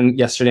jumped in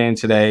yesterday and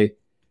today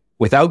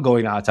without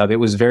going to the hot tub. It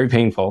was very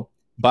painful,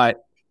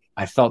 but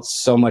I felt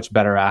so much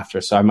better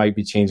after. So I might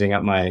be changing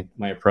up my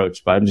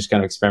approach, but I'm just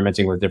kind of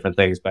experimenting with different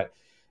things. But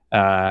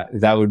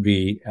that would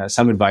be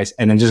some advice.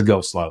 And then just go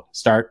slow.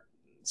 Start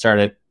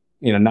it,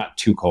 not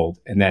too cold,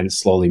 and then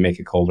slowly make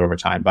it colder over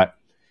time. But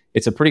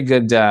it's a pretty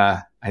good,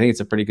 I think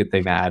it's a pretty good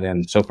thing to add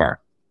in so far.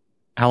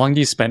 How long do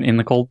you spend in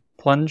the cold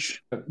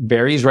plunge?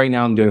 Varies. Right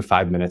now I'm doing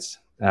 5 minutes.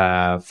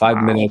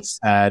 5 minutes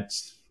at,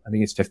 I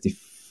think it's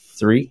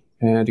 53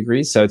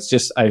 degrees. So it's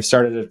just, I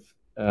started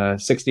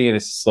at 60 and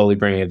it's slowly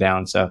bringing it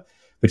down. So,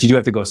 but you do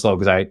have to go slow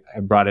because I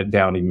brought it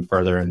down even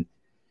further and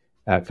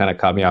kind of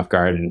caught me off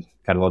guard and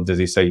got a little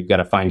dizzy. So you've got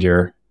to find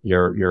your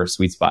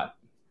sweet spot.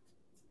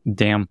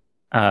 Damn.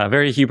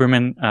 Very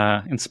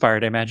Huberman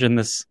inspired, I imagine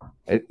this.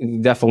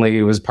 It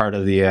definitely was part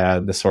of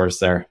the source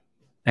there.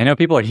 I know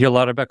people hear a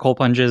lot about cold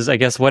plunges. I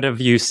guess, what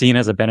have you seen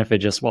as a benefit,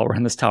 just while we're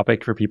on this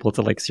topic, for people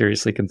to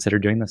seriously consider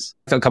doing this?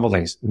 So a couple of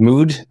things.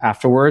 Mood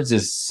afterwards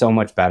is so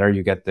much better.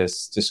 You get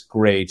this just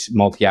great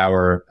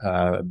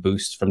multi-hour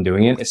boost from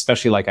doing it,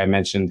 especially like I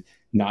mentioned,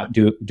 not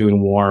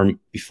doing warm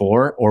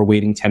before or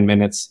waiting 10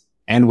 minutes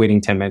and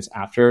waiting 10 minutes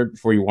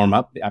before you warm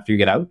up, after you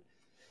get out.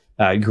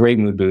 Great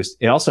mood boost.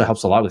 It also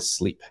helps a lot with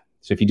sleep.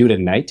 So if you do it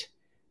at night,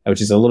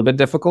 which is a little bit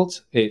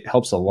difficult, it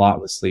helps a lot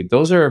with sleep.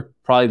 Those are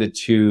probably the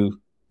two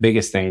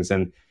biggest things.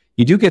 And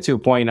you do get to a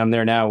point, I'm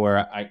there now, where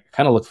I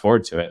kind of look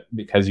forward to it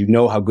because you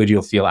know how good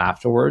you'll feel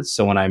afterwards.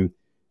 So when I'm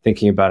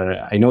thinking about it,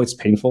 I know it's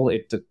painful.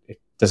 It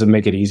doesn't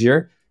make it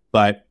easier,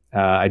 but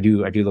I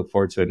do look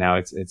forward to it now.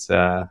 It's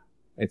a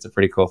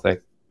pretty cool thing.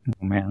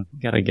 Oh man,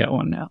 gotta get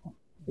one now.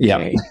 Yeah.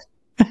 Okay.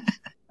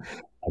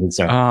 I think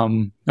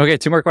so. Okay,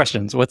 2 more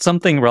questions. What's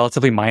something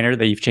relatively minor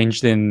that you've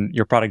changed in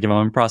your product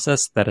development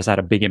process that has had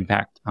a big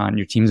impact on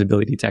your team's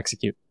ability to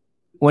execute?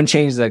 One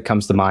change that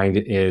comes to mind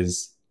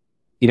is,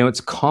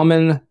 it's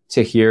common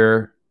to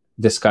hear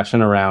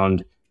discussion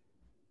around,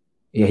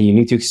 you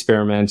need to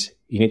experiment,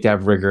 you need to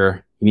have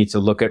rigor, you need to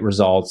look at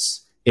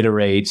results,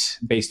 iterate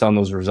based on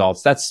those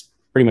results. That's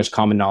pretty much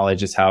common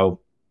knowledge. Is how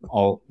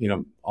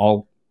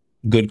all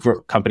good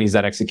companies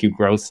that execute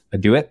growth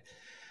do it.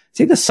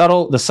 See, the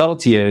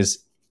subtlety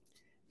is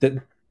that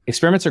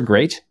experiments are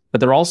great, but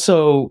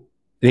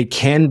they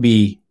can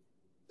be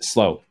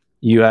slow.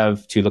 You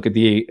have to look at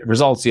the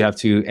results. You have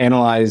to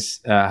analyze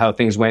how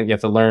things went. You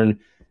have to learn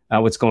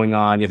what's going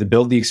on. You have to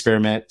build the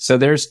experiment. So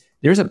there's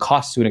a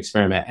cost to an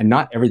experiment, and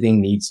not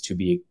everything needs to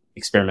be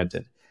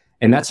experimented.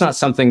 And that's not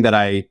something that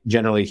I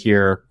generally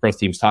hear growth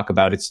teams talk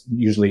about. It's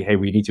usually, hey,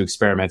 we need to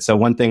experiment. So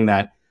one thing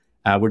that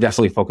we're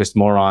definitely focused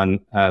more on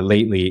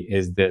lately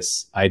is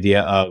this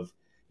idea of,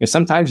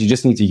 sometimes you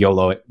just need to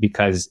YOLO it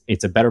because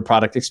it's a better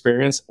product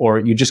experience, or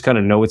you just kind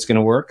of know it's going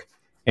to work.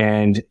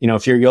 And,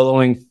 if you're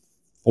YOLOing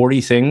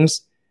 40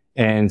 things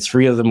and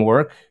 3 of them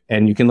work,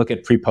 and you can look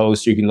at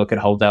pre-post, you can look at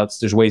holdouts.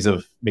 There's ways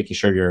of making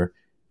sure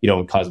you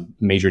don't cause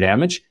major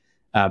damage.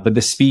 But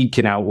the speed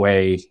can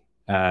outweigh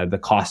the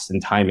cost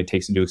and time it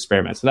takes to do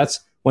experiments. So that's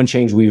one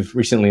change we've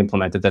recently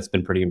implemented that's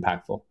been pretty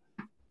impactful.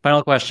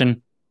 Final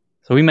question.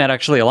 So we met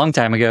actually a long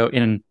time ago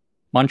in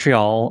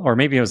Montreal, or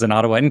maybe it was in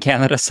Ottawa, in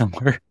Canada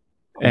somewhere.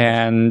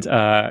 And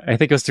I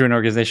think it was through an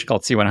organization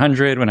called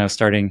C100 when I was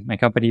starting my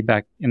company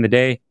back in the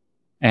day.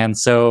 And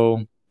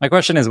so my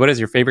question is, what is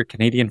your favorite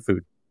Canadian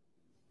food?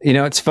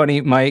 It's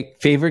funny. My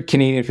favorite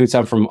Canadian foods,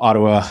 I'm from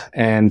Ottawa,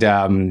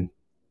 and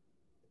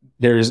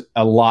there's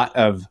a lot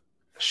of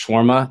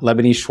shawarma,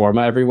 Lebanese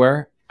shawarma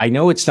everywhere. I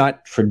know it's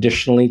not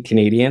traditionally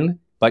Canadian,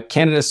 but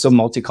Canada is so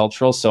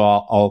multicultural, so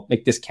I'll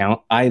make this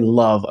count. I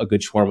love a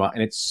good shawarma,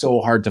 and it's so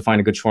hard to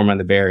find a good shawarma in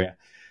the Bay Area.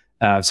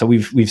 So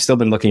we've still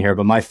been looking here,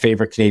 but my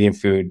favorite Canadian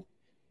food,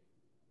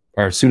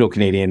 or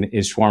pseudo-Canadian,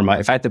 is shawarma.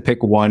 If I had to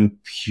pick one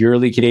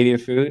purely Canadian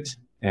food,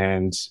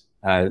 and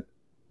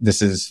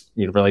this is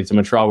related to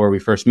Montreal where we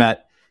first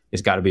met,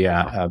 it's got to be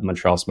a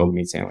Montreal smoked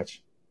meat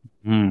sandwich.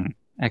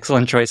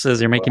 Excellent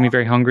choices. You're making me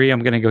very hungry. I'm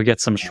going to go get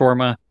some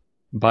shawarma,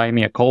 buy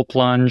me a cold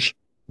plunge.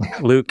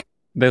 Luc,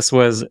 this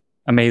was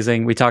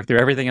amazing. We talked through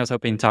everything I was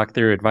hoping to talk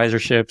through: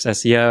 advisorships,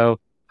 SEO,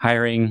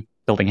 hiring,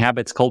 building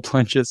habits, cold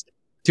plunges.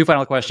 2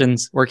 final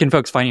questions. Where can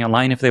folks find you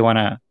online if they want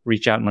to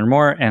reach out and learn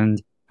more?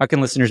 And how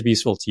can listeners be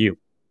useful to you?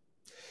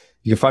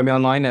 You can find me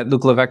online at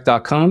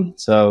luclevesque.com.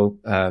 So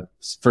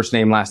first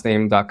name, last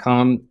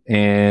name.com.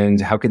 And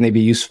how can they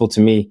be useful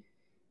to me?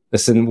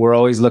 listen, we're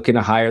always looking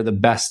to hire the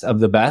best of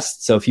the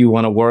best. So if you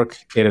want to work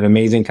in an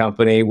amazing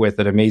company with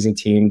an amazing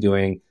team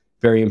doing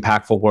very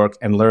impactful work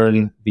and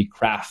learn the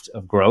craft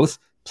of growth,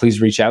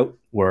 please reach out.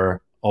 We're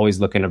always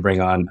looking to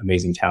bring on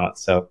amazing talent.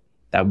 So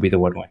that would be the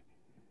one way.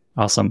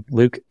 Awesome.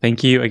 Luc,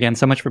 thank you again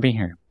so much for being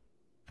here.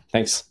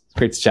 Thanks. It's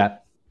great to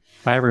chat.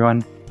 Bye,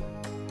 everyone.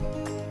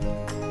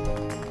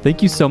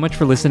 Thank you so much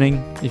for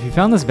listening. If you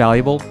found this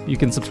valuable, you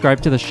can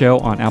subscribe to the show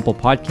on Apple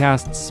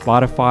Podcasts,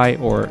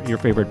 Spotify, or your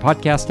favorite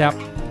podcast app.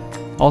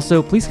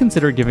 Also, please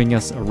consider giving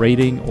us a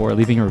rating or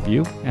leaving a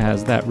review,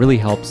 as that really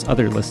helps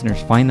other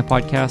listeners find the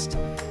podcast.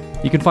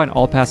 You can find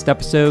all past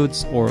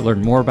episodes or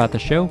learn more about the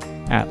show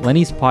at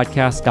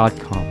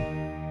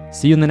lennyspodcast.com.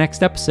 See you in the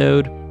next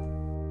episode.